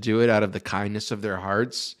supposed to do it out of the kindness of their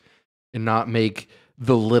hearts and not make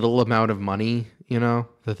the little amount of money,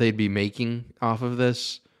 that they'd be making off of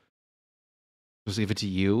this? Just leave it to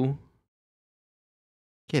you?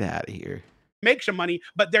 Get out of here. Make some money,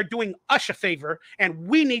 but they're doing us a favor, and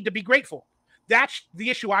we need to be grateful. That's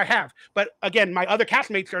the issue I have. But again, my other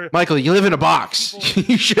castmates are... Michael, you live in a box.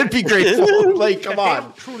 You should be grateful. Come on. They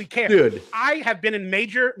don't truly care. Dude. I have been in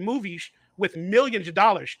major movies with millions of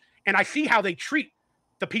dollars, and I see how they treat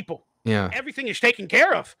the people. Yeah. Everything is taken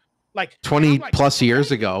care of. 20 plus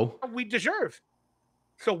years ago. We deserve.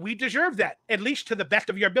 So we deserve that, at least to the best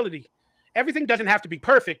of your ability. Everything doesn't have to be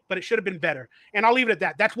perfect, but it should have been better. And I'll leave it at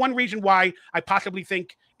that. That's one reason why I possibly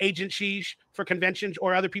think agencies for conventions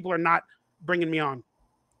or other people are not bringing me on.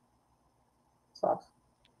 Sucks.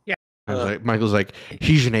 Yeah. Michael's like,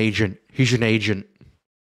 he's an agent. He's an agent.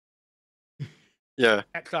 Yeah.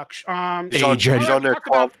 That sucks. He's on there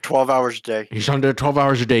 12 hours a day. He's on there 12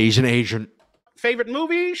 hours a day. He's an agent. Favorite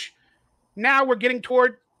movies? Now we're getting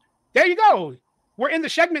toward... There you go. We're in the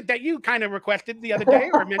segment that you kind of requested the other day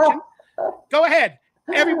or mentioned. Go ahead.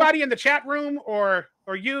 Everybody in the chat room or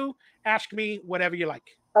you, ask me whatever you like.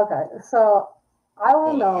 Okay, so I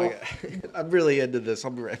don't know. I'm really into this.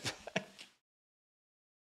 I'll be right back.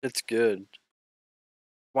 It's good.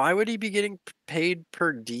 Why would he be getting paid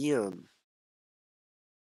per diem?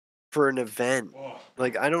 for an event.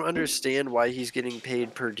 Like, I don't understand why he's getting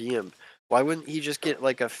paid per diem. Why wouldn't he just get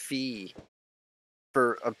like a fee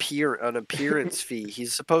for an appearance fee?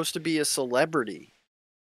 He's supposed to be a celebrity.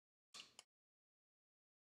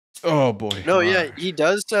 Oh boy. No, yeah, he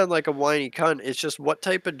does sound like a whiny cunt. It's just, what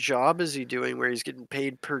type of job is he doing where he's getting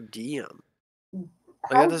paid per diem?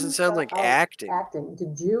 Like, that doesn't sound like acting.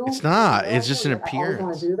 Did you? It's not. It's just an appearance. I always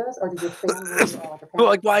want to do this, or did your family? Well,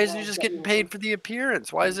 like, why isn't he just getting paid for the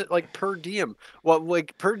appearance? Why is it like per diem? Well,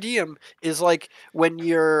 like, per diem is like when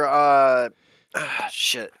you're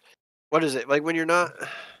shit. What is it? Like when you're not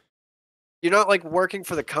like working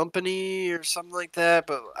for the company or something like that.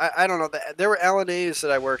 But I don't know. There were LNAs that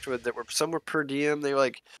I worked with that were, some were per diem. They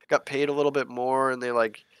like got paid a little bit more, and they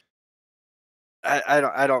like.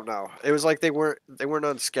 I don't know. It was like they weren't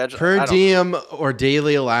on schedule. Per diem or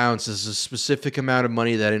daily allowance is a specific amount of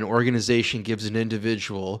money that an organization gives an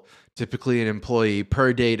individual, typically an employee,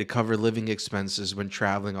 per day to cover living expenses when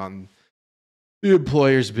traveling on the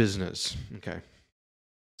employer's business. Okay.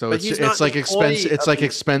 So it's like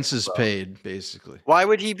expenses paid, basically. Why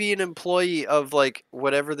would he be an employee of like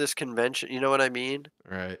whatever this convention? You know what I mean?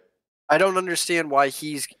 Right. I don't understand why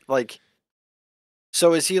he's like.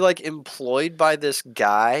 So is he like employed by this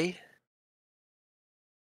guy?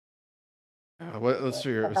 Let's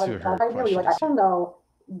see what her question is. I don't know.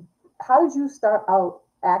 How did you start out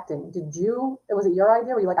acting? Was it your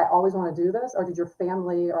idea? Were you like, I always want to do this, or did your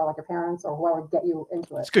family or like your parents or whoever get you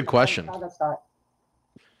into it? That's a good question. How did that start?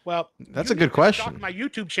 Well, that's a good question. My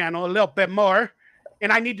YouTube channel a little bit more,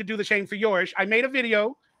 and I need to do the same for yours. I made a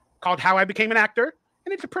video called "How I Became an Actor,"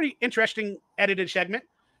 and it's a pretty interesting edited segment.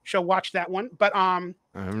 So watch that one. But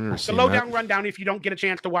the lowdown rundown, if you don't get a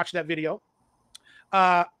chance to watch that video.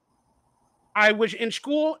 I was in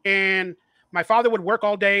school, and my father would work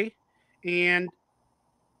all day, and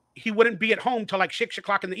he wouldn't be at home till like 6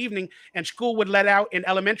 o'clock in the evening, and school would let out in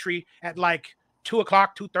elementary at like 2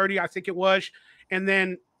 o'clock, 2:30, I think it was. And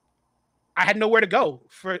then I had nowhere to go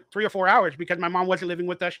for 3 or 4 hours because my mom wasn't living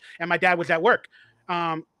with us and my dad was at work.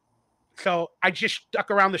 So I just stuck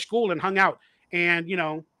around the school and hung out. And,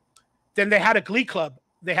 then they had a glee club.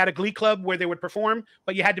 They had a glee club where they would perform,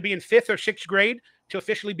 but you had to be in 5th or 6th grade to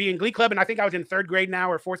officially be in glee club. And I think I was in 3rd grade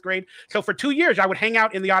now or 4th grade. So for 2 years, I would hang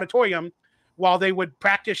out in the auditorium while they would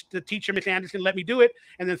practice. The teacher, Miss Anderson, let me do it.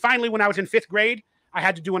 And then finally, when I was in 5th grade, I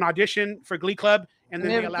had to do an audition for glee club, and then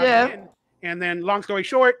they allowed me in. And then long story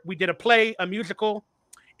short, we did a play, a musical.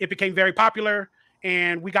 It became very popular,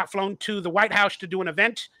 and we got flown to the White House to do an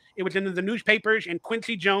event. It was in the newspapers, and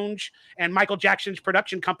Quincy Jones and Michael Jackson's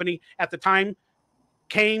production company at the time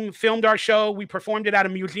came, filmed our show. We performed it at a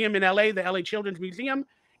museum in LA, the LA Children's Museum.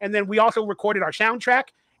 And then we also recorded our soundtrack.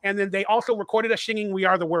 And then they also recorded us singing "We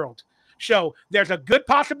Are the World." So there's a good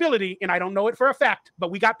possibility, and I don't know it for a fact,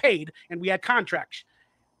 but we got paid and we had contracts,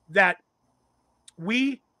 that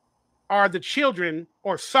we are the children,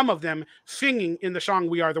 or some of them, singing in the song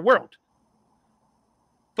 "We Are the World."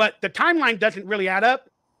 But the timeline doesn't really add up.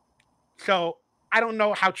 So I don't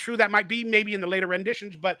know how true that might be, maybe in the later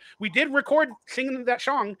renditions, but we did record singing that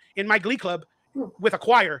song in my glee club with a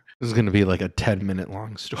choir. This is going to be like a 10-minute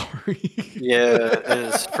long story. Yeah, and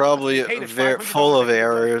it's probably very full of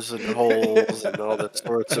errors and holes and all that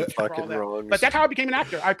sorts of fucking wrongs. But that's how I became an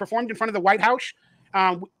actor. I performed in front of the White House.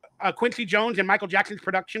 Quincy Jones and Michael Jackson's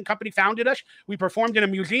production company founded us. We performed in a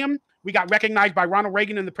museum. We got recognized by Ronald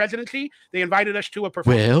Reagan in the presidency. They invited us to a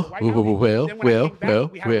performance. We had a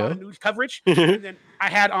lot of news coverage. And then I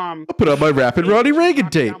had I'll put on my Rapid Ronnie Reagan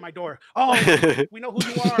tape. My door. Oh, we know who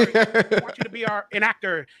you are. We want you to be an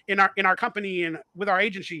actor in our company and with our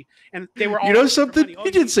agency. And they were all, you know something?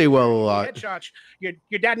 You did say well a lot. Headshots.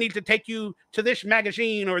 Your dad needs to take you to this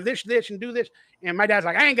magazine or this and do this. And my dad's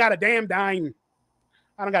like, I ain't got a damn dime.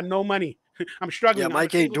 I don't got no money. I'm struggling. Yeah,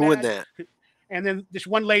 Mike ain't doing that. And then this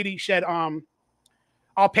one lady said,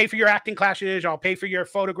 I'll pay for your acting classes. I'll pay for your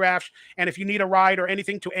photographs. And if you need a ride or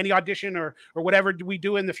anything to any audition or whatever we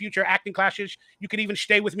do in the future acting classes, you could even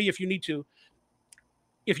stay with me if you need to,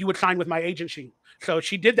 if you would sign with my agency. So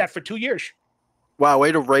she did that for 2 years. Wow,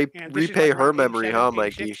 way to repay her memory, huh,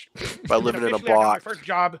 Mikey? By living in a box. My first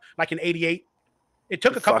job, like in '88. It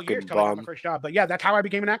took a couple years to get my first job. But yeah, that's how I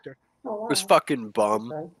became an actor. Oh, wow. This fucking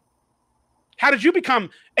bum. Okay. How did you become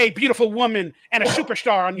a beautiful woman and a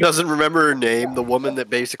superstar on your... Doesn't remember her name, the woman that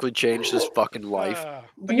basically changed his fucking life.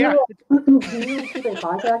 Do you keep in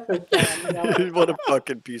contact with what a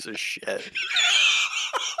fucking piece of shit.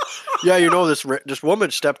 Yeah, you know, this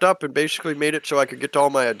woman stepped up and basically made it so I could get to all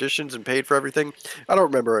my auditions and paid for everything. I don't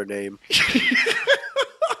remember her name.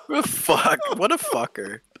 What a fuck. What a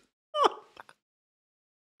fucker.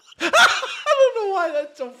 I don't don't know why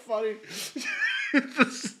that's so funny.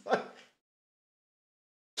 Just like,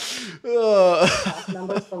 Cast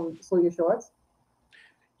members from Salute Your Shorts.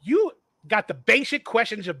 You got the basic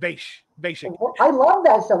questions of basic. I love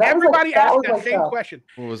that show. Everybody asked that same question.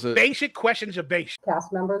 What was it? Basic questions of basic.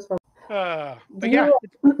 Cast members from. But yeah.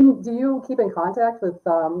 Do you keep in contact with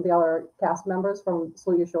the other cast members from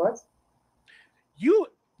Salute Your Shorts? You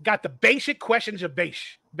got the basic questions of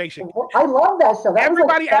basic. I love that show.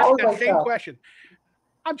 Everybody asked that same question.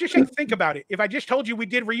 I'm just saying, think about it. If I just told you we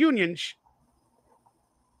did reunions,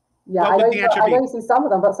 yeah, I know you see some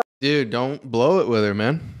of them, but dude, don't blow it with her,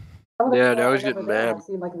 man. Yeah, now he's getting mad. I've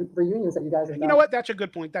seen like reunions that you guys have done. You know what? That's a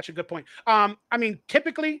good point. I mean,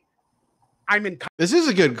 typically, I'm in. This is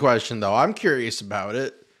a good question, though. I'm curious about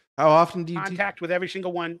it. How often do you contact with every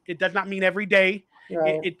single one? It does not mean every day.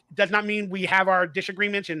 Right. It does not mean we have our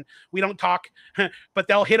disagreements and we don't talk, but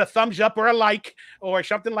they'll hit a thumbs up or a like or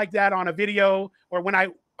something like that on a video. Or when I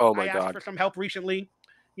asked for some help recently,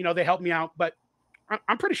 they helped me out. But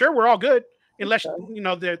I'm pretty sure we're all good, unless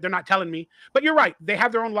they're not telling me. But you're right; they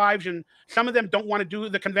have their own lives, and some of them don't want to do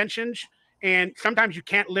the conventions. And sometimes you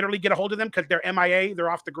can't literally get a hold of them because they're MIA; they're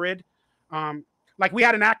off the grid. Like we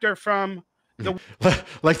had an actor from the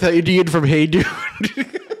like the Indian from Hey Dude.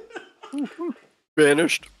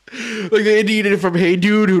 Vanished. Like the Indian from Hey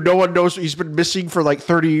Dude, who no one knows, he's been missing for like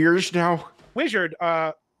 30 years now. Wizard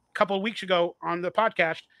a couple of weeks ago on the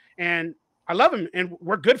podcast, and I love him, and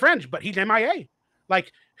we're good friends, but he's MIA.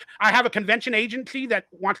 Like, I have a convention agency that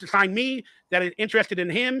wants to sign me, that is interested in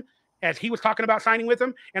him, as he was talking about signing with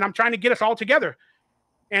him, and I'm trying to get us all together.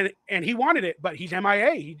 And he wanted it, but he's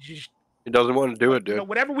MIA. He doesn't want to do it, dude.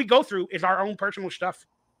 Whatever we go through is our own personal stuff.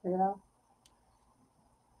 Yeah.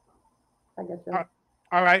 I guess so.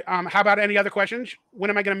 All right. How about any other questions? When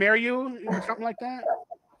am I going to marry you? Something like that.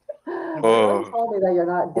 You told me that you're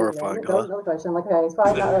not doing it. No question. I'm like, hey, it's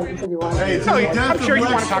probably not like you said you want to. I'm sure you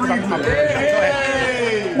want to talk about the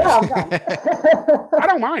I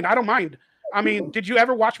don't mind. I mean, did you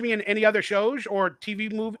ever watch me in any other shows or TV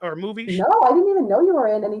movies? No, I didn't even know you were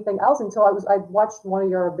in anything else until I watched one of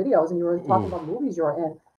your videos and you were talking about movies you were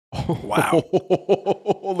in. Oh, wow.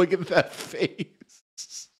 Look at that face.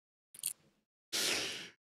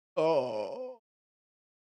 Oh,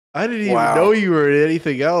 I didn't even know you were in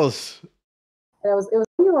anything else. And it was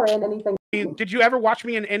you were in anything. Did you ever watch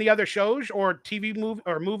me in any other shows or TV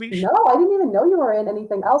movies? No, I didn't even know you were in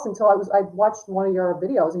anything else until I watched one of your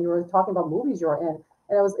videos and you were talking about movies you were in,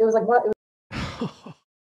 and it was like what?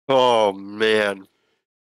 Oh man!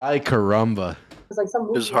 Ay caramba! It was like some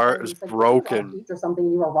movie. His heart is broken. Or something.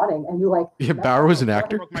 You were running and you like. Yeah, Bauer was an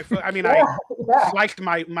actor. Broke my foot. I mean, I sliced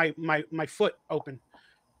my foot open.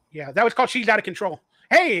 Yeah, that was called She's Out of Control.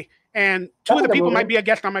 Hey, and two of the people might be a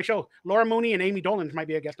guest on my show. Laura Mooney and Amy Dolan might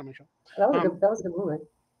be a guest on my show. That was a good movie.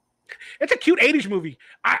 It's a cute 80s movie.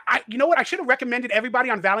 You know what? I should have recommended everybody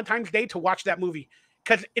on Valentine's Day to watch that movie,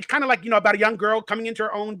 because it's kind of like, about a young girl coming into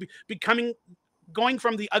her own, going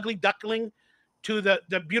from the ugly duckling to the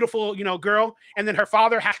beautiful, girl. And then her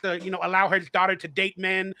father has to, allow his daughter to date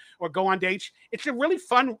men or go on dates. It's a really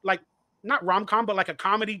fun, like, not rom-com, but like a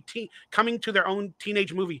comedy coming to their own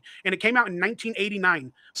teenage movie. And it came out in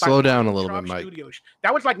 1989. Slow down a little bit, Mike. Studios.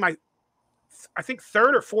 That was like my, I think,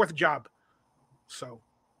 third or fourth job. So.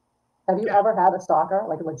 Have you ever had a stalker,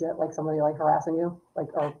 like legit, like somebody like harassing you?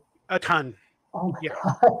 A ton. Oh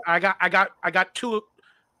my God. I got two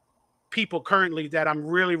people currently that I'm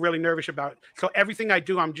really, really nervous about. So everything I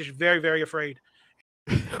do, I'm just very, very afraid.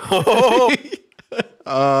 Who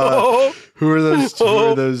are those? Who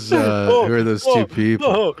are those two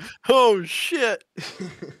people? Oh shit!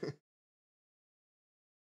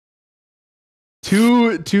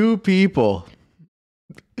 Two people.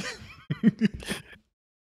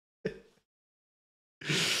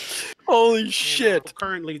 Holy shit!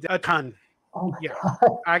 Currently, a ton. Oh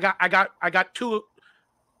my God. I got two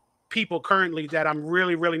people currently that I'm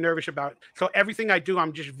really, really nervous about. So everything I do,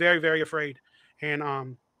 I'm just very, very afraid. And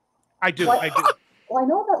I do. Well, I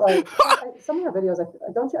know that like some of your videos, I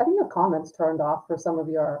think you have comments turned off for some of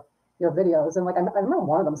your videos, and like I remember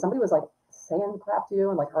one of them, somebody was like saying crap to you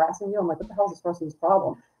and like harassing you. I'm like, what the hell is this person's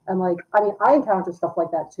problem? And like, I mean, I encounter stuff like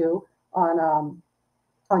that too on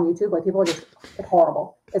YouTube. Like people are just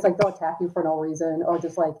horrible. It's like they'll attack you for no reason, or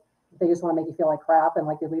just like they just want to make you feel like crap, and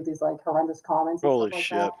like they leave these like horrendous comments. Holy like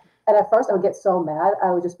shit! That. And at first I would get so mad,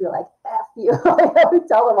 I would just be like, F you. Like, I would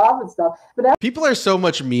tell them off and stuff. But now people are so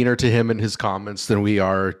much meaner to him in his comments than we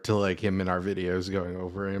are to like him in our videos going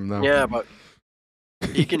over him, though. Yeah, but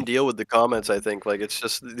he can deal with the comments, I think. Like, it's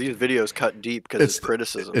just these videos cut deep because it's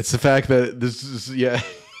criticism. It's the fact that this is,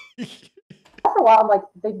 after a while, I'm like,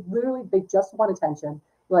 they just want attention.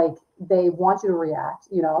 Like they want you to react,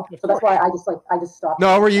 you know. So that's why I just stopped.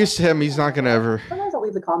 No, we're used to him. He's not gonna ever. Sometimes I'll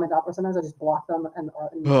leave the comment up, or sometimes I just block them and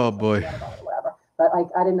oh boy, whatever. But like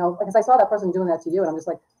I didn't know because I saw that person doing that to you, and I'm just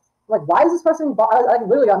like, why is this person? I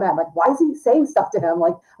literally got mad. Like, why is he saying stuff to him?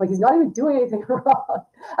 Like he's not even doing anything wrong.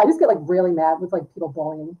 I just get like really mad with like people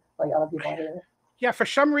bullying like other people. Yeah, for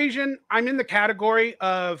some reason, I'm in the category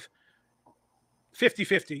of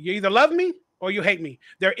 50-50. You either love me or you hate me.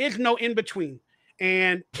 There is no in between.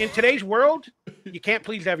 And in today's world, you can't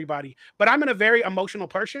please everybody. But I'm a very emotional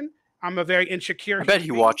person. I'm a very insecure. I bet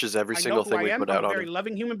he watches every single thing we put out on. I'm a very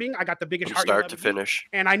loving human being. I got the biggest heart, start to finish.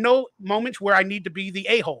 And I know moments where I need to be the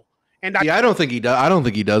a-hole. And I don't think he does. I don't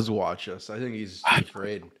think he does watch us. I think he's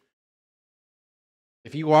afraid.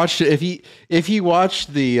 If he watched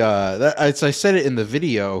the I said it in the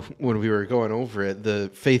video when we were going over it, the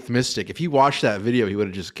Faith Mystic, if he watched that video, he would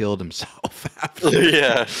have just killed himself after.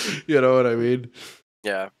 Yeah. You know what I mean?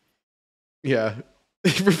 Yeah. Yeah.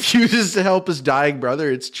 He refuses to help his dying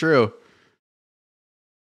brother. It's true.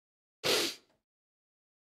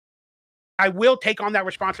 I will take on that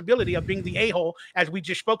responsibility of being the a-hole, as we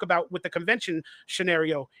just spoke about with the convention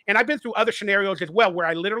scenario. And I've been through other scenarios as well where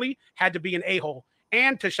I literally had to be an a-hole.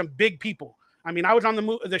 And to some big people. I mean, I was on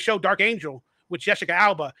the show Dark Angel with Jessica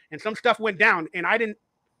Alba, and some stuff went down, and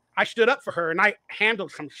I stood up for her, and I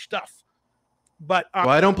handled some stuff. But well,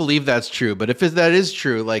 I don't believe that's true. But if that is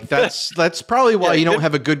true, like that's probably why you don't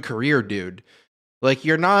have a good career, dude. Like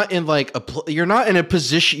you're not in you're not in a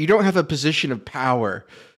position. You don't have a position of power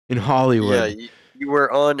in Hollywood. Yeah, you were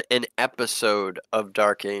on an episode of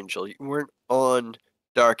Dark Angel. You weren't on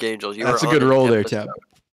Dark Angel. That's a good role there, Tab.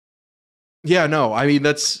 Yeah, no, I mean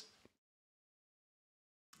that's.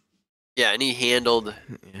 Yeah, and he handled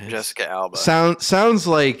Jessica Alba. Sounds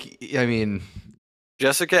like, I mean,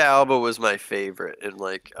 Jessica Alba was my favorite in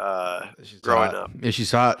growing up. Yeah,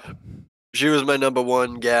 she's hot. She was my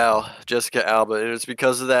 #1 gal, Jessica Alba, and it's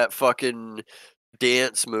because of that fucking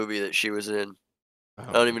dance movie that she was in.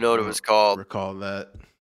 I don't even know what it was called. Recall that.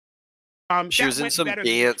 She was in some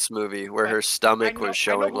dance movie where her stomach was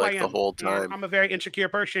showing the whole time. I'm a very insecure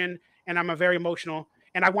person. And I'm a very emotional,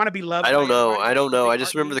 and I want to be loved. I don't know. I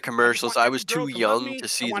just remember the commercials. I was too young to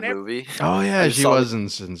see the movie. Oh yeah, she was in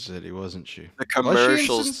Sin City, wasn't she? The commercials. Was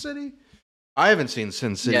she in Sin City? I haven't seen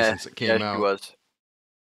Sin City since it came out. She was.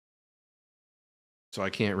 So I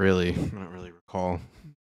don't really recall.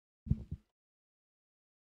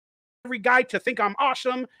 Every guy to think I'm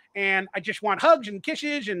awesome, and I just want hugs and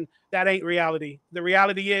kisses, and that ain't reality. The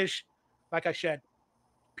reality is, like I said,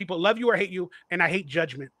 people love you or hate you, and I hate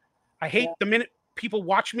judgment. I hate the minute people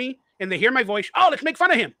watch me and they hear my voice. Oh, let's make fun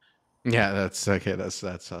of him. Yeah, that's okay. That's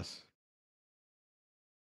us.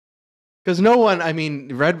 Because no one, I mean,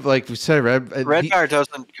 like we said, Redfire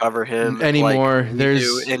doesn't cover him anymore. And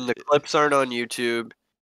the clips aren't on YouTube.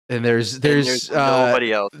 And there's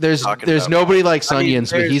nobody else. There's nobody like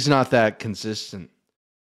Onions, but he's not that consistent.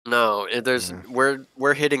 No,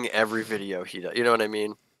 we're hitting every video he does. You know what I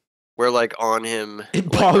mean? We're like on him.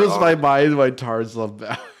 It boggles my mind why Tars love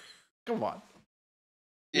that. Come on.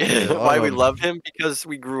 Yeah, why we love him? Because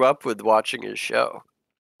we grew up with watching his show.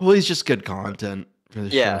 Well, he's just good content for the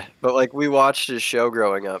show. Yeah, but we watched his show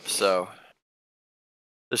growing up, so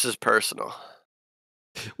this is personal.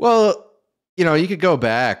 Well, you could go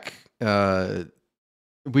back.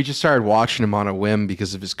 We just started watching him on a whim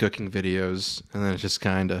because of his cooking videos, and then it just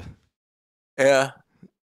kind of... Yeah.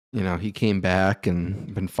 He came back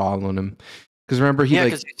and been following him. Because remember,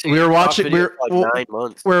 we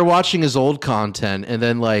were watching his old content, and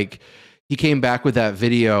then he came back with that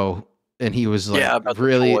video, and he was about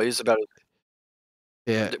really the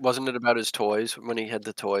toys, wasn't it about his toys when he had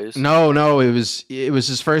the toys? No, it was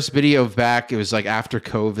his first video back. It was after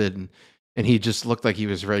COVID, and he just looked like he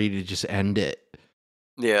was ready to just end it.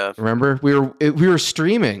 Yeah, remember we were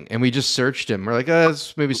streaming, and we just searched him. We're like,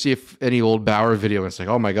 let's maybe see if any old Bauer video. And it's like,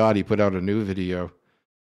 oh my god, he put out a new video,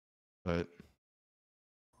 but.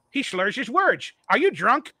 He slurs his words. Are you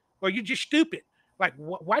drunk or are you just stupid? Like,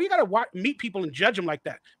 why you got to meet people and judge them like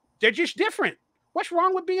that? They're just different. What's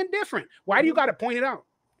wrong with being different? Why do you got to point it out?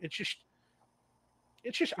 It's just.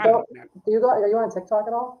 I don't know, man. Are you on TikTok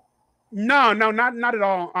at all? No, not at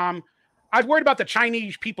all. I was worried about the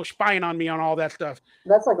Chinese people spying on me on all that stuff.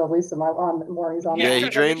 That's the least of my worries on. Yeah, he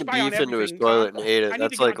drained the beef into his toilet and ate it.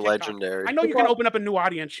 That's legendary. I know you can open up a new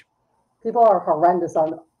audience. People are horrendous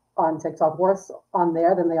on TikTok, worse on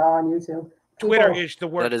there than they are on YouTube. Twitter is the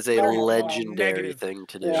worst. That is a legendary thing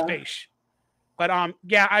to do. Space. But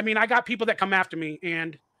yeah, I mean, I got people that come after me,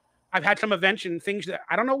 and I've had some events and things that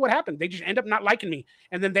I don't know what happened. They just end up not liking me.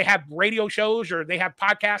 And then they have radio shows or they have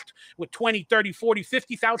podcasts with 20, 30, 40,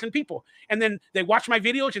 50,000 people. And then they watch my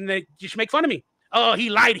videos and they just make fun of me. Oh, he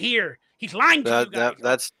lied here. He's lying to you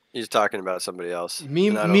guys. He's talking about somebody else. Me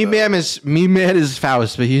man is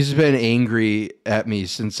Faust, but he's been angry at me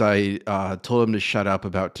since I told him to shut up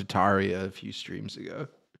about Tartaria a few streams ago.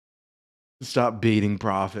 Stop baiting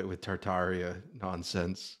Prophet with Tartaria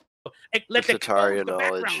nonsense. Let's Tartaria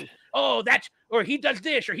knowledge. Oh, or he does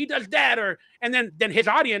this or he does that, and then his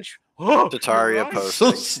audience. Oh, Tartaria post.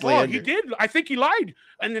 So oh, he did. I think he lied.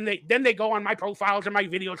 And then they go on my profiles and my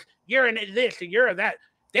videos. You're in this and you're in that.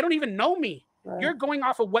 They don't even know me. Right. You're going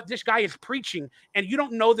off of what this guy is preaching, and you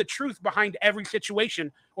don't know the truth behind every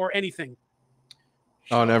situation or anything.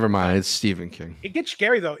 Oh, never mind. It's Stephen King. It gets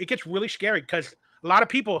scary though. It gets really scary because a lot of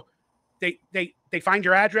people, they find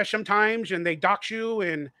your address sometimes and they dox you,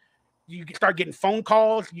 and you start getting phone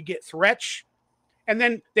calls. You get threats, and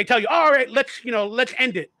then they tell you, "All right, let's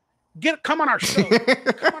end it. Come on our show.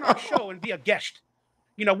 Come on our show and be a guest.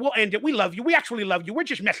 We'll end it. We love you. We actually love you. We're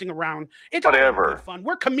just messing around. It's whatever fun.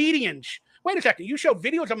 We're comedians." Wait a second. You showed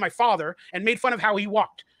videos of my father and made fun of how he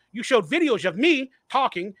walked. You showed videos of me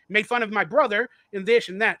talking, made fun of my brother and this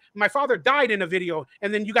and that. My father died in a video.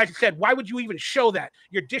 And then you guys said, why would you even show that?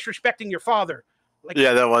 You're disrespecting your father.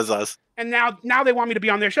 Yeah, that was us. And now they want me to be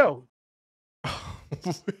on their show.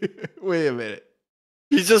 Wait a minute.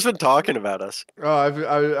 He's just been talking about us. Oh,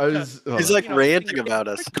 I was. He's ranting about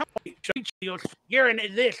us. You're in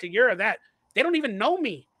this and you're in that. They don't even know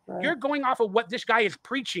me. Right. You're going off of what this guy is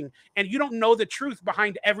preaching, and you don't know the truth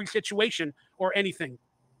behind every situation or anything.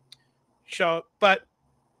 So, but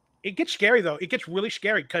it gets scary though. It gets really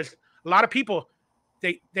scary because a lot of people,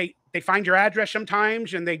 they find your address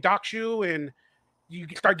sometimes and they dox you, and you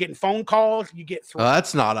start getting phone calls. You get threats. Oh,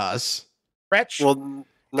 that's not us. Threats. Well,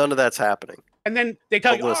 none of that's happening. And then they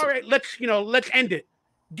tell you, all right, let's end it.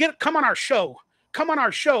 Come on our show. Come on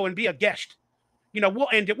our show and be a guest. We'll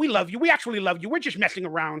end it. We love you. We actually love you. We're just messing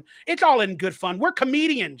around. It's all in good fun. We're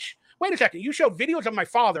comedians. Wait a second. You showed videos of my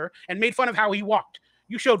father and made fun of how he walked.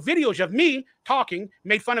 You showed videos of me talking,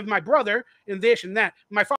 made fun of my brother and this and that.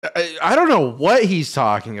 My father. I don't know what he's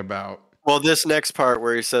talking about. Well, this next part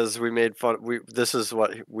where he says we made fun. This is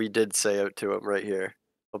what we did say out to him right here.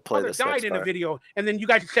 We'll play this. Died in a video, and then you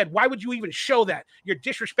guys said, "Why would you even show that? You're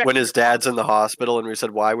disrespecting." When his dad's in the hospital, and we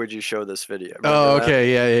said, "Why would you show this video?" Remember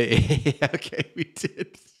okay, yeah, okay, we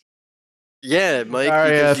did. Yeah, Mike. All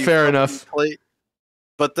right, yeah, fair enough.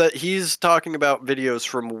 But he's talking about videos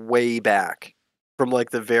from way back, from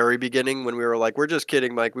the very beginning when we were like, "We're just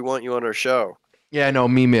kidding, Mike. We want you on our show." Yeah, no,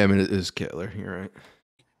 me man is killer. You're right.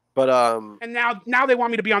 But and now they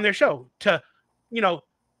want me to be on their show to,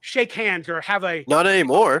 shake hands or have a not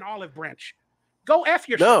anymore an olive branch. Go F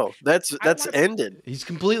yourself. No, that's ended. He's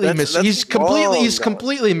completely he's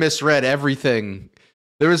completely misread everything.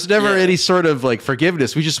 There was never any sort of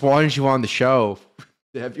forgiveness. We just wanted you on the show.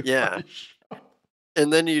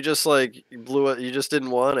 And then you just blew it. You just didn't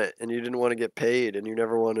want it, and you didn't want to get paid, and you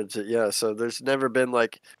never wanted to. Yeah, so there's never been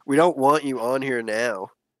we don't want you on here now.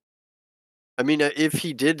 I mean, if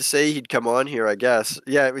he did say he'd come on here, I guess.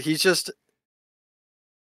 Yeah, he's just.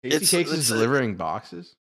 Casey Cakes is delivering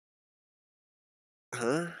boxes?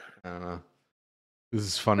 Huh? I don't know. This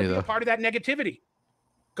is funny, though. Part of that negativity.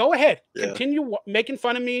 Go ahead. Yeah. Continue making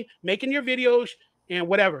fun of me, making your videos, and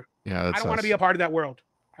whatever. Yeah, I don't want to be a part of that world.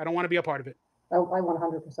 I don't want to be a part of it. I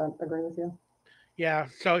 100% agree with you. Yeah,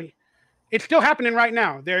 so it's still happening right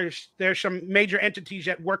now. There's some major entities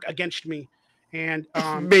that work against me. And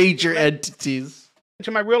major entities. Into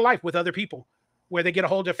my real life with other people, where they get a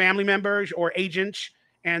hold of family members or agents,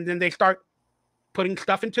 and then they start putting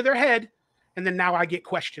stuff into their head, and then now I get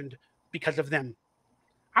questioned because of them.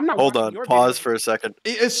 I'm not. Hold on. Pause for a second.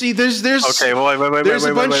 See, there's okay. Wait. There's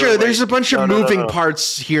a bunch of moving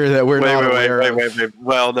parts here that we're not aware of. Wait.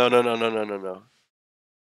 Well, no.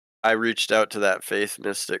 I reached out to that Faith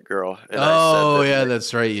Mystic girl. And I said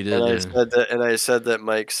that's right. You did. And I said that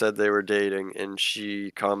Mike said they were dating, and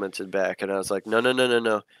she commented back, and I was like,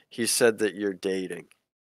 no. He said that you're dating,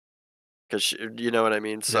 because you know what I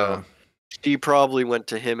mean. So she probably went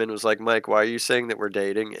to him and was like, Mike, why are you saying that we're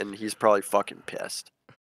dating? And he's probably fucking pissed.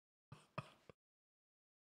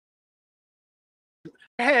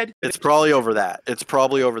 It's probably over that.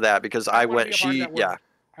 Because I went.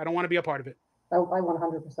 I don't want to be a part of it. I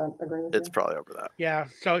 100% agree with you. It's probably over that. Yeah,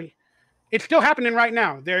 so it's still happening right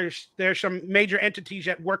now. There's some major entities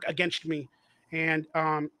that work against me, and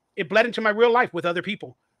it bled into my real life with other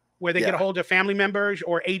people, where they get a hold of family members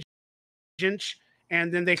or agents,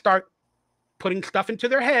 and then they start putting stuff into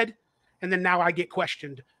their head, and then now I get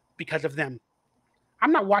questioned because of them.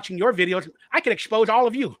 I'm not watching your videos. I could expose all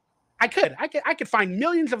of you. I could find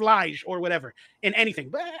millions of lies or whatever in anything,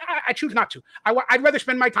 but I choose not to. I'd rather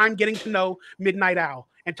spend my time getting to know Midnight Owl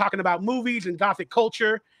and talking about movies and Gothic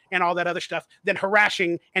culture and all that other stuff than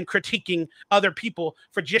harassing and critiquing other people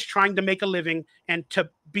for just trying to make a living and to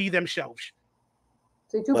be themselves.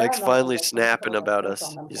 Mike's finally snapping about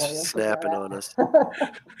us. He's snapping on us.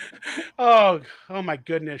 Oh my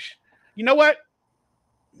goodness. You know what?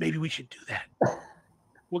 Maybe we should do that.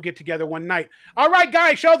 We'll get together one night. All right,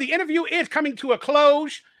 guys. So the interview is coming to a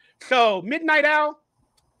close. So Midnight Owl,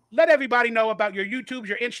 let everybody know about your YouTubes,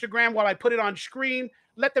 your Instagram while I put it on screen.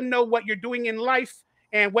 Let them know what you're doing in life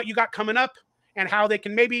and what you got coming up and how they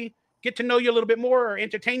can maybe get to know you a little bit more or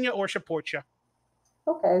entertain you or support you.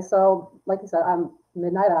 Okay, so like you said, I'm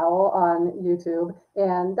Midnight Owl on YouTube,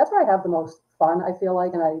 and that's where I have the most fun, I feel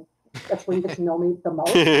like, and that's where you get to know me the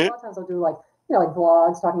most. A lot of times I'll do like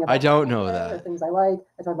vlogs talking about I don't know that. things I like.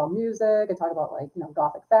 I talk about music. I talk about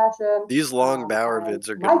Gothic fashion. These long Bower vids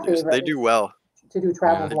are good news. They do well. To do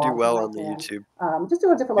travel vlogs. They do well on the YouTube. Just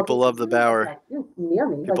do a different. People love the Bower. Near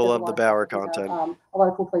me. People love the Bower content. A lot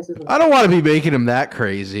of cool places. I don't want to be making him that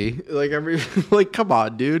crazy. Like come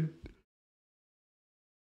on, dude.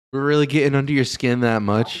 We're really getting under your skin that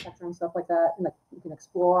much. And stuff like that, and you can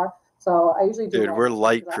explore. So I usually do. Dude, we're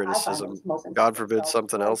light criticism. God forbid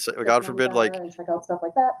something else. God forbid, like, check out stuff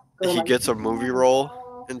like that. he gets a movie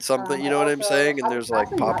role in something, you know what I'm saying? And there's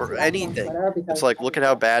like or anything. It's like, look at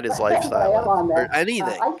how bad his lifestyle is. Or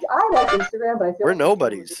anything. I like Instagram, but I feel we're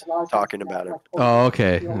nobody's talking about it. Oh,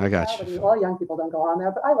 okay. I got you. A lot of young people don't go on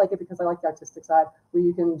there, but I like it because I like the artistic side where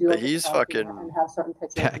you can do it. He's fucking and have certain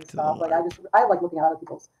pictures and stuff. Like I like looking at other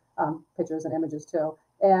people's pictures and images too.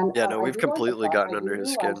 And yeah, no, we've completely gotten under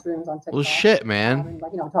his skin. Well, shit, man.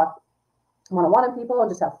 Talk one-on-one with people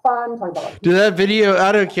and just have fun. Talk about dude, that video,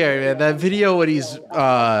 I don't care, man. That video when he's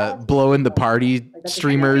blowing the party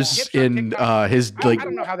streamers in his I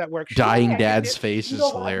don't know how that works. dying dad's face is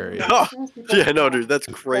hilarious. Oh, yeah, no, dude, that's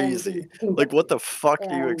crazy. Like, what the fuck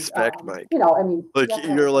do you expect, Mike? Like,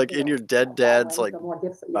 you're like in your dead dad's like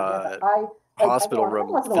hospital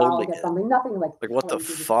room filming it. Like, what the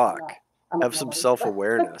fuck? Have some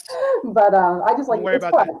self-awareness. But I just like it's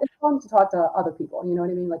fun. It's fun to talk to other people. You know what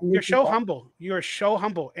I mean? Like you're so humble. You're so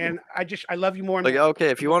humble, and I love you more. And like okay,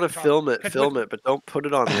 if you want to film it, but don't put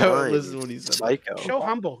it online. Listen when he's psycho. So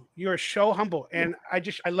humble. You're so humble, and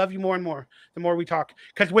I love you more and more the more we talk.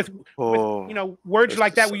 Because with words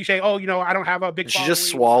like that, where you say, I don't have a big. Did you just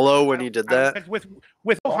swallow when you did that? With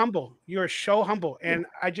so humble, you're so humble, and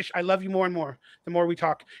I love you more and more the more we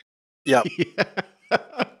talk. Yep.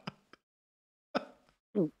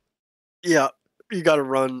 Yeah, you gotta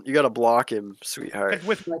run. You gotta block him, sweetheart.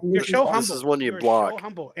 You're so humble. This is one you block. So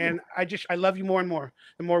humble, and I love you more and more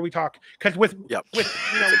the more we talk. Because with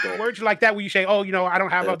words like that, where you say, I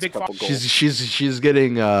don't have a big following. She's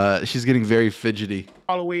getting very fidgety.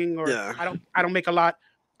 Following, or I don't make a lot.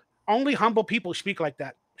 Only humble people speak like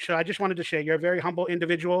that. So I just wanted to say you're a very humble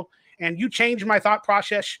individual, and you changed my thought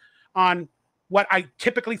process on what I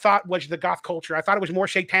typically thought was the goth culture. I thought it was more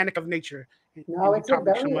satanic of nature. No, it's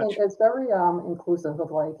very inclusive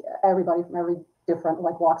of like everybody from every different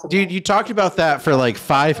like walks of life. Dude, you talked about that for like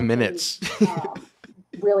 5 minutes.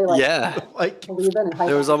 Really like like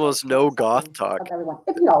there was almost no goth talk.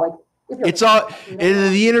 It's all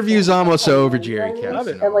the interview's almost over, Jerry. And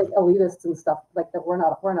like elitists and stuff like that. We're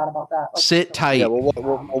not about that. Like, sit tight. Yeah, we'll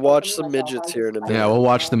watch some midgets here in a minute. Yeah, we'll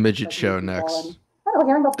watch the midget show next.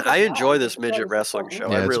 I enjoy this midget wrestling show.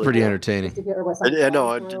 Yeah, it's pretty entertaining. I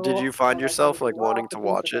know. Did you find yourself like wanting to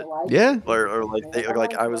watch it? Yeah. Or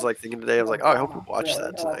like I was like thinking today. I was like, I hope we watch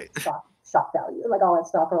that tonight. Shock value, like all that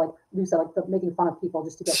stuff, or like you said, like making fun of people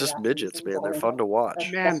just to get. It's just midgets, man. They're fun to watch.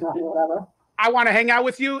 Man, I want to hang out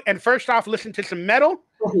with you, and first off, listen to some metal.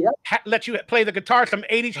 Let you play the guitar, some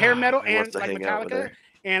 '80s hair metal, and like Metallica,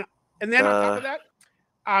 and then on top of that,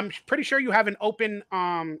 I'm pretty sure you have an open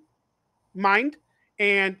mind.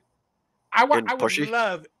 And I would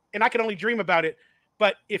love, and I can only dream about it.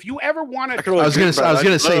 But if you ever want to, I was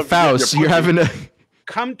gonna say, Faust, you're having to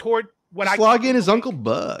come toward what I log in as Uncle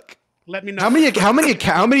Buck. Let me know how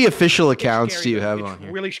many official accounts do you have on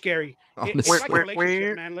here? Really scary. It's like a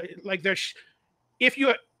relationship, man. Like there's,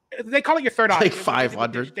 they call it your third eye. Like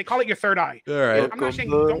 500. They call it your third eye. All right. I'm not saying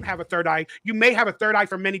you don't have a third eye. You may have a third eye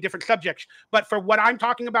for many different subjects, but for what I'm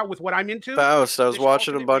talking about with what I'm into. Faust, I was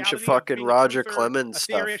watching a bunch of fucking Roger Clemens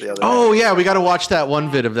stuff the other day. Oh yeah, we got to watch that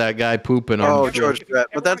one vid of that guy pooping on. George Brett,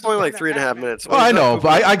 but that's only like 3.5 minutes. Oh, I know,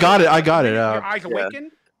 but I got it. Your eyes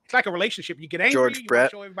awaken. It's like a relationship. You get angry, George you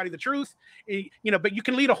Brett. show everybody the truth, you know, but you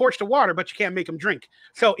can lead a horse to water, but you can't make him drink.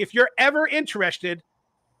 So if you're ever interested,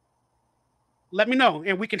 let me know,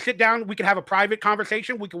 and we can sit down. We can have a private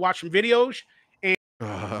conversation. We can watch some videos,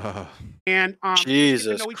 and Jesus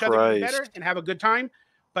get to know each Christ. other better and have a good time.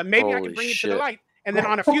 But maybe I can bring it to the light. And then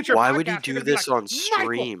on a future Why podcast, would he do this on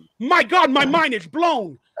stream? My God, my mind is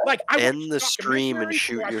blown. Like, I end the stream and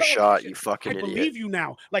shoot your shot, you fucking idiot. I believe you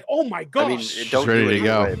now. Like, oh my gosh. I mean, don't do it anyway.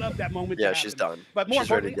 I love that moment. Yeah, she's done. But more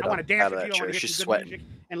importantly, I want to dance with you. I want to hear some good music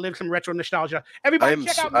and live some retro nostalgia. Everybody,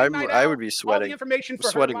 check out Midnight I Owl. would be sweating. All the information for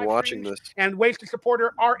sweating her live watching this. And ways to support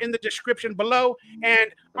her are in the description below.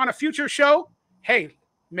 And on a future show, hey,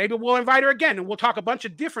 maybe we'll invite her again and we'll talk a bunch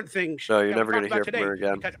of different things. No, you're never going to hear from her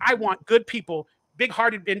again. Because I want good people,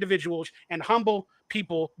 big-hearted individuals, and humble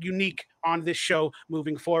people, unique on this show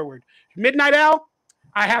moving forward. Midnight Owl,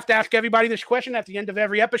 I have to ask everybody this question at the end of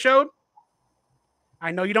every episode.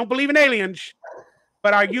 I know you don't believe in aliens,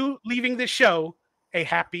 but are you leaving this show a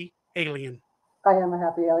happy alien? I am a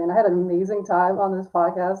happy alien. I had an amazing time on this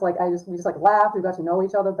podcast. Like we just like laughed. We got to know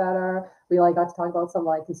each other better. We like got to talk about some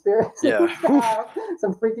like conspiracy stuff,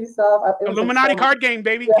 some freaky stuff. Illuminati card game,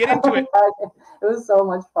 baby. Get into it. It was so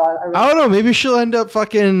much fun. I don't know. Maybe she'll end up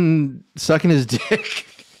fucking sucking his dick.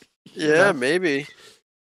 Yeah, maybe.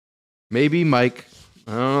 Maybe Mike.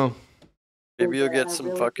 I don't know. Maybe you'll get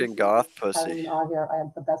some fucking goth pussy. On here. I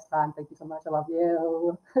had the best time. Thank you so much. I love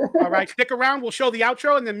you. All right, stick around. We'll show the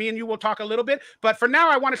outro, and then me and you will talk a little bit. But for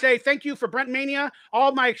now, I want to say thank you for Brent Mania,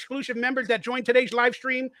 all my exclusive members that joined today's live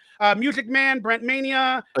stream. Music Man, Brent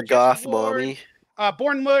Mania, the Goth Mommy,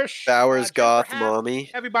 Born Mush, Bowers Goth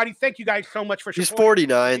Mommy. Everybody, thank you guys so much for supporting.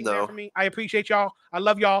 He's 49 though. I appreciate y'all. I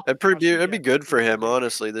love y'all. It'd be good for him,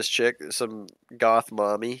 honestly. This chick, some Goth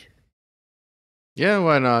Mommy. Yeah,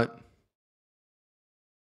 why not?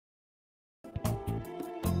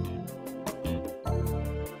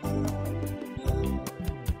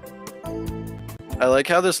 I like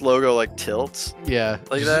how this logo like tilts. Yeah,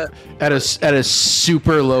 like that at a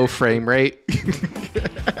super low frame rate.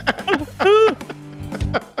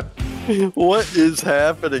 What is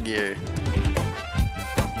happening here?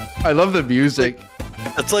 I love the music.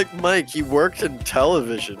 It's like Mike. He worked in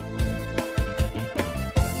television.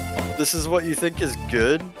 This is what you think is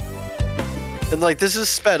good, and like this is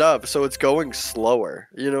sped up, so it's going slower.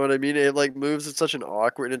 You know what I mean? It like moves at such an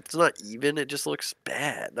awkward. It's not even. It just looks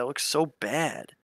bad. That looks so bad.